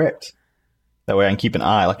 That's correct. That way I can keep an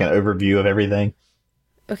eye, like an overview of everything.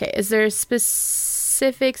 Okay, is there a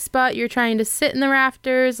specific spot you're trying to sit in the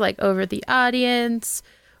rafters, like over the audience,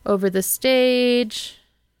 over the stage?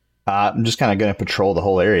 I'm just kind of going to patrol the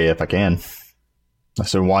whole area if I can.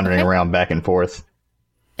 So wandering around back and forth.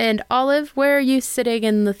 And Olive, where are you sitting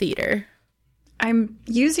in the theater? I'm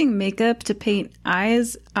using makeup to paint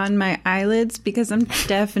eyes on my eyelids because I'm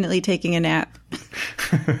definitely taking a nap.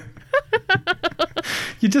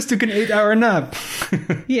 You just took an 8-hour nap.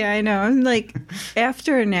 Yeah, I know. I'm like,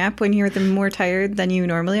 after a nap when you're more tired than you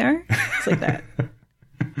normally are. It's like that.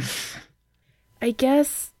 I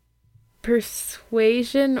guess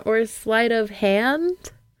persuasion or sleight of hand?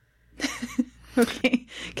 Okay.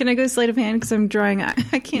 Can I go sleight of hand because I'm drawing? I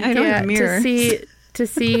can't. I don't have a mirror. To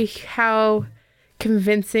see how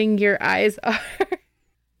convincing your eyes are.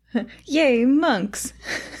 Yay, monks.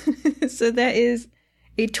 So that is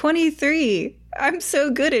a 23. I'm so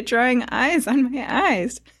good at drawing eyes on my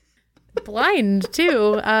eyes. Blind,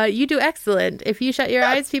 too. You do excellent. If you shut your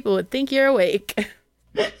eyes, people would think you're awake.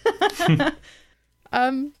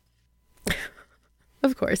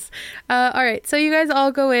 Of course. All right. So you guys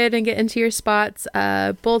all go in and get into your spots.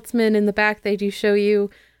 Boltzmann in the back, they do show you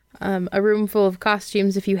a room full of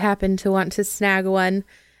costumes if you happen to want to snag one.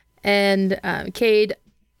 And Cade,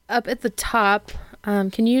 up at the top,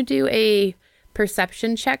 can you do a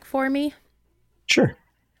perception check for me? Sure.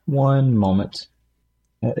 One moment.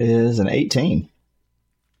 That is an 18.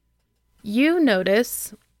 You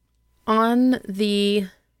notice on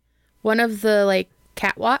one of the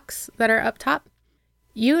catwalks that are up top,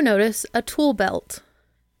 you notice a tool belt,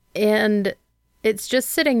 and it's just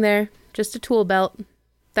sitting there, just a tool belt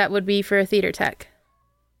that would be for a theater tech.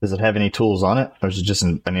 Does it have any tools on it, or is it just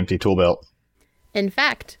an empty tool belt? In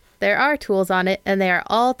fact, there are tools on it, and they are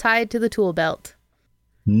all tied to the tool belt.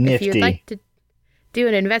 Nifty. If you'd like to do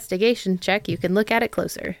an investigation check, you can look at it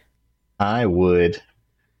closer. I would.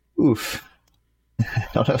 Oof. I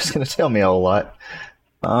don't know if it's going to tell me a whole lot.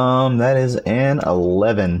 That is an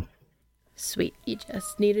 11. Sweet. You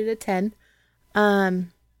just needed a 10.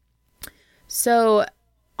 So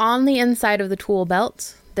on the inside of the tool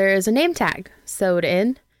belt, there is a name tag sewed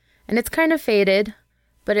in, and it's kind of faded,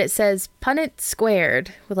 but it says Punnett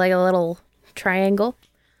Squared with a little triangle.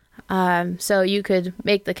 So you could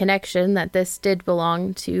make the connection that this did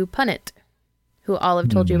belong to Punnett, who Olive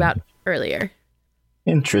told you about earlier.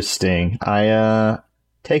 Interesting. I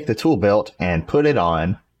take the tool belt and put it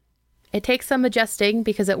on. It takes some adjusting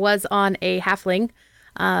because it was on a halfling.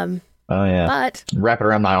 Oh, yeah. But wrap it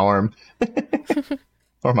around my arm.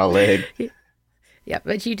 Or my leg. Yeah,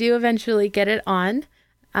 but you do eventually get it on.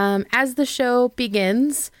 As the show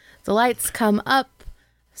begins, the lights come up,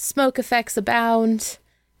 smoke effects abound,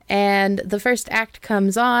 and the first act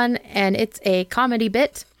comes on, and it's a comedy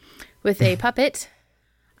bit with a puppet.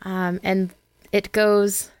 And it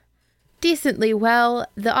goes decently well.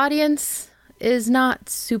 The audience is not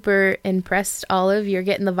super impressed, Olive. You're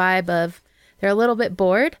getting the vibe of they're a little bit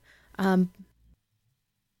bored.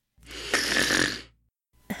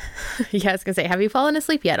 Yeah, I was going to say, have you fallen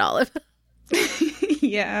asleep yet, Olive?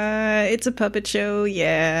 Yeah, it's a puppet show,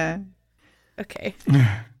 yeah. Okay.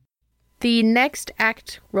 The next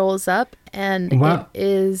act rolls up, and it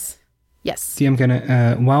is... Yes. See, I'm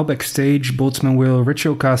gonna... while backstage, Boltzmann will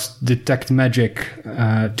ritual cast Detect Magic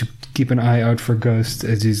to keep an eye out for Ghost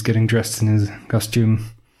as he's getting dressed in his costume.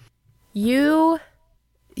 You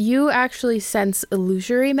actually sense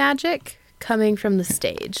illusory magic coming from the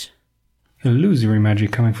stage. Illusory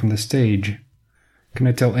magic coming from the stage. Can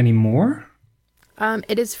I tell any more?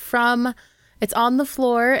 It is from It's on the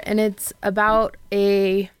floor, and it's about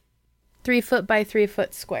a 3 foot by 3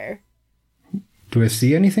 foot square. Do I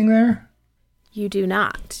see anything there? You do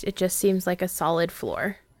not. It just seems like a solid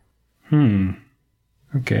floor.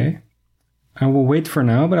 Okay. I will wait for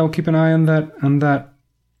now, but I'll keep an eye on that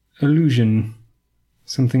illusion.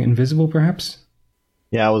 Something invisible, perhaps?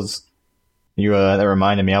 Yeah, that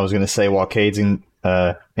reminded me, I was going to say while Cade's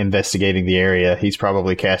investigating the area, he's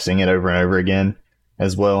probably casting it over and over again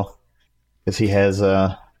as well. Because he has,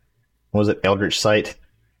 Eldritch Sight,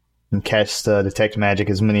 and cast Detect Magic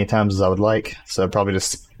as many times as I would like. So probably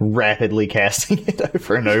just rapidly casting it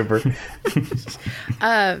over and over.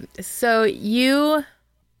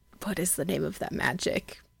 What is the name of that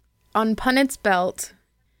magic? On Punnet's belt,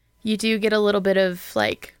 you do get a little bit of,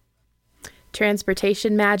 like,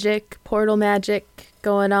 transportation magic, portal magic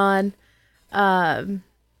going on.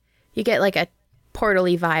 You get, like, a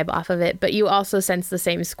portal-y vibe off of it, but you also sense the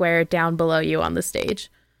same square down below you on the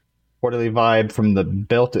stage. Portal-y vibe from the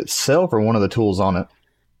belt itself or one of the tools on it?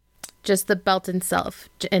 Just the belt itself,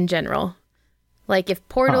 in general. Like, if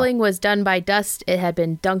portaling was done by dust, it had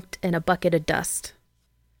been dunked in a bucket of dust.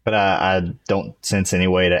 But I don't sense any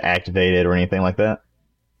way to activate it or anything like that?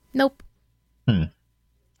 Nope.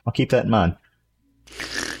 I'll keep that in mind.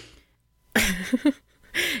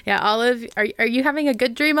 Yeah, Olive, are you having a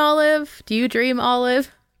good dream, Olive? Do you dream,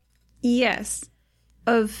 Olive? Yes.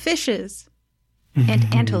 Of fishes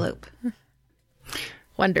and antelope.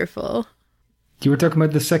 Wonderful. You were talking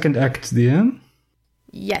about the second act, DM?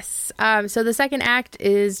 Yes. So the second act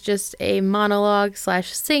is just a monologue /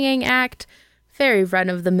 singing act. Very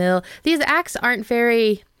run-of-the-mill. These acts aren't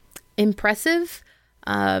very impressive.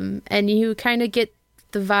 And you kind of get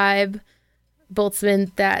the vibe,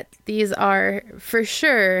 Boltzmann, that these are for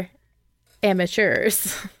sure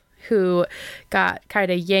amateurs who got kind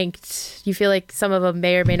of yanked. You feel like some of them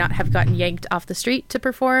may or may not have gotten yanked off the street to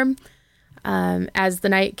perform. As the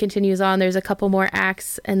night continues on, there's a couple more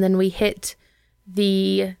acts, and then we hit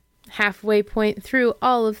the halfway point through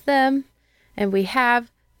all of them, and we have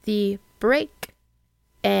the break.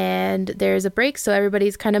 And there's a break, so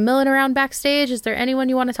everybody's kind of milling around backstage. Is there anyone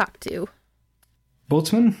you want to talk to?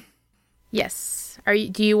 Boltzmann? Yes.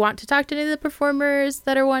 Do you want to talk to any of the performers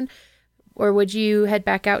that are one? Or would you head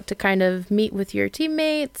back out to kind of meet with your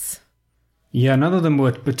teammates? Yeah, none of them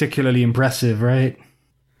were particularly impressive, right?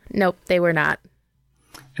 Nope, they were not.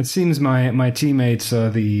 It seems my teammates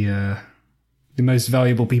are the most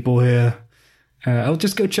valuable people here. I'll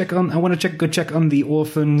just go check on. I want to go check on the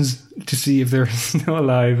orphans to see if they're still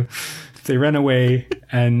alive, if they ran away,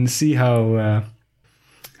 and see how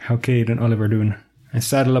Cade and Olive are doing. I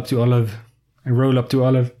saddle up to Olive. I roll up to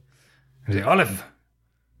Olive. I say, Olive.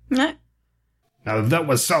 Nah. Now that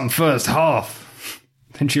was some first half.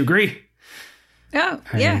 Didn't you agree? Oh,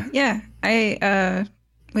 yeah. I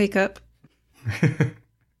wake up.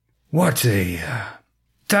 What a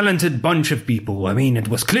talented bunch of people. I mean, it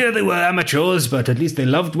was clear they were amateurs, but at least they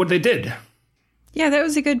loved what they did. Yeah, that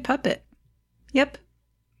was a good puppet. Yep.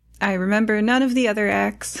 I remember none of the other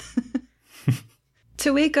acts.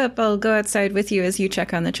 To wake up, I'll go outside with you as you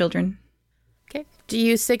check on the children. Okay. Do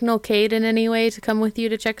you signal Cade in any way to come with you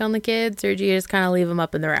to check on the kids, or do you just kind of leave them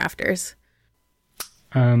up in the rafters?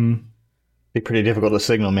 Be pretty difficult to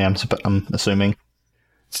signal me, I'm assuming.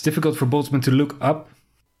 It's difficult for Boltzmann to look up.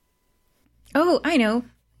 Oh, I know.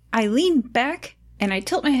 I lean back, and I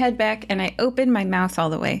tilt my head back, and I open my mouth all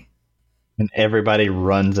the way. And everybody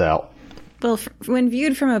runs out. Well, when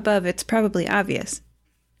viewed from above, it's probably obvious.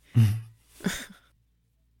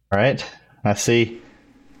 All right. I see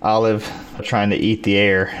Olive trying to eat the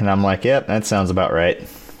air, and I'm like, yep, that sounds about right.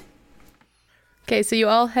 Okay, so you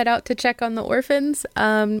all head out to check on the orphans.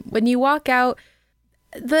 When you walk out,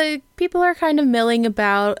 the people are kind of milling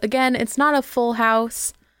about. Again, it's not a full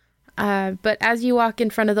house. But as you walk in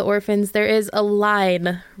front of the orphans, there is a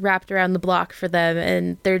line wrapped around the block for them,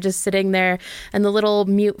 and they're just sitting there, and the little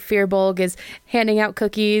mute Firbolg is handing out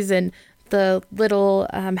cookies, and the little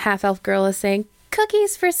half-elf girl is saying,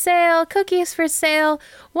 cookies for sale,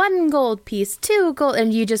 1 gold piece, 2 gold,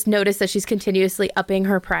 and you just notice that she's continuously upping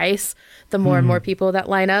her price the more and more people that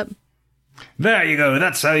line up. There you go,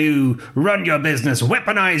 that's how you run your business,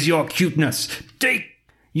 weaponize your cuteness, take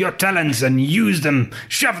your talents and use them,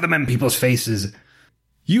 shove them in people's faces.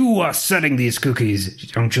 You are selling these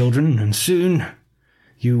cookies, young children, and soon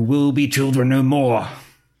you will be children no more.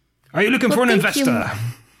 Are you looking for an investor?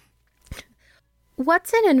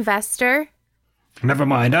 What's an investor? Never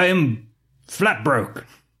mind, I am flat broke.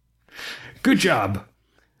 Good job.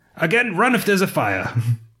 Again, run if there's a fire.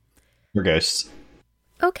 We're ghosts.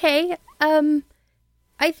 Okay,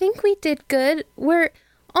 I think we did good. We're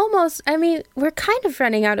almost, I mean, we're kind of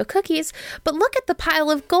running out of cookies, but look at the pile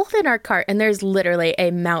of gold in our cart. And there's literally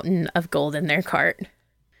a mountain of gold in their cart.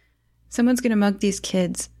 Someone's going to mug these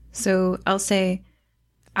kids. So I'll say,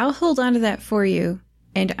 I'll hold on to that for you,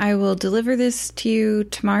 and I will deliver this to you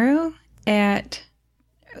tomorrow at...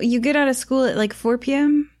 You get out of school at like 4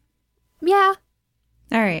 p.m.? Yeah.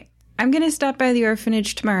 All right. I'm going to stop by the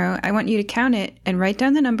orphanage tomorrow. I want you to count it and write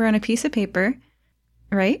down the number on a piece of paper,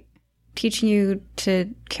 right? Teaching you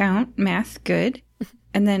to count, math, good.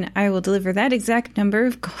 And then I will deliver that exact number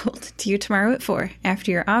of gold to you tomorrow at 4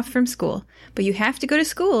 after you're off from school. But you have to go to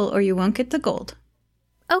school or you won't get the gold.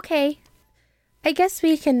 Okay. I guess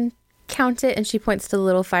we can count it. And she points to the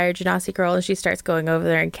little fire genasi girl and she starts going over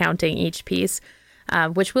there and counting each piece,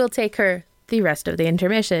 which will take her the rest of the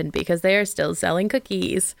intermission because they are still selling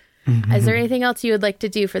cookies. Mm-hmm. Is there anything else you would like to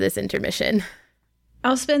do for this intermission?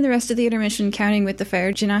 I'll spend the rest of the intermission counting with the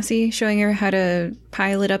fire genasi, showing her how to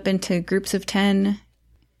pile it up into groups of 10.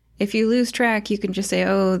 If you lose track, you can just say,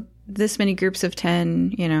 oh, this many groups of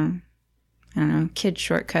 10, you know, I don't know, kid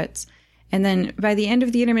shortcuts. And then by the end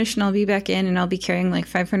of the intermission, I'll be back in and I'll be carrying like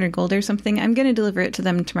 500 gold or something. I'm going to deliver it to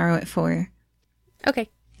them tomorrow at 4. Okay.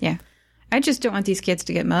 Yeah. I just don't want these kids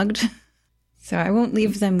to get mugged. So I won't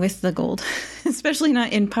leave them with the gold, especially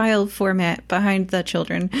not in pile format behind the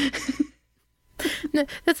children. No,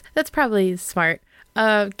 that's probably smart.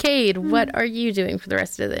 Cade, what are you doing for the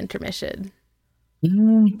rest of the intermission?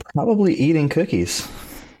 Probably eating cookies.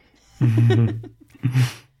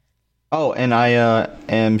 Oh, and I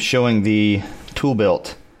am showing the tool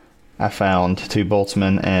belt I found to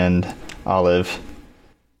Boltzmann and Olive,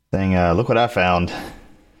 saying, look what I found.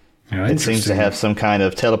 Oh, it seems to have some kind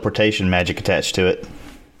of teleportation magic attached to it.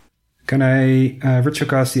 Can I ritual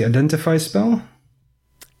cast the Identify spell?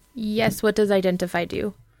 Yes, what does Identify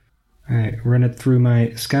do? I run it through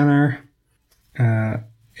my scanner.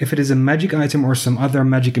 If it is a magic item or some other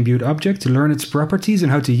magic-imbued object, learn its properties and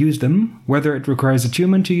how to use them, whether it requires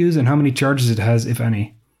attunement to use, and how many charges it has, if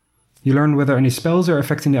any. You learn whether any spells are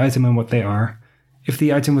affecting the item and what they are. If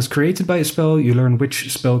the item was created by a spell, you learn which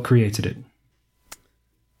spell created it.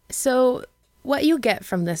 So, what you get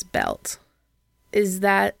from this belt is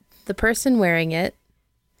that the person wearing it,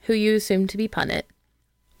 who you assume to be Punnett,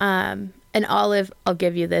 and Olive, I'll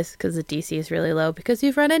give you this because the DC is really low because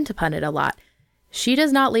you've run into Punnett a lot. She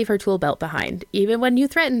does not leave her tool belt behind. Even when you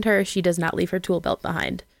threatened her, she does not leave her tool belt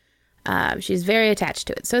behind. She's very attached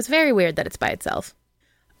to it. So it's very weird that it's by itself.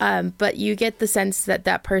 But you get the sense that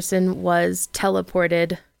that person was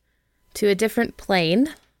teleported to a different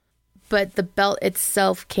plane, but the belt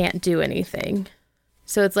itself can't do anything.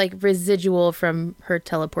 So it's like residual from her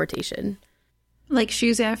teleportation. Like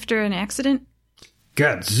shoes after an accident?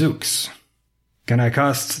 Gadzooks. Can I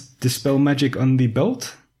cast Dispel Magic on the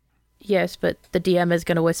belt? Yes, but the DM is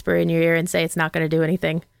going to whisper in your ear and say it's not going to do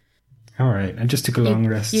anything. All right, I just took a long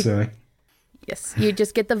rest, so... Yes, you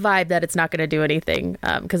just get the vibe that it's not going to do anything,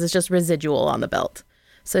 because it's just residual on the belt.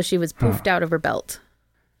 So she was poofed out of her belt.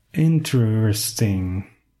 Interesting.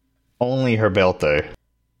 Only her belt, though.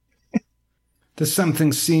 Does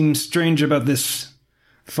something seem strange about this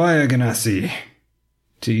fire genasi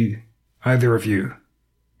to either of you?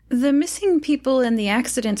 The missing people and the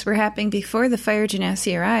accidents were happening before the fire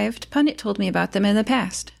genasi arrived. Punnett told me about them in the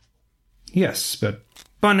past. Yes, but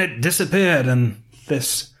Punnett disappeared and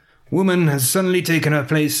this woman has suddenly taken her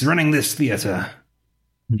place running this theater.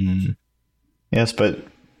 Yes, but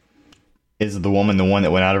is the woman the one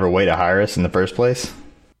that went out of her way to hire us in the first place?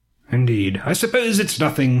 Indeed. I suppose it's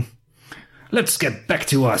nothing. Let's get back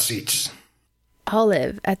to our seats.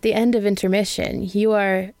 Olive, at the end of intermission, you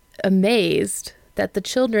are amazed that the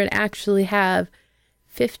children actually have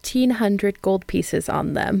 1,500 gold pieces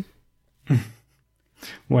on them.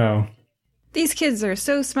 Wow. These kids are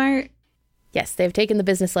so smart. Yes, they've taken the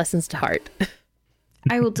business lessons to heart.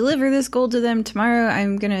 I will deliver this gold to them tomorrow.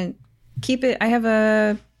 I'm going to keep it. I have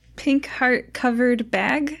a pink heart-covered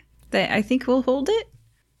bag that I think will hold it.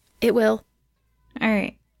 It will. All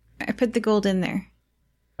right. I put the gold in there.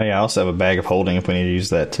 Oh, yeah, I also have a bag of holding if we need to use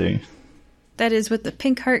that, too. That is what the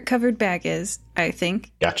pink heart-covered bag is, I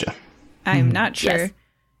think. Gotcha. I'm not sure. Yes.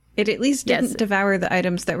 It at least didn't devour the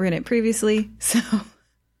items that were in it previously, so...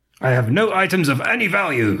 I have no items of any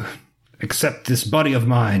value, except this body of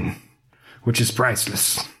mine, which is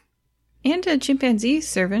priceless. And a chimpanzee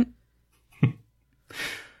servant.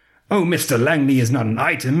 Oh, Mr. Langley is not an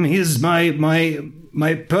item. He is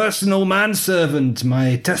my personal manservant,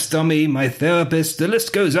 my test dummy, my therapist. The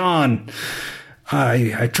list goes on.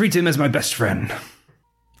 I treat him as my best friend.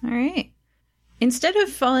 All right. Instead of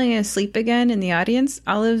falling asleep again in the audience,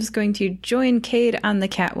 Olive's going to join Cade on the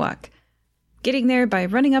catwalk. getting there by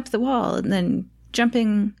running up the wall and then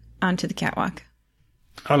jumping onto the catwalk.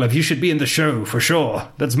 Olive, you should be in the show, for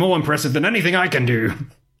sure. That's more impressive than anything I can do.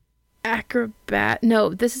 Acrobat.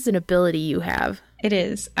 No, this is an ability you have. It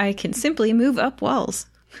is. I can simply move up walls.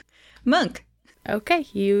 Monk. Okay,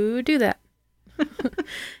 you do that.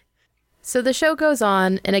 So the show goes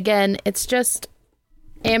on, and again, it's just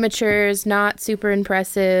amateurs, not super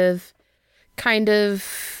impressive, kind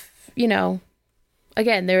of,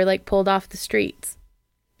 again, they were like pulled off the streets.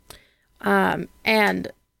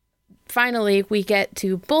 And finally we get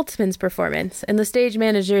to Boltzmann's performance, and the stage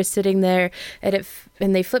manager is sitting there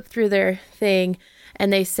and they flip through their thing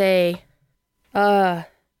and they say,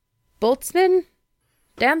 Boltzmann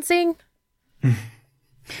dancing?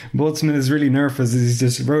 Boltzmann is really nervous. He's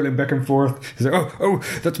just rolling back and forth. He's like, oh,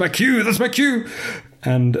 that's my cue.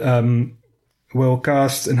 And will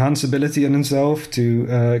cast Enhance ability on himself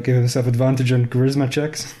to give himself advantage on charisma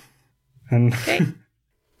checks. And okay.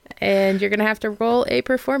 And you're going to have to roll a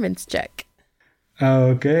performance check.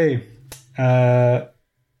 Okay.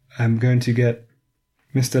 I'm going to get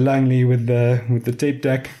Mr. Langley with the tape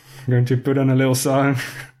deck. I'm going to put on a little song.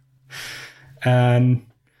 And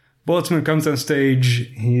Boltzmann comes on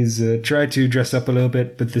stage. He's tried to dress up a little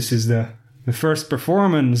bit, but this is the first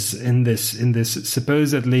performance in this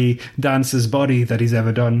supposedly dancer's body that he's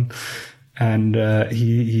ever done. And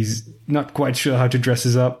he's not quite sure how to dress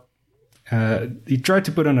us up. He tried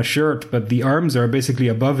to put on a shirt, but the arms are basically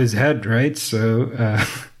above his head, right? So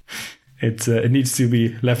it needs to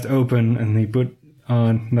be left open, and he put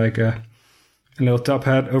on like a little top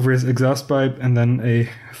hat over his exhaust pipe, and then a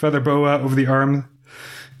feather boa over the arm.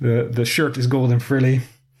 The shirt is gold and frilly,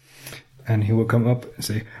 and he will come up and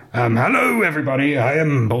say, "Hello, everybody. I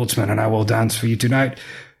am Boltzmann, and I will dance for you tonight.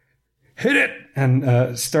 Hit it!"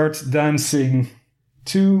 And start dancing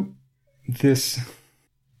to this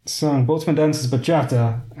song. Boltzmann dances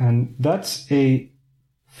bachata, and that's a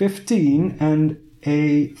 15 and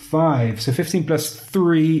a 5. So 15 plus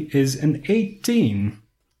 3 is an 18.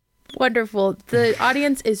 Wonderful. The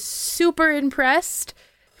audience is super impressed.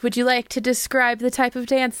 Would you like to describe the type of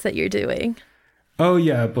dance that you're doing? Oh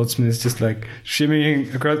yeah, Boltzmann is just like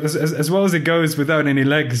shimmying across as well as it goes without any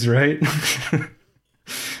legs, right?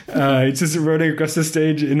 It's just running across the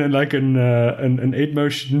stage in an 8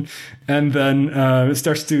 motion, and then it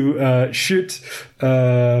starts to shoot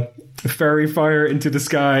fairy fire into the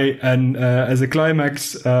sky, and as a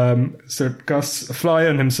climax, casts a fly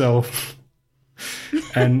on himself,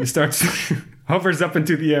 and starts hovers up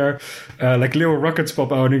into the air, like little rockets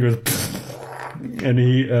pop out, and he goes, and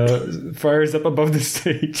he fires up above the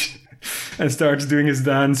stage. And starts doing his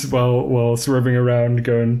dance while swerving around,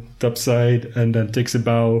 going topside, and then takes a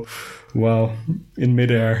bow while in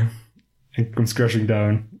midair and comes crashing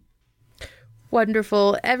down.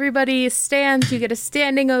 Wonderful. Everybody stands, you get a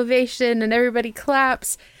standing ovation, and everybody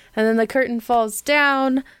claps, and then the curtain falls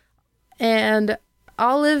down, and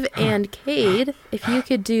Olive and Cade, if you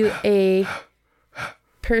could do a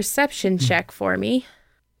perception check for me.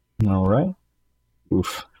 All right.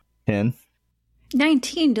 Oof. 10.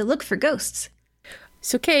 19 to look for ghosts.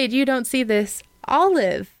 So, Cade, you don't see this.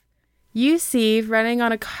 Olive, you see running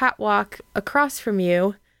on a catwalk across from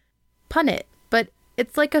you, Punit, but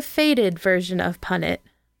it's like a faded version of Punit,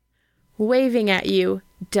 waving at you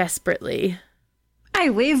desperately. I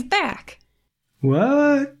wave back.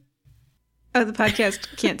 What? Oh, the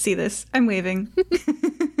podcast can't see this. I'm waving.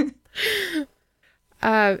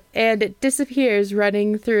 And it disappears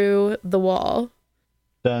running through the wall.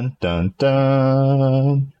 Dun, dun,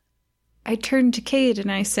 dun. I turn to Cade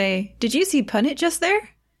and I say, "Did you see Punit just there?"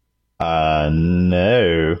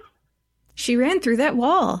 No. She ran through that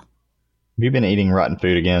wall. Have you been eating rotten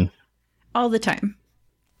food again? All the time.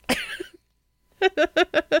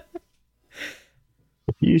 If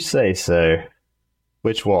you say so.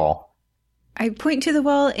 Which wall? I point to the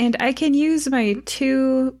wall and I can use my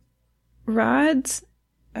 2 rods.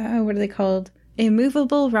 What are they called?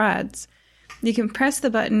 Immovable rods. You can press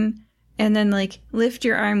the button and then lift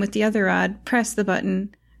your arm with the other rod, press the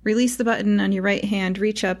button, release the button on your right hand,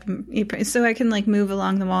 reach up, so I can move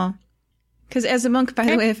along the wall. Because as a monk, by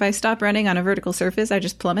the way, if I stop running on a vertical surface, I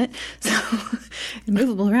just plummet. So,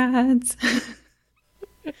 immovable rods.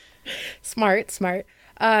 Smart.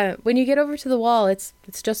 When you get over to the wall, it's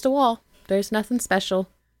just a wall. There's nothing special.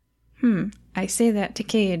 I say that to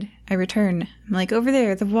Cade. I return. I'm over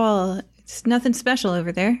there, the wall. It's nothing special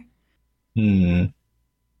over there. I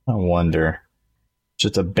wonder.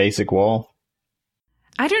 Just a basic wall?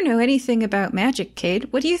 I don't know anything about magic,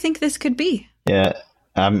 Cade. What do you think this could be? Yeah,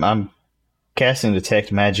 I'm casting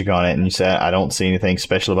Detect Magic on it, and you say I don't see anything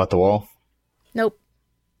special about the wall? Nope.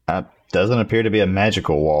 I doesn't appear to be a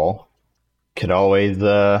magical wall. Could always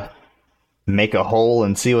make a hole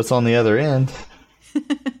and see what's on the other end.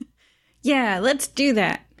 Yeah, let's do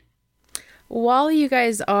that. While you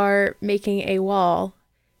guys are making a wall,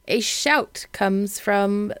 a shout comes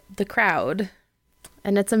from the crowd.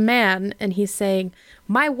 And it's a man, and he's saying,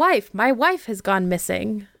 my wife has gone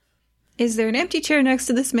missing. Is there an empty chair next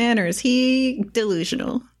to this man, or is he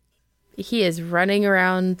delusional? He is running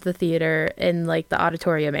around the theater in, like, the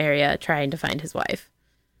auditorium area trying to find his wife.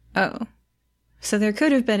 Oh. So there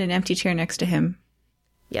could have been an empty chair next to him.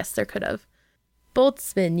 Yes, there could have.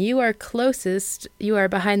 Boltzmann, you are closest. You are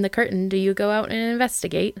behind the curtain. Do you go out and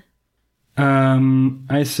investigate?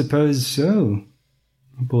 I suppose so.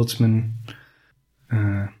 Boltzmann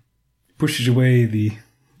pushes away the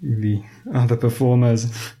other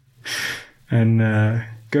performers and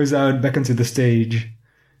goes out back onto the stage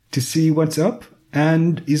to see what's up.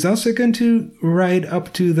 And he's also going to ride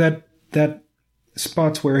up to that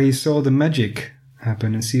spot where he saw the magic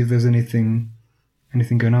happen and see if there's anything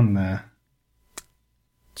going on there.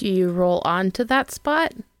 Do you roll on to that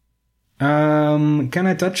spot? Can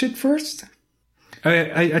I touch it first?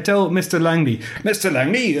 I tell Mr. Langley, Mr.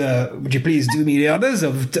 Langley, would you please do me the honors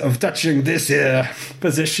of touching this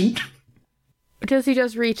position? Does he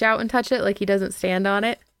just reach out and touch it like he doesn't stand on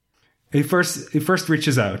it? He first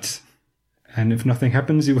reaches out, and if nothing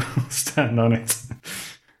happens, he will stand on it.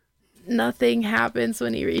 Nothing happens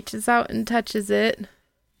when he reaches out and touches it.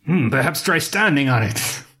 Perhaps try standing on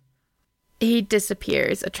it. He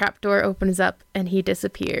disappears. A trapdoor opens up, and he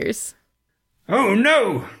disappears. Oh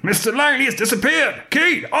no! Mr. Langley has disappeared!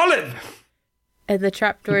 Kate! Olive! And the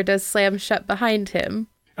trapdoor does slam shut behind him.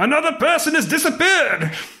 Another person has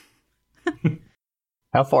disappeared!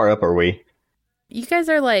 How far up are we? You guys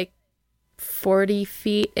are like 40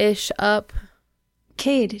 feet-ish up.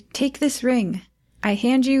 Cade, take this ring. I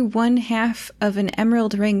hand you 1/2 of an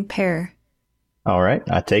emerald ring pair. All right,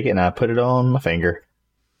 I take it and I put it on my finger.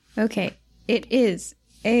 Okay, it is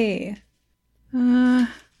a...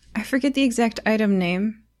 I forget the exact item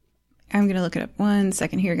name. I'm going to look it up. 1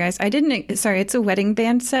 second here, guys. Sorry, it's a wedding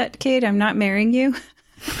band set, Cade. I'm not marrying you.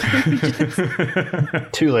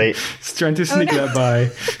 Too late. Just trying to sneak that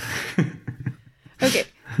by. Okay.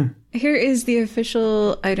 Here is the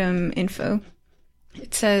official item info.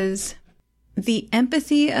 It says, the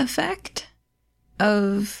empathy effect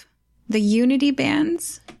of the Unity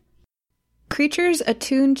bands. Creatures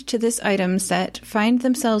attuned to this item set find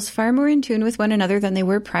themselves far more in tune with one another than they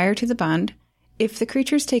were prior to the bond. If the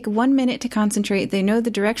creatures take 1 minute to concentrate, they know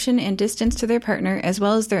the direction and distance to their partner, as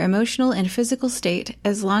well as their emotional and physical state,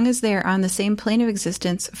 as long as they are on the same plane of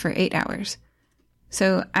existence for 8 hours.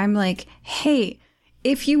 So I'm like, hey,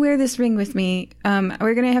 if you wear this ring with me,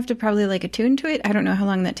 we're going to have to probably like attune to it. I don't know how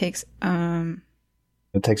long that takes.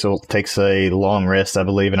 It takes a long rest, I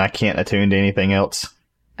believe, and I can't attune to anything else.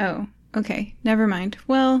 Oh, okay. Never mind.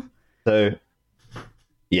 Well, So,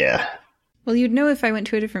 yeah. Well, you'd know if I went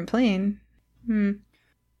to a different plane.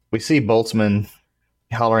 We see Boltzmann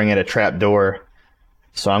hollering at a trap door,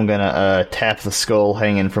 so I'm gonna tap the skull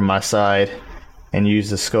hanging from my side and use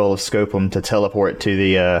the skull of Scopum to teleport to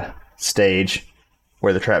the stage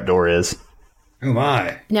where the trap door is. Oh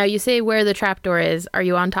my. Now, you say where the trapdoor is. Are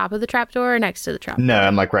you on top of the trapdoor or next to the trapdoor? No,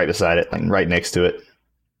 I'm like right beside it, like right next to it.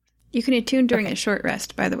 You can attune during a short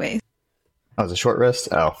rest, by the way. Oh, it's a short rest?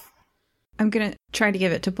 Oh. I'm going to try to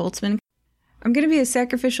give it to Boltzmann. I'm going to be a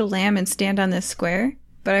sacrificial lamb and stand on this square,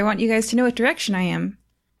 but I want you guys to know what direction I am.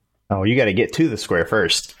 Oh, you gotta get to the square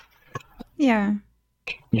first. Yeah.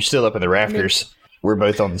 You're still up in the rafters. We're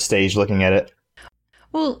both on the stage looking at it.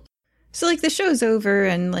 Well, so like the show's over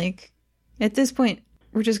and like at this point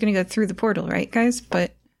we're just going to go through the portal, right, guys?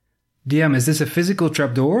 But DM, is this a physical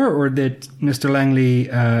trapdoor or did Mr. Langley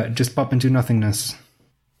just pop into nothingness?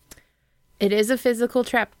 It is a physical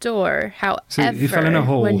trapdoor. However, So he fell in a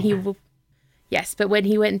hole. Yes, but when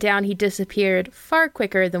he went down, he disappeared far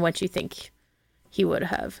quicker than what you think he would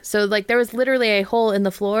have. So, like, there was literally a hole in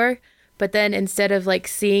the floor, but then instead of, like,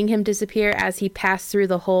 seeing him disappear as he passed through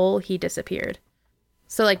the hole, he disappeared.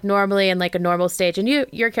 So, like, normally in, like, a normal stage, and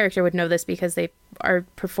your character would know this because they've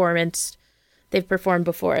performed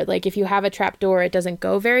before. Like, if you have a trapdoor, it doesn't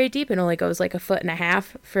go very deep. It only goes, like, 1.5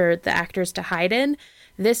 feet for the actors to hide in.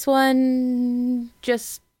 This one,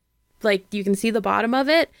 just, like, you can see the bottom of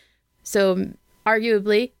it. So,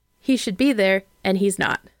 arguably, he should be there, and he's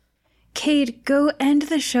not. Cade, go end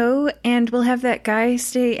the show, and we'll have that guy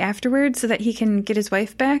stay afterwards so that he can get his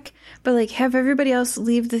wife back. But, like, have everybody else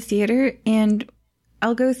leave the theater, and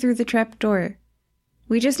I'll go through the trap door.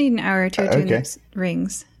 We just need an hour to attune these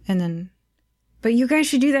rings, and then... But you guys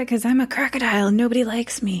should do that, because I'm a crocodile, and nobody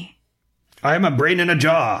likes me. I am a brain in a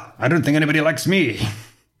jar. I don't think anybody likes me.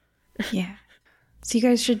 Yeah. So you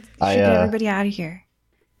guys should get everybody out of here.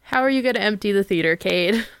 How are you going to empty the theater,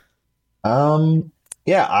 Cade?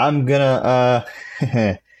 Yeah, I'm gonna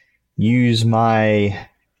use my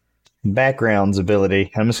backgrounds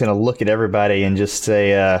ability. I'm just gonna look at everybody and just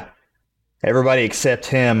say, everybody except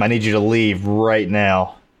him, I need you to leave right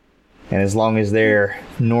now. And as long as they're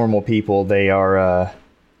normal people, they are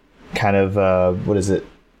kind of what is it?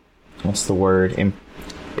 What's the word?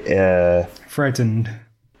 Frightened.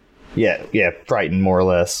 Yeah, frightened more or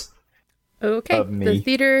less. Okay, Of me. the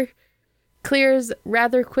theater clears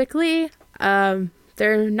rather quickly.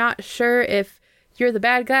 They're not sure if you're the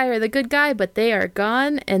bad guy or the good guy, but they are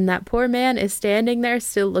gone, and that poor man is standing there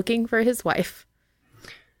still looking for his wife.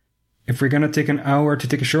 If we're gonna take an hour to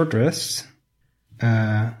take a short rest,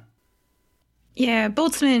 Yeah,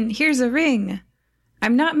 Boltzmann, here's a ring.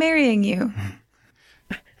 I'm not marrying you.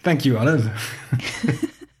 thank you, Olive.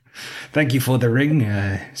 Thank you for the ring.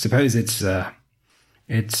 Suppose it's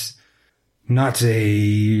not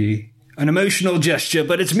an emotional gesture,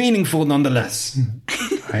 but it's meaningful nonetheless.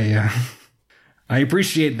 I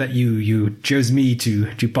appreciate that you chose me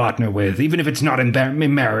to partner with, even if it's not in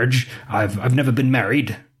marriage. I've never been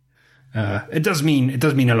married. It does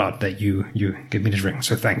mean a lot that you give me this ring.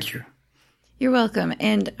 So thank you. You're welcome.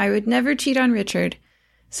 And I would never cheat on Richard.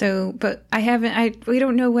 So, but we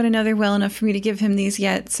don't know one another well enough for me to give him these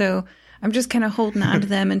yet. So I'm just kind of holding on to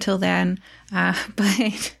them until then.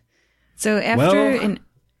 But so after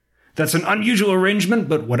that's an unusual arrangement,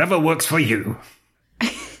 but whatever works for you.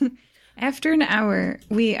 After an hour,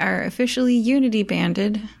 we are officially unity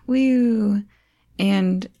banded. Woo!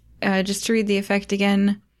 And just to read the effect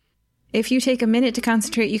again, if you take a minute to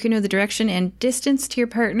concentrate, you can know the direction and distance to your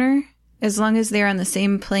partner as long as they're on the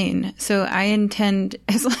same plane. So I intend,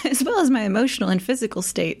 as well as my emotional and physical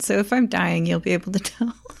state. So if I'm dying, you'll be able to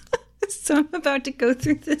tell. So I'm about to go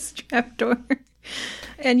through this trapdoor,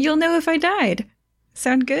 and you'll know if I died.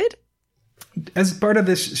 Sound good? As part of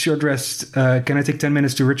this short rest, can I take 10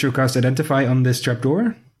 minutes to ritual cast Identify on this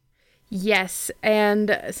trapdoor? Yes,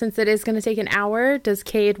 and since it is going to take an hour, does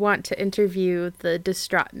Cade want to interview the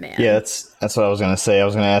distraught man? Yeah, that's what I was going to say. I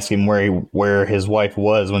was going to ask him where his wife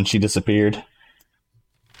was when she disappeared.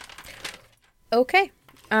 Okay.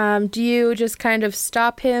 Do you just kind of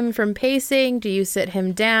stop him from pacing? Do you sit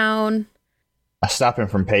him down? I stopped him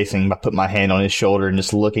from pacing by putting my hand on his shoulder and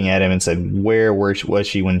just looking at him and said, where was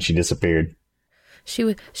she when she disappeared?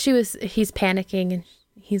 He's panicking, and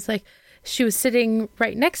he's like, she was sitting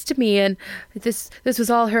right next to me, and this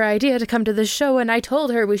was all her idea to come to the show, and I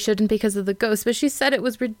told her we shouldn't because of the ghost, but she said it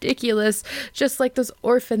was ridiculous, just like those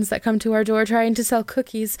orphans that come to our door trying to sell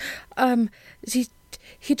cookies. She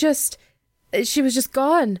was just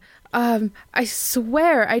gone. I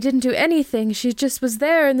swear I didn't do anything. She just was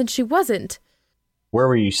there, and then she wasn't. Where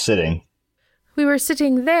were you sitting? We were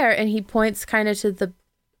sitting there, and he points kind of to the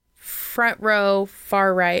front row,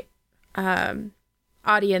 far right,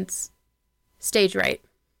 audience, stage right,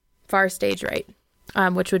 far stage right,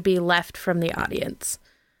 which would be left from the audience.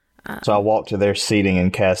 So I walk to their seating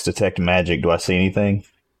and cast Detect Magic. Do I see anything?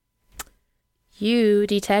 You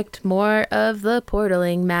detect more of the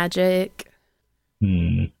portaling magic.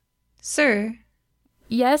 Sir?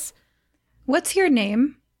 Yes? What's your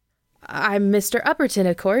name? I'm Mr. Upperton,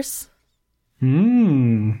 of course.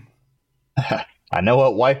 I know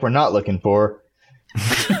what wife we're not looking for.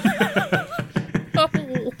 Oh.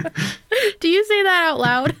 Do you say that out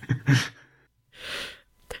loud?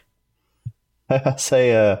 I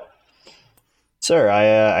say, sir,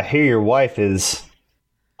 I hear your wife is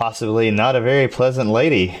possibly not a very pleasant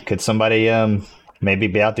lady. Could somebody maybe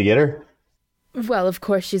be out to get her? Well, of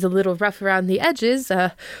course, she's a little rough around the edges.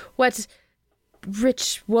 What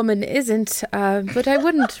rich woman isn't? But I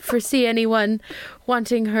wouldn't foresee anyone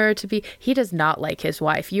wanting her to be... He does not like his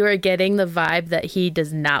wife. You are getting the vibe that he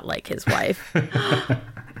does not like his wife.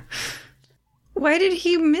 Why did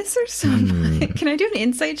he miss her so much? Can I do an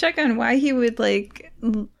insight check on why he would, like...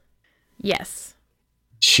 Yes.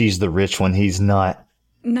 She's the rich one. He's not.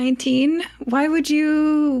 19? Why would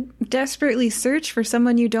you desperately search for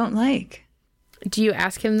someone you don't like? Do you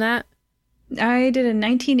ask him that? I did a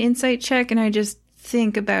 19 insight check, and I just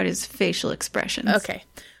think about his facial expressions. Okay.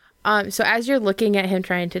 So as you're looking at him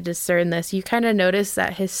trying to discern this, you kind of notice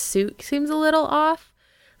that his suit seems a little off.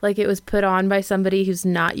 Like it was put on by somebody who's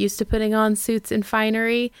not used to putting on suits and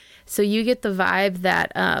finery. So you get the vibe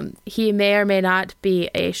that he may or may not be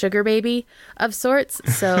a sugar baby of sorts.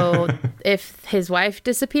 So if his wife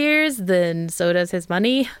disappears, then so does his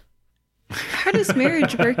money. How does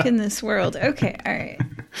marriage work in this world? Okay, all right.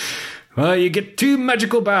 Well, you get 2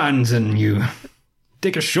 magical bands and you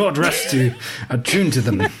take a short rest to attune to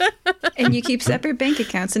them. And you keep separate bank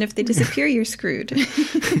accounts, and if they disappear, you're screwed.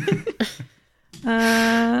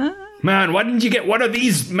 Man, why didn't you get one of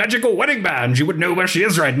these magical wedding bands? You would know where she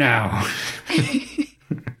is right now.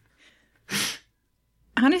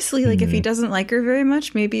 Honestly, like, if he doesn't like her very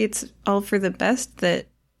much, maybe it's all for the best that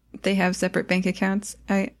they have separate bank accounts.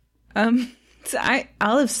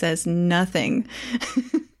 Olive says nothing.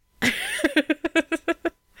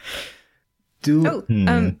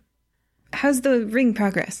 How's the ring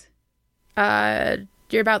progress?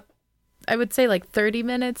 You're about, I would say, like 30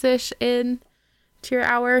 minutes-ish in to your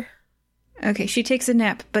hour. Okay, she takes a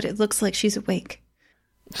nap, but it looks like she's awake.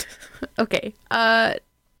 Okay.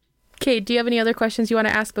 Kate, do you have any other questions you want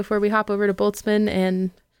to ask before we hop over to Boltzmann? And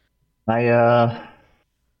I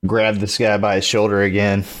grabbed this guy by his shoulder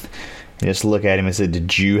again and just look at him and said,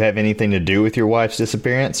 "Did you have anything to do with your wife's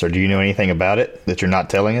disappearance, or do you know anything about it that you're not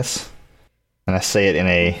telling us?" And I say it in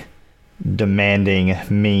a demanding,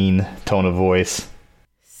 mean tone of voice.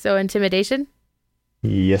 So intimidation?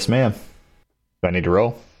 Yes, ma'am. Do I need to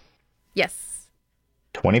roll? Yes.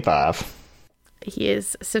 25. He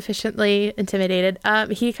is sufficiently intimidated.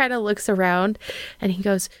 He kind of looks around and he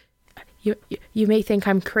goes, You may think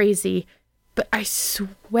I'm crazy, but I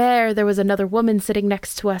swear there was another woman sitting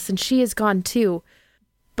next to us and she is gone too.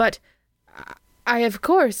 But I, of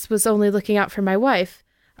course, was only looking out for my wife.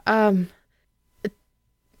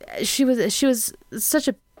 She was such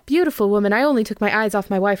a beautiful woman. I only took my eyes off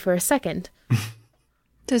my wife for a second.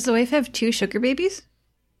 Does the wife have 2 sugar babies?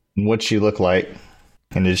 What'd she look like?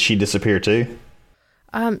 And did she disappear too?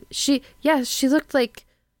 She looked like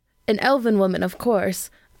an elven woman, of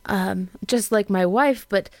course. Just like my wife,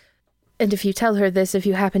 and if you tell her this, if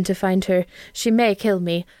you happen to find her, she may kill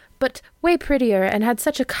me, but way prettier and had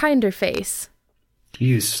such a kinder face.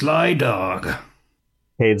 You sly dog.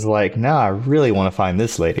 Cade's like, "Now I really want to find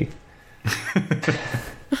this lady."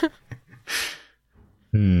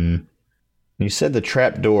 You said the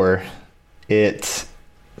trap door, it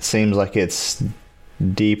seems like it's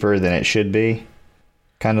deeper than it should be,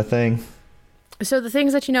 kind of thing. So the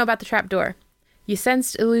things that you know about the trapdoor. You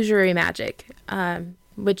sensed illusory magic,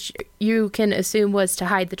 which you can assume was to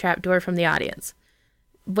hide the trapdoor from the audience.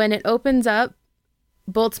 When it opens up,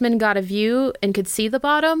 Boltzmann got a view and could see the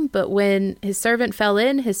bottom, but when his servant fell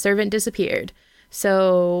in, his servant disappeared.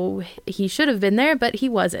 So he should have been there, but he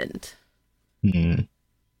wasn't.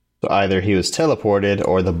 So either he was teleported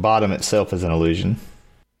or the bottom itself is an illusion.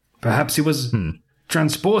 Perhaps he was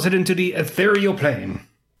transported into the ethereal plane.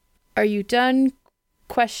 Are you done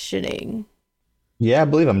questioning? Yeah, I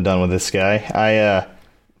believe I'm done with this guy. I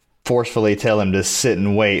forcefully tell him to sit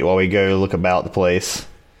and wait while we go look about the place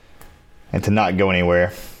and to not go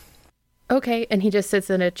anywhere. Okay, and he just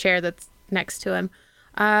sits in a chair that's next to him.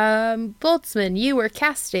 Boltzmann, you were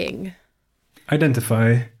casting.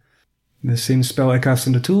 Identify. The same spell I cast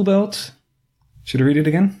in the tool belt. Should I read it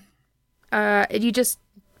again? You just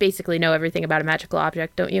basically know everything about a magical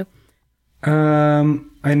object, don't you?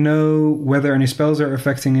 I know whether any spells are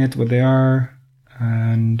affecting it, what they are,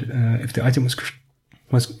 and if the item was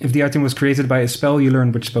created by a spell, you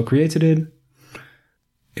learn which spell created it.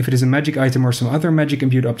 If it is a magic item or some other magic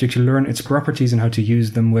imbued object, you learn its properties and how to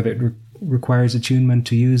use them, whether it requires attunement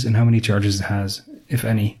to use, and how many charges it has, if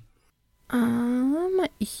any.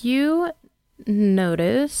 You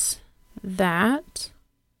notice that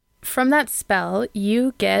from that spell,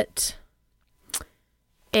 you get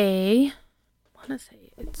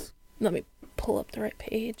let me pull up the right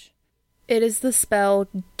page. It is the spell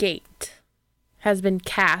Gate has been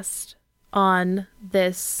cast on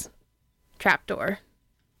this trapdoor.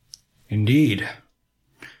 Indeed.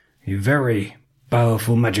 A very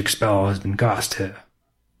powerful magic spell has been cast here.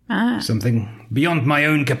 Something beyond my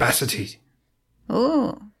own capacity.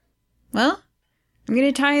 Oh. Well, I'm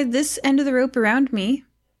going to tie this end of the rope around me.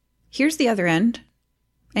 Here's the other end.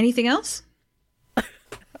 Anything else?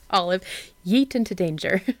 Olive, yeet into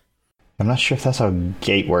danger. I'm not sure if that's how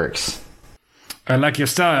Gate works. I like your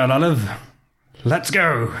style, Olive. Let's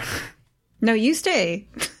go. No, you stay.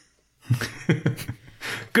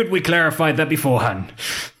 Good we clarified that beforehand.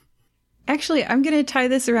 Actually, I'm going to tie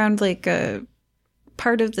this around like a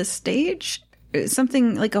part of the stage.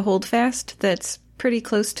 Something like a holdfast that's pretty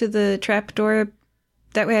close to the trapdoor.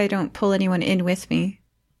 That way I don't pull anyone in with me.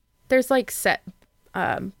 There's like set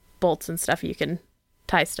bolts and stuff you can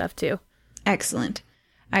tie stuff to. Excellent.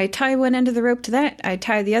 I tie one end of the rope to that, I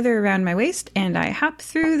tie the other around my waist, and I hop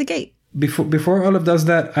through the gate. Before Olive does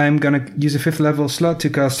that, I'm gonna use a 5th level slot to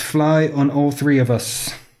cast Fly on all 3 of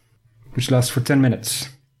us, which lasts for 10 minutes.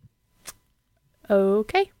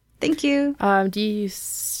 Okay. Thank you. Do you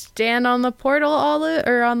stand on the portal, Olive,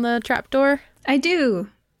 or on the trapdoor? I do.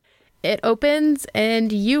 It opens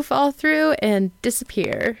and you fall through and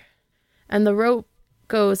disappear. And the rope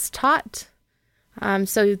goes taut.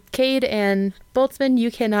 So Cade and Boltzmann,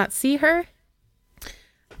 you cannot see her.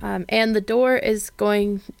 And the door is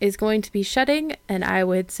going to be shutting, and I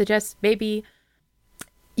would suggest maybe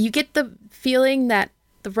you get the feeling that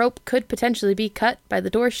the rope could potentially be cut by the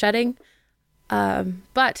door shutting.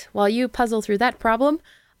 But while you puzzle through that problem,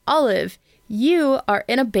 Olive, you are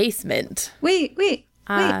in a basement. Wait,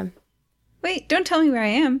 don't tell me where I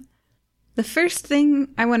am. The first thing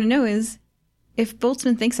I want to know is if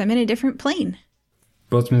Boltzmann thinks I'm in a different plane.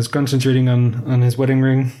 Boltzmann is concentrating on his wedding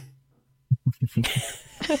ring.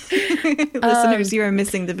 Listeners, you are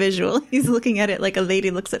missing the visual. He's looking at it like a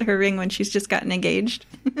lady looks at her ring when she's just gotten engaged.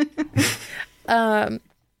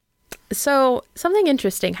 So something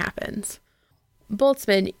interesting happens.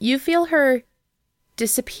 Boltzmann, you feel her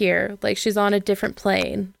disappear like she's on a different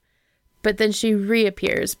plane, but then she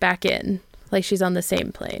reappears back in like she's on the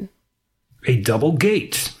same plane. A double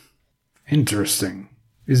gate. Interesting.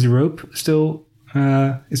 Is the rope still...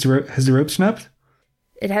 has the rope snapped?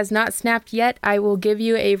 It has not snapped yet. I will give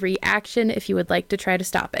you a reaction if you would like to try to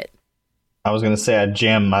stop it. I was going to say I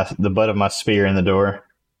jammed the butt of my spear in the door.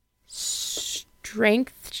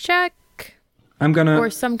 Strength check? I'm gonna...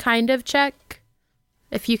 Or some kind of check?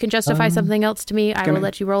 If you can justify something else to me, I will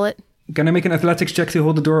let you roll it. Can I make an athletics check to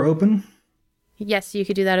hold the door open? Yes, you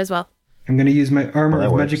could do that as well. I'm going to use my armor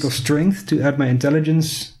of works. magical strength to add my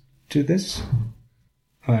intelligence to this.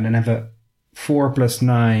 Oh, and then I have a 4 plus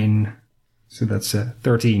 9... So that's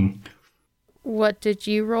 13. What did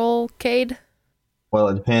you roll, Cade? Well,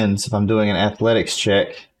 it depends. If I'm doing an athletics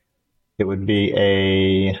check, it would be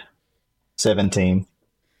a 17.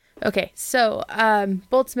 Okay, so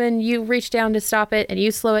Boltzmann, you reach down to stop it, and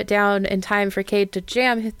you slow it down in time for Cade to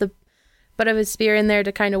hit the butt of his spear in there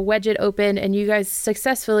to kind of wedge it open, and you guys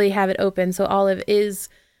successfully have it open, so Olive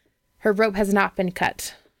her rope has not been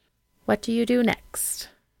cut. What do you do next?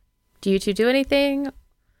 Do you two do anything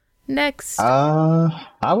next?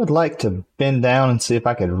 I would like to bend down and see if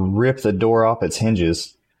I could rip the door off its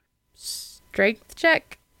hinges. Strength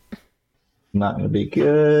check. Not going to be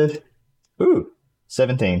good. Ooh,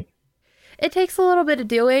 17. It takes a little bit of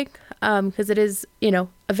doing, because it is, a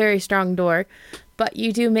very strong door, but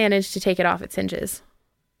you do manage to take it off its hinges.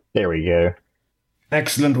 There we go.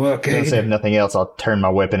 Excellent work, I was gonna say, Cade. if nothing else, I'll turn my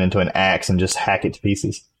weapon into an axe and just hack it to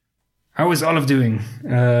pieces. How is Olive doing?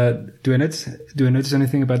 Do I notice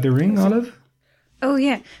anything about the ring, Olive? Oh,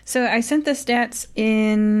 yeah. So I sent the stats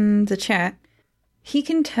in the chat. He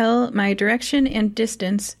can tell my direction and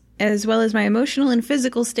distance, as well as my emotional and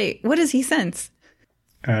physical state. What does he sense?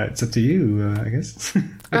 It's up to you, I guess.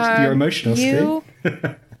 Your emotional state.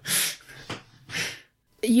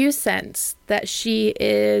 You sense that she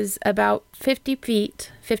is about 50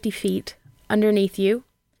 feet underneath you.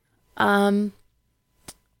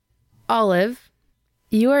 Olive,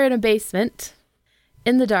 you are in a basement,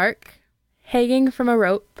 in the dark, hanging from a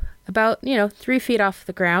rope, about, 3 feet off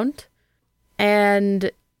the ground.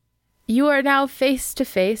 And you are now face to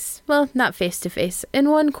face. Well, not face to face. In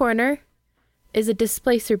one corner is a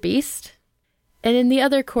displacer beast, and in the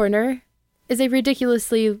other corner is a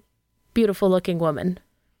ridiculously beautiful looking woman.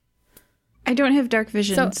 I don't have dark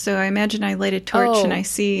vision, so I imagine I light a torch and I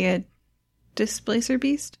see a displacer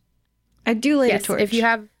beast. I do light a torch.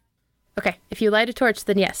 If you light a torch,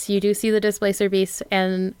 then yes, you do see the displacer beast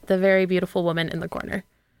and the very beautiful woman in the corner.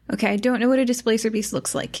 Okay, I don't know what a displacer beast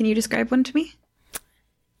looks like. Can you describe one to me?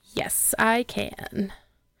 Yes, I can.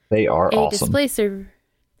 They are A awesome. displacer.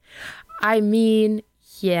 I mean,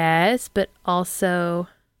 yes, but also,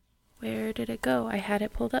 where did it go? I had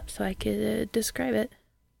it pulled up so I could describe it.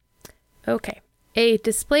 Okay. A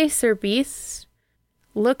displacer beast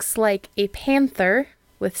looks like a panther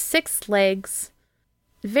with 6 legs,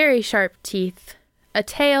 very sharp teeth, a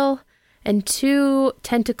tail, and 2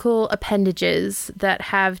 tentacle appendages that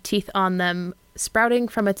have teeth on them sprouting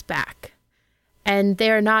from its back. And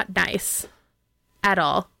they're not nice at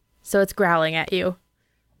all. So it's growling at you.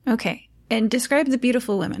 Okay, and describe the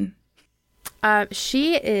beautiful woman.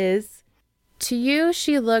 She is, to you,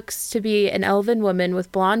 she looks to be an elven woman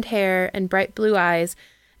with blonde hair and bright blue eyes.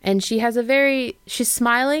 And she has she's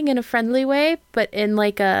smiling in a friendly way, but in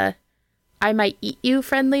like a, I might eat you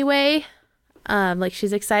friendly way. Like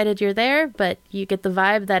she's excited you're there, but you get the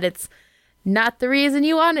vibe that it's not the reason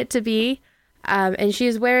you want it to be. And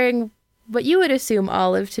she's wearing what you would assume,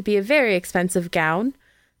 Olive, to be a very expensive gown.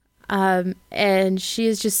 And she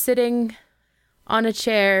is just sitting on a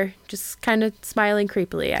chair, just kind of smiling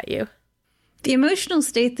creepily at you. The emotional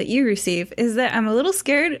state that you receive is that I'm a little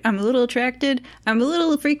scared, I'm a little attracted, I'm a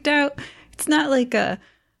little freaked out. It's not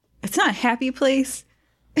it's not a happy place.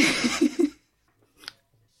 It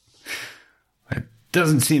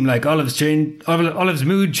doesn't seem like Olive's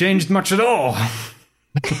mood changed much at all.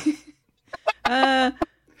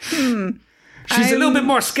 She's a little bit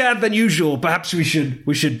more scared than usual. Perhaps we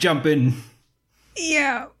should jump in.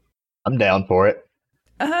 Yeah. I'm down for it.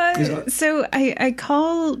 So I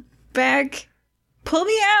call back, pull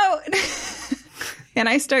me out. And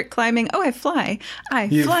I start climbing. Oh, I fly. I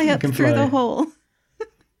fly up through the hole.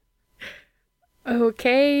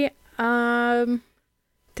 Okay.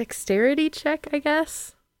 Dexterity check, I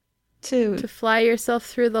guess. To fly yourself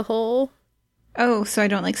through the hole. Oh, so I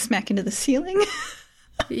don't smack into the ceiling?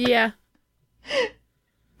 Yeah.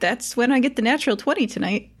 That's when I get the natural 20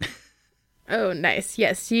 tonight. Oh, nice.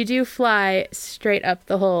 Yes, you do fly straight up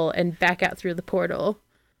the hole and back out through the portal.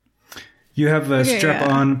 You have a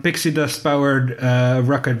strap-on pixie dust-powered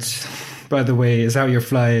rockets, by the way, is how you're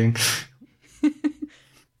flying.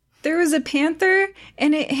 There was a panther,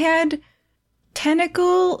 and it had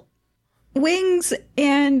tentacle wings,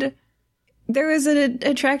 and there was an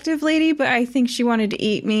attractive lady, but I think she wanted to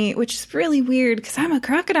eat me, which is really weird, because I'm a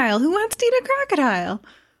crocodile. Who wants to eat a crocodile?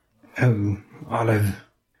 Oh, Olive.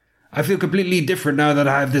 I feel completely different now that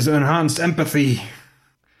I have this enhanced empathy.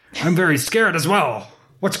 I'm very scared as well.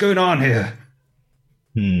 What's going on here?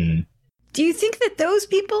 Do you think that those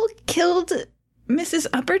people killed Mrs.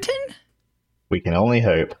 Upperton? We can only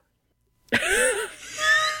hope.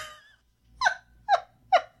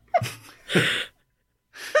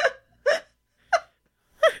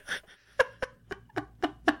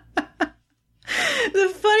 The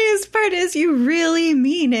funniest part is you really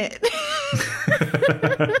mean it.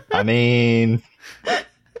 I mean,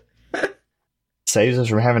 saves us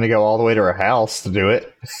from having to go all the way to her house to do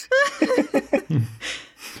it.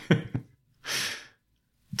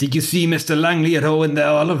 Did you see Mr. Langley at all in there,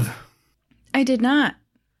 Olive? I did not.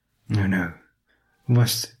 No. We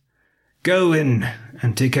must go in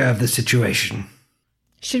and take care of the situation.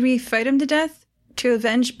 Should we fight him to death to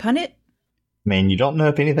avenge Punnet? I mean, you don't know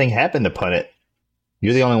if anything happened to Punnet.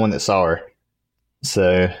 You're the only one that saw her.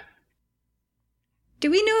 So... Do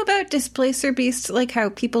we know about displacer beasts like how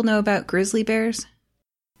people know about grizzly bears?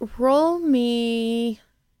 Roll me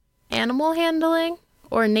animal handling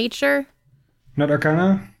or nature. Not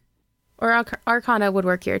Arcana? Or Arcana would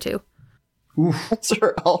work here too. Oof. Those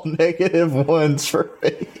are all negative ones for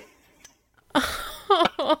me.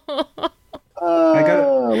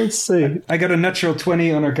 Let's see. I got a natural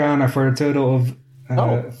 20 on Arcana for a total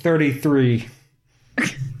of 33.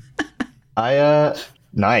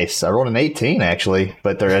 Nice. I rolled an 18 actually,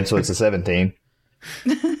 but so it's a 17.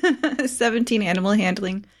 17 animal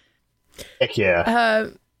handling. Heck yeah.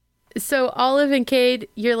 So Olive and Cade,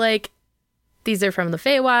 you're like, these are from the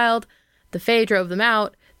Feywild. The Fey drove them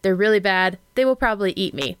out. They're really bad. They will probably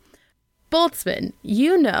eat me. Boltzmann,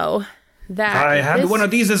 you know that I had one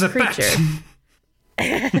of these as a creature.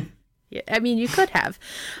 pet. Yeah, I mean, you could have.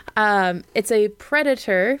 It's a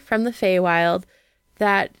predator from the Feywild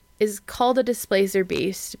that is called a displacer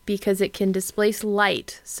beast because it can displace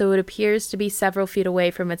light, so it appears to be several feet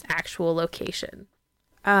away from its actual location.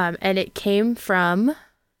 And it came from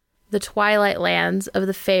the Twilight Lands of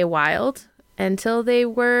the Feywild until they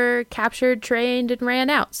were captured, trained, and ran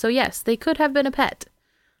out. So yes, they could have been a pet.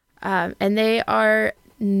 And they are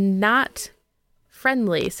not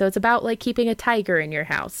friendly, so it's about like keeping a tiger in your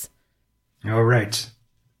house. All right.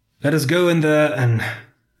 Let us go in there and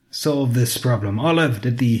solve this problem. Olive,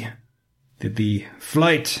 did the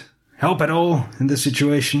flight help at all in this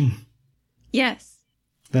situation? Yes.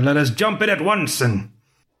 Then let us jump in at once and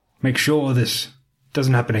make sure this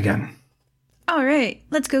doesn't happen again. All right,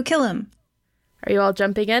 let's go kill him. Are you all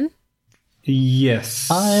jumping in? Yes.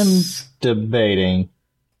 I'm debating.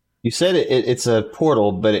 You said it's a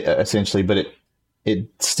portal, but it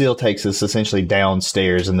still takes us essentially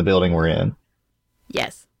downstairs in the building we're in.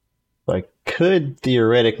 Yes. I could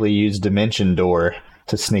theoretically use Dimension Door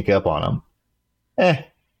to sneak up on him.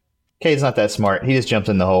 Cade's not that smart. He just jumps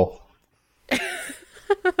in the hole.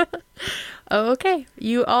 Okay.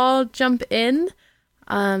 You all jump in.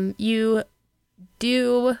 You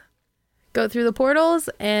do go through the portals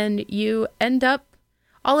and you end up...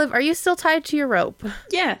 Olive, are you still tied to your rope?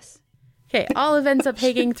 Yes. Okay, Olive ends up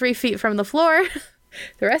hanging 3 feet from the floor.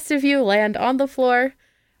 The rest of you land on the floor,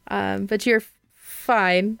 but you're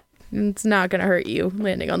fine. It's not going to hurt you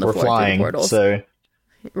landing on the We're floor flying, through the portals. so...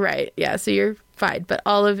 Right, yeah, so you're fine. But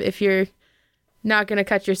Olive, if you're not going to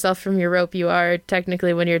cut yourself from your rope, you are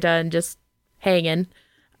technically, when you're done, just hanging.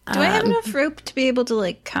 Do I have enough rope to be able to,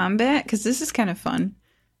 like, combat? Because this is kind of fun.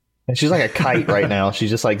 And she's like a kite right now. She's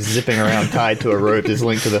just like zipping around tied to a rope that's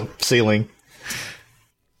linked to the ceiling.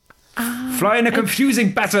 Fly in a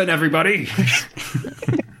confusing pattern, everybody!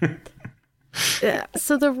 Yeah,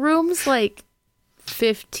 so the room's like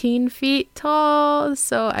 15 feet tall,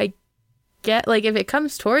 so I get, like, if it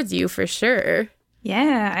comes towards you, for sure.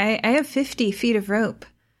 Yeah, I have 50 feet of rope.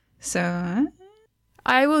 So,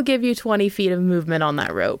 I will give you 20 feet of movement on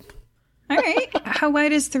that rope. all right. How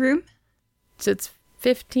wide is the room? So it's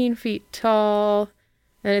 15 feet tall,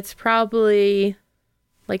 and it's probably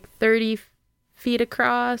like 30 feet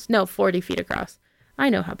across. No, 40 feet across. I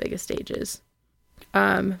know how big a stage is.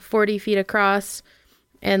 40 feet across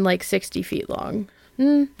and like 60 feet long.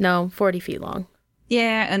 No, 40 feet long.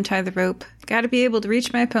 Yeah, untie the rope. Gotta be able to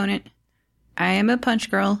reach my opponent. I am a punch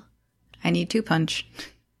girl. I need to punch.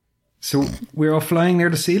 So we're all flying near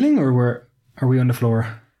the ceiling, or are we on the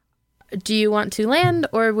floor? Do you want to land,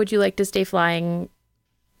 or would you like to stay flying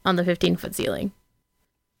on the 15-foot ceiling?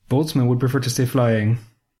 Boltzmann would prefer to stay flying.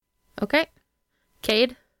 Okay.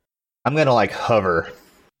 Cade? I'm gonna like hover.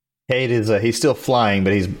 Cade is he's still flying,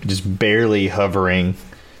 but he's just barely hovering,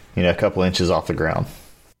 a couple inches off the ground.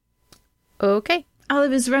 Okay.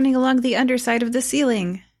 Olive is running along the underside of the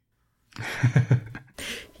ceiling.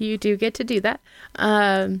 You do get to do that.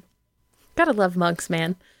 Gotta love monks,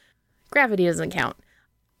 man. Gravity doesn't count.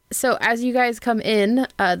 So as you guys come in,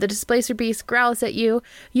 the displacer beast growls at you.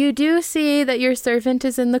 You do see that your servant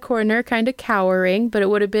is in the corner, kind of cowering, but it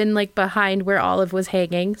would have been like behind where Olive was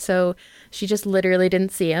hanging. So she just literally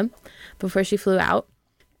didn't see him before she flew out.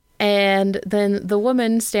 And then the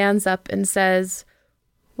woman stands up and says,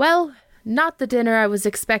 "Well, not the dinner I was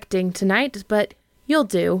expecting tonight, but you'll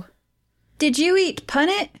do." Did you eat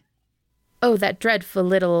punnet? "Oh, that dreadful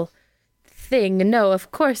little thing. No,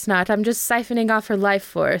 of course not. I'm just siphoning off her life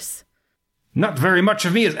force." Not very much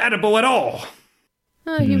of me is edible at all.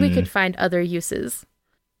 We could find other uses.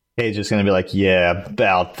 Cade's just gonna be like, yeah,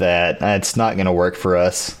 about that. It's not gonna work for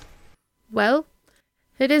us. Well,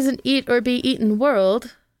 it is an eat or be eaten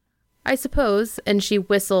world, I suppose. And she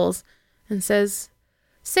whistles and says,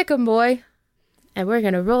 "Sick 'em, boy. And we're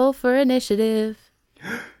gonna roll for initiative."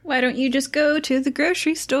 Why don't you just go to the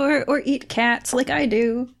grocery store or eat cats like I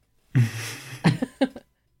do?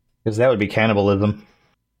 Because that would be cannibalism.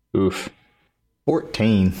 Oof.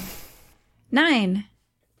 14. 9.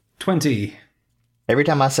 20. Every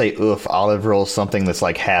time I say oof, Olive rolls something that's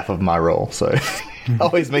like half of my roll, so it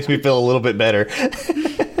always makes me feel a little bit better.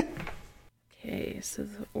 Okay, so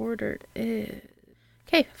the order is...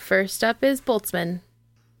 Okay, first up is Boltzmann.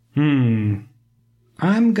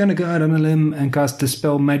 I'm gonna go out on a limb and cast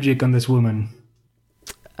Dispel Magic on this woman.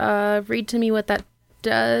 Read to me what that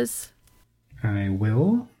does. I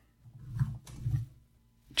will.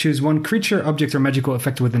 Choose one creature, object, or magical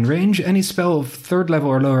effect within range. Any spell of 3rd level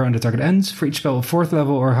or lower on the target ends. For each spell of 4th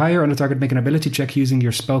level or higher on the target, make an ability check using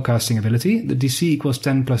your spellcasting ability. The DC equals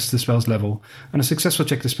 10 plus the spell's level. On a successful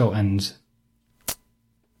check, the spell ends.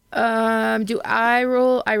 Do I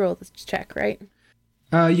roll? I roll this check, right?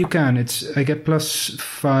 You can. I get plus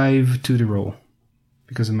 5 to the roll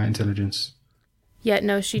because of my intelligence. Yeah,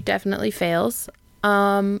 no, she definitely fails.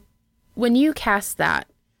 When you cast that,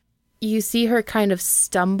 you see her kind of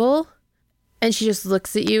stumble, and she just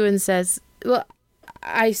looks at you and says, "Well,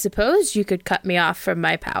 I suppose you could cut me off from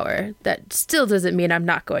my power. That still doesn't mean I'm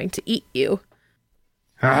not going to eat you."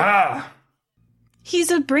 Ha! He's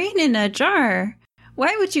a brain in a jar.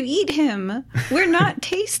 Why would you eat him? We're not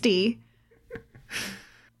tasty.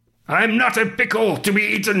 I'm not a pickle to be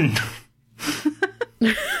eaten.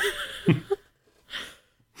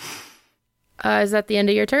 Is that the end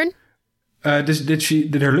of your turn?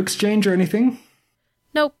 Did her looks change or anything?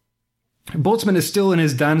 Nope. Boltzmann is still in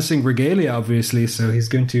his dancing regalia, obviously, so he's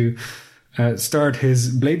going to start his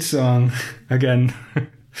blade song again.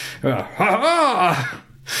 Ha ha!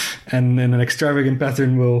 And in an extravagant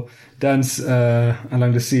pattern will dance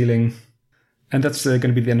along the ceiling. And that's going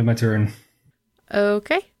to be the end of my turn.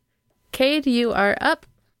 Okay. Cade, you are up.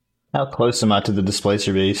 How close am I to the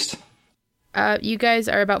displacer beast? You guys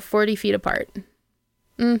are about 40 feet apart.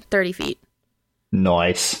 30 feet.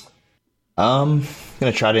 Nice. Gonna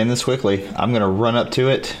try to end this quickly. I'm gonna run up to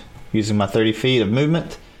it using my 30 feet of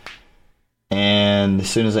movement. And as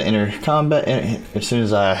soon as I enter combat, as soon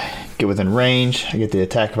as I get within range, I get the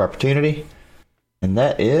attack of opportunity. And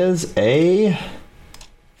that is a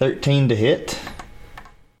 13 to hit.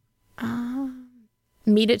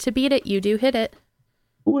 Meet it to beat it. You do hit it.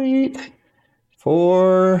 Sweet.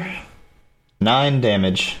 For 9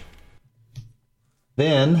 damage.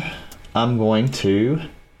 Then I'm going to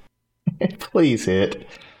please hit.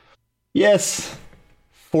 Yes.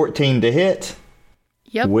 14 to hit.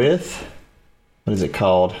 Yep. With, what is it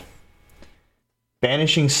called?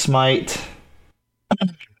 Banishing Smite,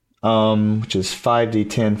 which is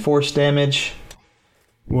 5d10 force damage.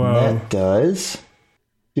 Wow. That does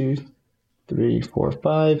 2, 3, 4,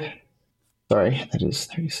 5. Sorry, that is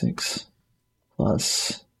 36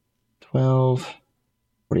 plus 12,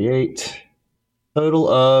 48. Total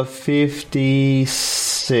of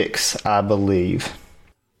 56, I believe.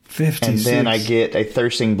 56. And then I get a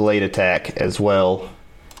Thirsting Blade attack as well,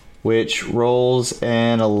 which rolls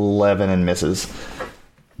an 11 and misses.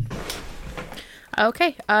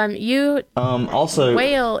 Okay. You Also,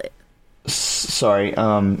 wail. sorry.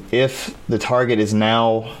 If the target is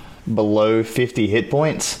now below 50 hit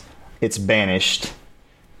points, it's banished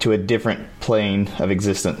to a different plane of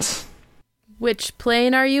existence. Which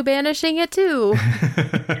plane are you banishing it to?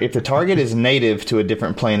 If the target is native to a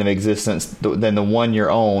different plane of existence than the one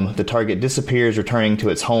you're on, the target disappears, returning to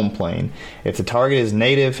its home plane. If the target is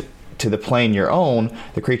native to the plane you're on,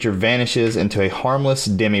 the creature vanishes into a harmless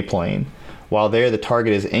demiplane. While there, the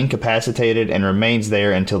target is incapacitated and remains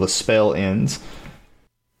there until the spell ends.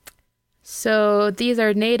 So these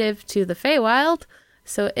are native to the Feywild,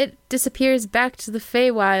 so it disappears back to the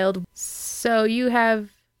Feywild. So you have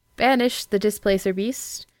banished the Displacer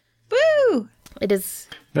Beast. Woo! It is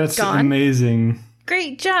That's gone. amazing.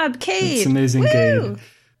 Great job, Cade. That's amazing, Woo! Cade.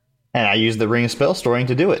 And I used the Ring of Spell Storing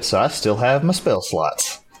to do it, so I still have my spell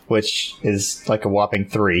slots, which is like a whopping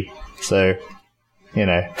 3. So, you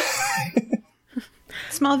know.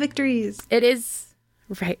 Small victories. It is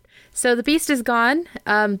right. So the beast is gone.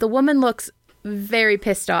 The woman looks very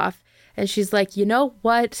pissed off, and she's like, "You know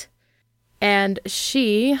what?" And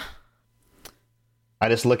she I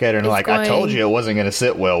just look at her and like, I told you it wasn't going to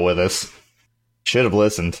sit well with us. Should have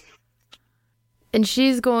listened. And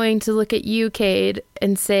she's going to look at you, Cade,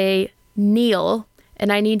 and say, "Kneel,"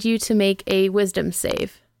 and I need you to make a wisdom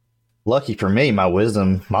save. Lucky for me, my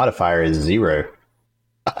wisdom modifier is 0.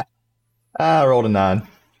 I rolled a 9.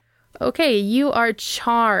 Okay, you are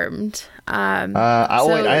charmed. I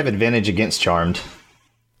So- have advantage against charmed.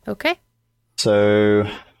 Okay. So,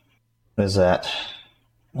 what is that?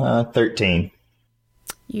 13.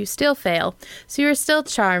 You still fail. So you're still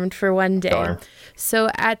charmed for one day. Darn. So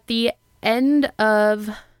at the end of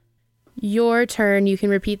your turn, you can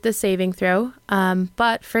repeat the saving throw.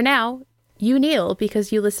 But for now, you kneel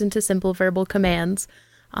because you listen to simple verbal commands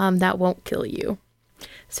that won't kill you.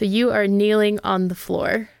 So you are kneeling on the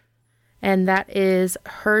floor. And that is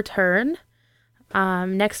her turn.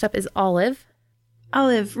 Next up is Olive.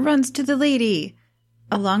 Olive runs to the lady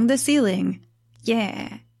along the ceiling.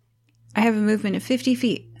 Yeah. I have a movement of 50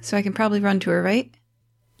 feet, so I can probably run to her, right?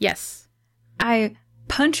 Yes. I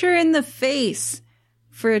punch her in the face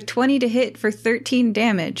for a 20 to hit for 13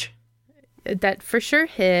 damage. That for sure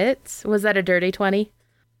hits. Was that a dirty 20?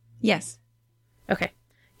 Yes. Okay.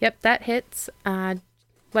 Yep, that hits.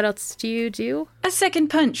 What else do you do? A second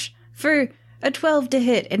punch for a 12 to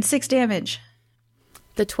hit and 6 damage.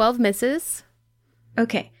 The 12 misses.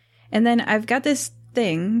 Okay. And then I've got this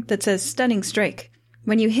thing that says Stunning Strike.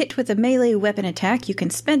 When you hit with a melee weapon attack, you can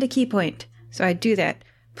spend a key point. So I do that.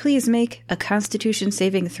 Please make a Constitution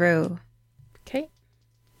saving throw. Okay.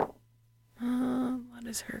 What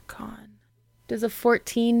is her con? Does a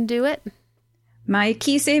 14 do it? My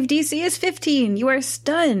key save DC is 15. You are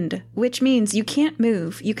stunned, which means you can't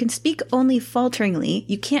move. You can speak only falteringly.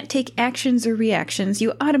 You can't take actions or reactions.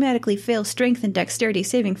 You automatically fail strength and dexterity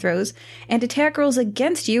saving throws, and attack rolls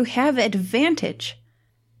against you have advantage.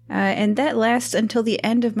 And that lasts until the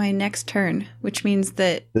end of my next turn, which means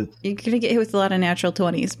that you're going to get hit with a lot of natural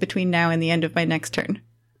 20s between now and the end of my next turn.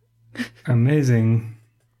 Amazing.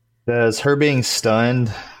 Does her being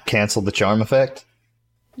stunned cancel the charm effect?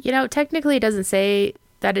 You know, technically it doesn't say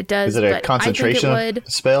that it does. Is it a but concentration I think it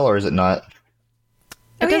would. spell or is it not? It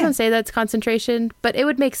Oh, yeah. doesn't say that's concentration, but it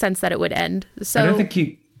would make sense that it would end. So I don't think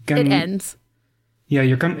you can. it ends. Yeah,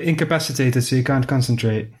 you're incapacitated, so you can't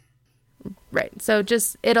concentrate. Right. So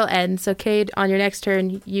just, it'll end. So Cade, on your next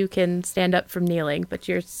turn, you can stand up from kneeling, but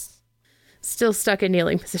you're still stuck in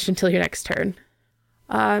kneeling position till your next turn.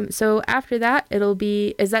 So after that, it'll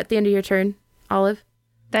be, is that the end of your turn, Olive?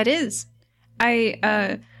 That is.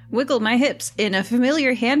 I wiggle my hips in a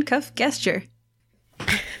familiar handcuff gesture.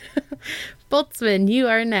 Boltzmann, you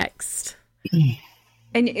are next.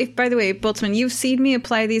 And if, by the way, Boltzmann, you've seen me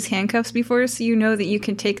apply these handcuffs before, so you know that you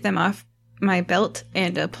can take them off my belt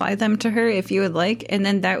and apply them to her if you would like, and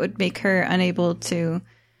then that would make her unable to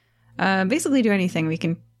basically do anything. We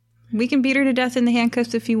can beat her to death in the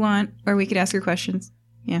handcuffs if you want, or we could ask her questions.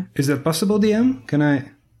 Yeah. Is that possible, DM? Can I?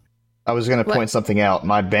 I was going to What? point something out.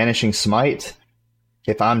 My Banishing Smite,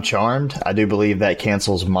 if I'm charmed, I do believe that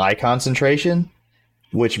cancels my concentration,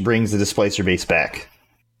 which brings the Displacer Beast back.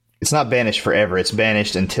 It's not banished forever. It's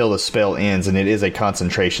banished until the spell ends, and it is a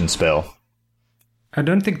concentration spell. I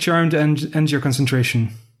don't think Charmed ends your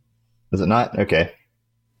concentration. Does it not? Okay.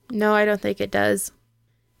 No, I don't think it does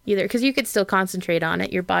either, because you could still concentrate on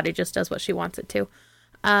it. Your body just does what she wants it to.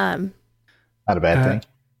 Not a bad thing.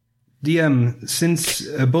 DM, since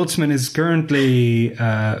Boltzmann is currently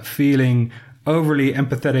feeling overly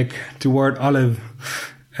empathetic toward Olive,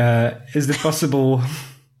 is it possible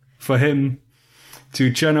for him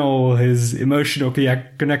to channel his emotional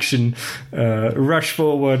connection, rush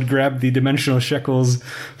forward, grab the dimensional shackles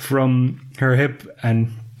from her hip,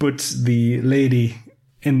 and put the lady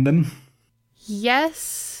in them?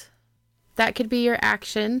 Yes, that could be your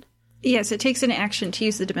action. Yes, it takes an action to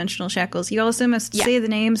use the dimensional shackles. You also must say the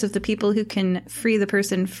names of the people who can free the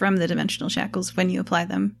person from the dimensional shackles when you apply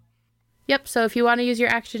them. Yep, so if you want to use your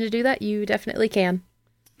action to do that, you definitely can.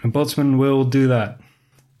 And Boltzmann will do that.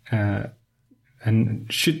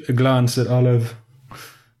 And shoot a glance at Olive.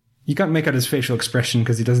 You can't make out his facial expression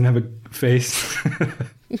because he doesn't have a face.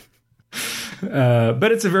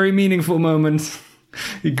 But it's a very meaningful moment.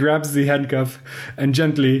 He grabs the handcuff and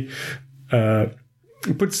gently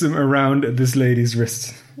puts them around this lady's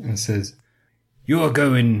wrist and says, "You are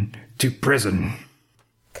going to prison."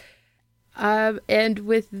 And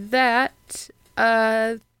with that,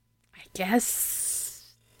 I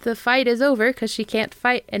guess the fight is over because she can't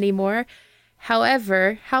fight anymore.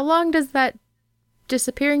 However, how long does that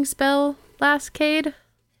disappearing spell last, Cade?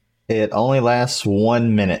 It only lasts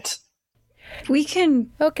 1 minute. We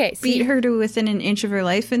can Okay, beat her to within an inch of her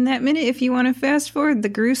life in that minute if you want to fast forward the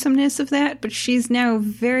gruesomeness of that, but she's now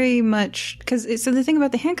very much... So the thing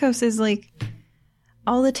about the handcuffs is, like,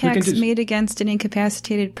 all attacks made against an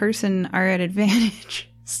incapacitated person are at advantage.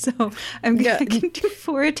 So I can do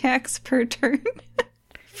 4 attacks per turn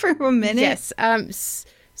for a minute. Yes.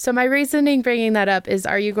 So my reasoning bringing that up is,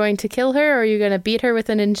 are you going to kill her, or are you going to beat her with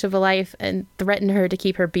an inch of a life and threaten her to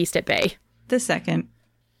keep her beast at bay? The second.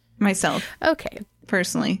 Myself. Okay.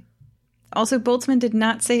 Personally. Also, Boltzmann did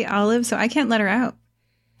not say Olive, so I can't let her out.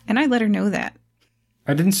 And I let her know that.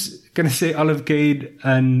 I didn't gonna say Olive, Cade,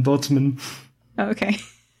 and Boltzmann. Oh, okay.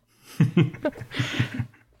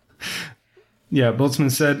 Yeah,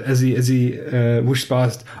 Boltzmann said as he whooshed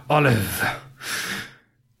past, "Olive,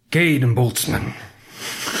 Cade, and Boltzmann."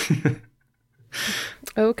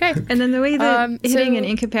 Okay. And then the way that hitting so- an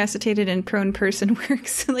incapacitated and prone person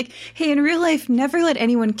works, like, hey, in real life, never let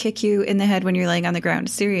anyone kick you in the head when you're laying on the ground.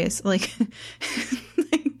 Serious. Like,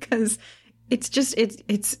 because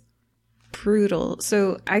it's brutal.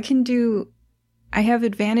 So I have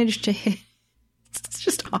advantage to hit. It's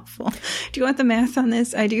just awful. Do you want the math on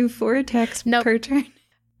this? I do 4 attacks per turn.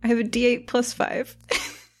 I have a D8 plus 5.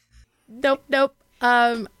 Nope.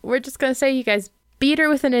 We're just going to say you guys beat her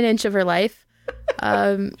within an inch of her life.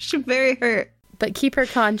 She's very hurt. But keep her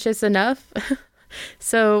conscious enough.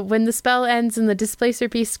 So when the spell ends and the Displacer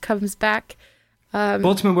Beast comes back...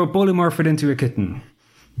 Boltzmann will polymorph it into a kitten.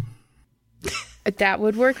 That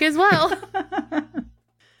would work as well.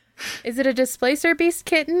 Is it a Displacer Beast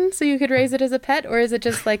kitten, so you could raise it as a pet, or is it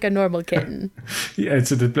just like a normal kitten? Yeah,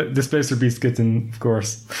 it's a Displacer Beast kitten, of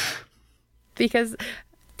course. Because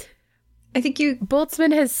I think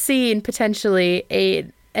Boltzmann has seen potentially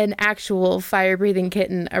an actual fire-breathing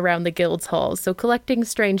kitten around the guild's halls, so collecting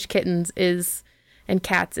strange kittens and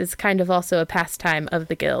cats is kind of also a pastime of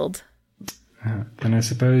the guild. And I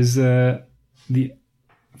suppose the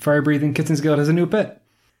Fire-Breathing Kittens Guild has a new pet.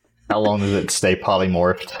 How long does it stay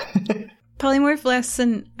polymorphed? polymorph lasts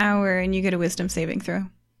an hour and you get a wisdom saving throw.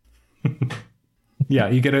 Yeah,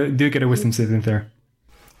 you do get a wisdom saving throw.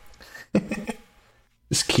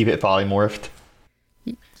 Just keep it polymorphed.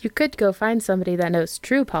 You could go find somebody that knows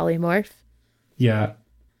true polymorph. Yeah.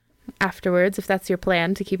 Afterwards, if that's your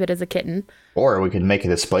plan, to keep it as a kitten. Or we could make it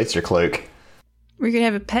a Displacer Cloak. We're going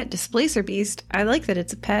to have a pet Displacer Beast. I like that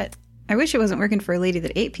it's a pet. I wish it wasn't working for a lady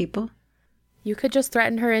that ate people. You could just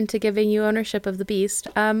threaten her into giving you ownership of the beast.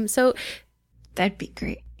 So that'd be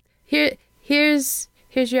great. Here's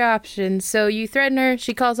your option. So you threaten her,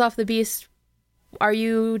 she calls off the beast. Are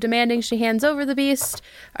you demanding she hands over the beast?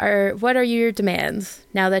 Or what are your demands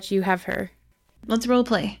now that you have her? Let's role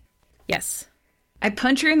play. Yes. I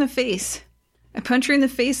punch her in the face. I punch her in the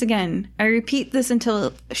face again. I repeat this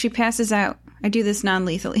until she passes out. I do this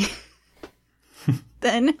non-lethally.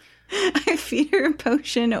 Then I feed her a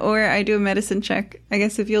potion, or I do a medicine check. I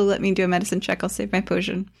guess if you'll let me do a medicine check, I'll save my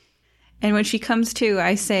potion. And when she comes to,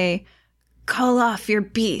 I say, "Call off your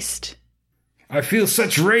beast." I feel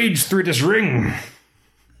such rage through this ring.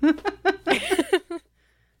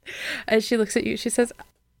 As she looks at you, she says,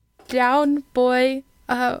 down, boy.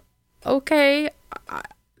 Okay.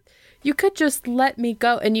 You could just let me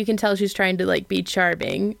go. And you can tell she's trying to, like, be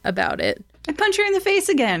charming about it. I punch her in the face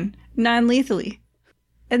again, non-lethally.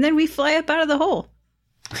 And then we fly up out of the hole.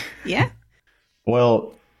 Yeah?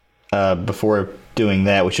 Well, before doing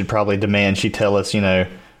that, we should probably demand she tell us,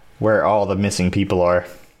 where all the missing people are.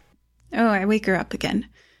 Oh, I wake her up again.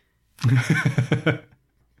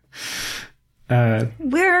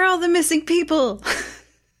 Where are all the missing people?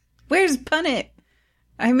 Where's Punit?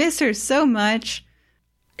 I miss her so much.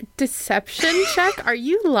 Deception check? Are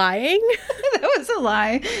you lying? That was a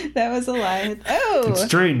lie. Oh. It's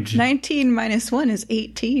strange. 19 minus 1 is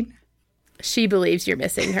 18. She believes you're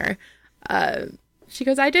missing her. She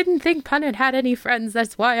goes, I didn't think Punit had any friends.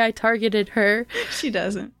 That's why I targeted her. She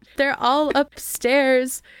doesn't. They're all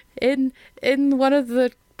upstairs in one of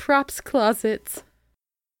the props closets.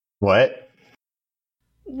 What?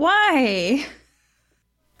 Why?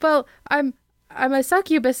 Well, I'm a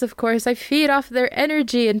succubus, of course. I feed off their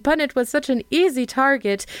energy, and Punit was such an easy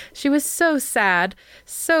target. She was so sad.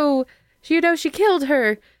 So, she killed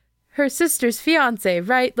her sister's fiance,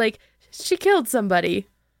 right? Like, she killed somebody.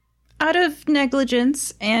 Out of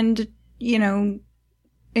negligence and,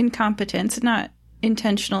 incompetence, not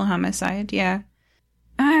intentional homicide, yeah.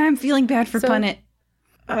 I'm feeling bad for Punit.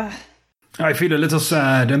 I feel a little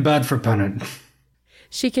sad and bad for Punit.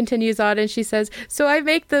 She continues on and she says, so I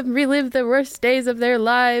make them relive the worst days of their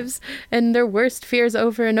lives and their worst fears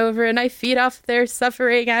over and over, and I feed off their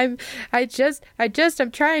suffering. I'm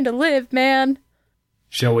trying to live, man.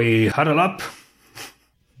 Shall we huddle up?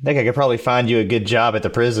 I think I could probably find you a good job at the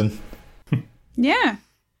prison. Yeah.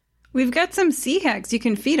 We've got some sea hags you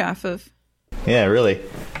can feed off of. Yeah, really.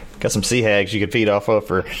 Got some sea hags you could feed off of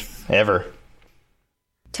forever.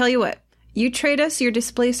 Tell you what, you trade us your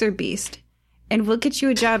displacer beast, and we'll get you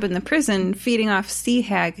a job in the prison feeding off sea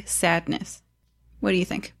hag sadness. What do you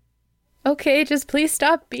think? Okay, just please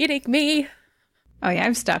stop beating me. Oh yeah,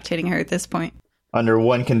 I've stopped hitting her at this point. Under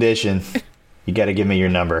one condition. You gotta give me your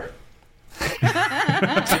number.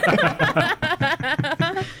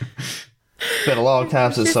 It's been a long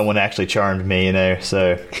time since someone actually charmed me,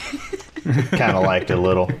 so kind of liked it a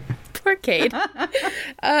little. Poor Kate.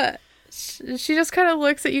 She just kind of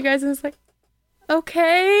looks at you guys and is like,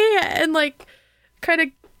 okay, and like kind of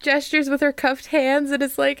gestures with her cuffed hands and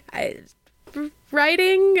is like,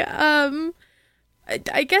 writing,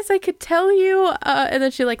 I guess I could tell you, and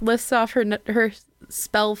then she like lists off her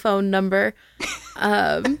spell phone number.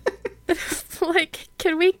 Like,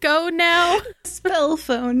 can we go now? Spell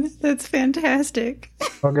phone. That's fantastic.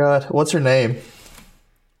 Oh god, what's her name?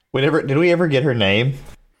 Did we ever get her name?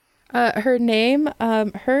 Her name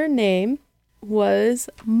was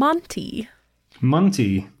Monty.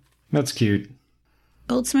 Monty. That's cute.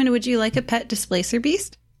 Boltzmann, would you like a pet displacer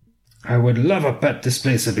beast? I would love a pet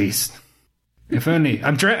displacer beast. If only.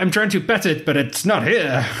 I'm trying to pet it, but it's not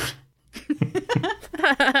here.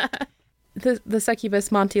 The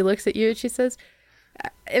succubus Monty looks at you and she says,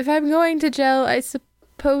 if I'm going to jail, I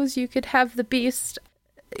suppose you could have the beast.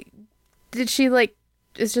 Did she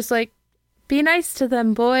is just like, be nice to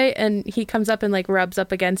them, boy. And he comes up and like rubs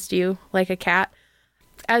up against you like a cat.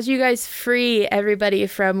 As you guys free everybody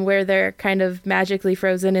from where they're kind of magically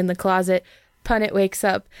frozen in the closet, Punit wakes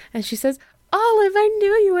up and she says, Olive, I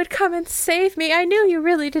knew you would come and save me. I knew you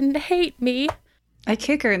really didn't hate me. I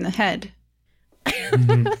kick her in the head.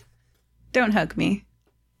 Don't hug me.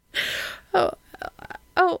 Oh,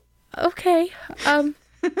 okay.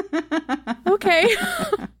 Okay.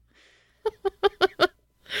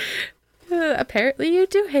 Apparently you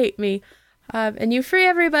do hate me. And you free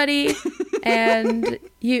everybody, and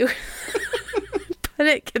you...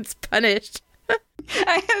 Punit gets punished.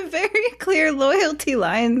 I have very clear loyalty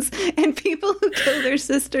lines, and people who kill their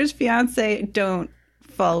sister's fiance don't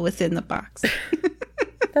fall within the box.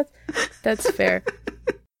 That's fair.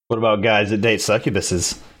 What about guys that date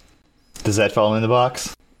succubuses? Does that fall in the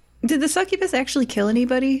box? Did the succubus actually kill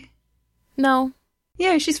anybody? No.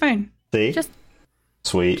 Yeah, she's fine. See?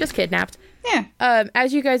 Sweet. Just kidnapped. Yeah.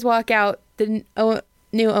 As you guys walk out, the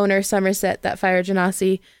new owner, Somerset, that fired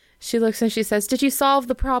Genasi, she looks and she says, did you solve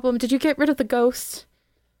the problem? Did you get rid of the ghost?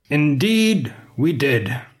 Indeed, we did.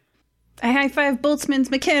 I high-five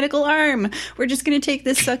Boltzmann's mechanical arm. We're just going to take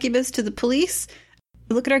this succubus to the police.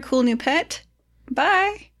 Look at our cool new pet.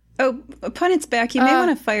 Bye. Oh, Punit's back. You may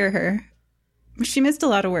want to fire her. She missed a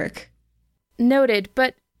lot of work. Noted,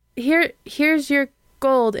 but here's your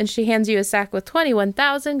gold, and she hands you a sack with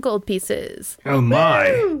 21,000 gold pieces. Oh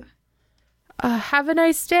my. Woo! Have a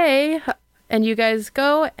nice day. And you guys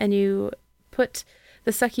go and you put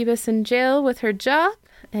the succubus in jail with her job,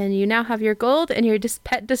 and you now have your gold and your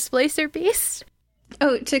pet displacer beast.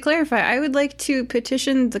 Oh, to clarify, I would like to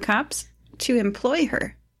petition the cops to employ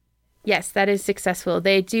her. Yes, that is successful.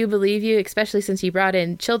 They do believe you, especially since you brought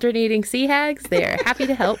in children eating sea hags. They are happy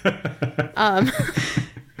to help. Because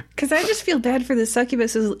I just feel bad for the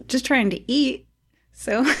succubus who's just trying to eat.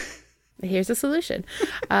 So here's a solution.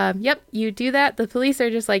 Yep, you do that. The police are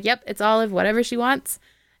just like, yep, it's Olive, whatever she wants.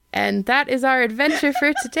 And that is our adventure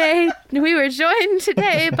for today. We were joined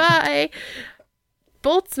today by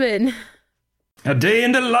Boltzmann. A day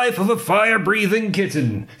in the life of a fire-breathing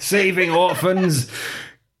kitten, saving orphans,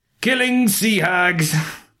 killing sea hags,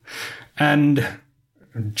 and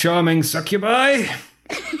charming succubi.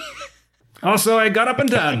 Also, I got up and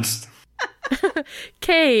danced.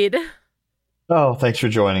 Cade. Oh, thanks for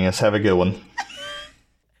joining us. Have a good one.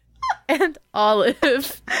 And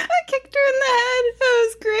Olive. I kicked her in the head. That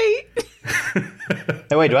was great.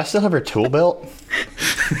 Hey, wait, do I still have her tool belt?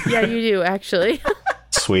 Yeah, you do, actually.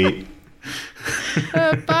 Sweet.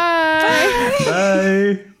 Bye.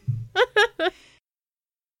 Bye.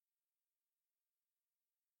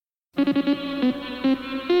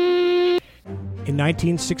 In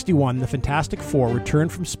 1961, the Fantastic Four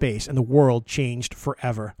returned from space and the world changed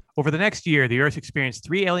forever. Over the next year, the Earth experienced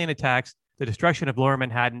 3 alien attacks, the destruction of Lower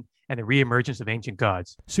Manhattan, and the re-emergence of ancient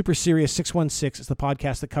gods. Super Serious 616 is the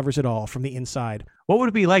podcast that covers it all from the inside. What would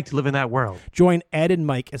it be like to live in that world? Join Ed and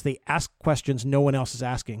Mike as they ask questions no one else is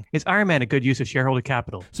asking. Is Iron Man a good use of shareholder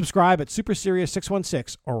capital? Subscribe at Super Serious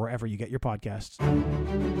 616 or wherever you get your podcasts.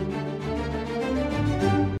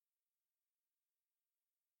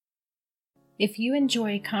 If you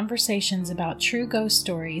enjoy conversations about true ghost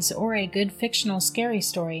stories or a good fictional scary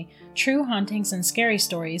story, True Hauntings and Scary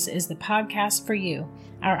Stories is the podcast for you.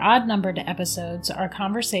 Our odd-numbered episodes are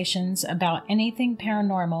conversations about anything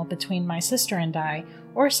paranormal between my sister and I,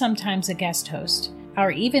 or sometimes a guest host.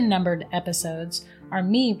 Our even-numbered episodes are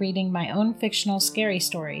me reading my own fictional scary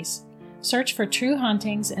stories. Search for True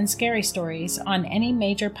Hauntings and Scary Stories on any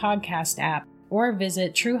major podcast app, or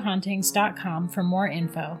visit truehauntings.com for more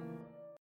info.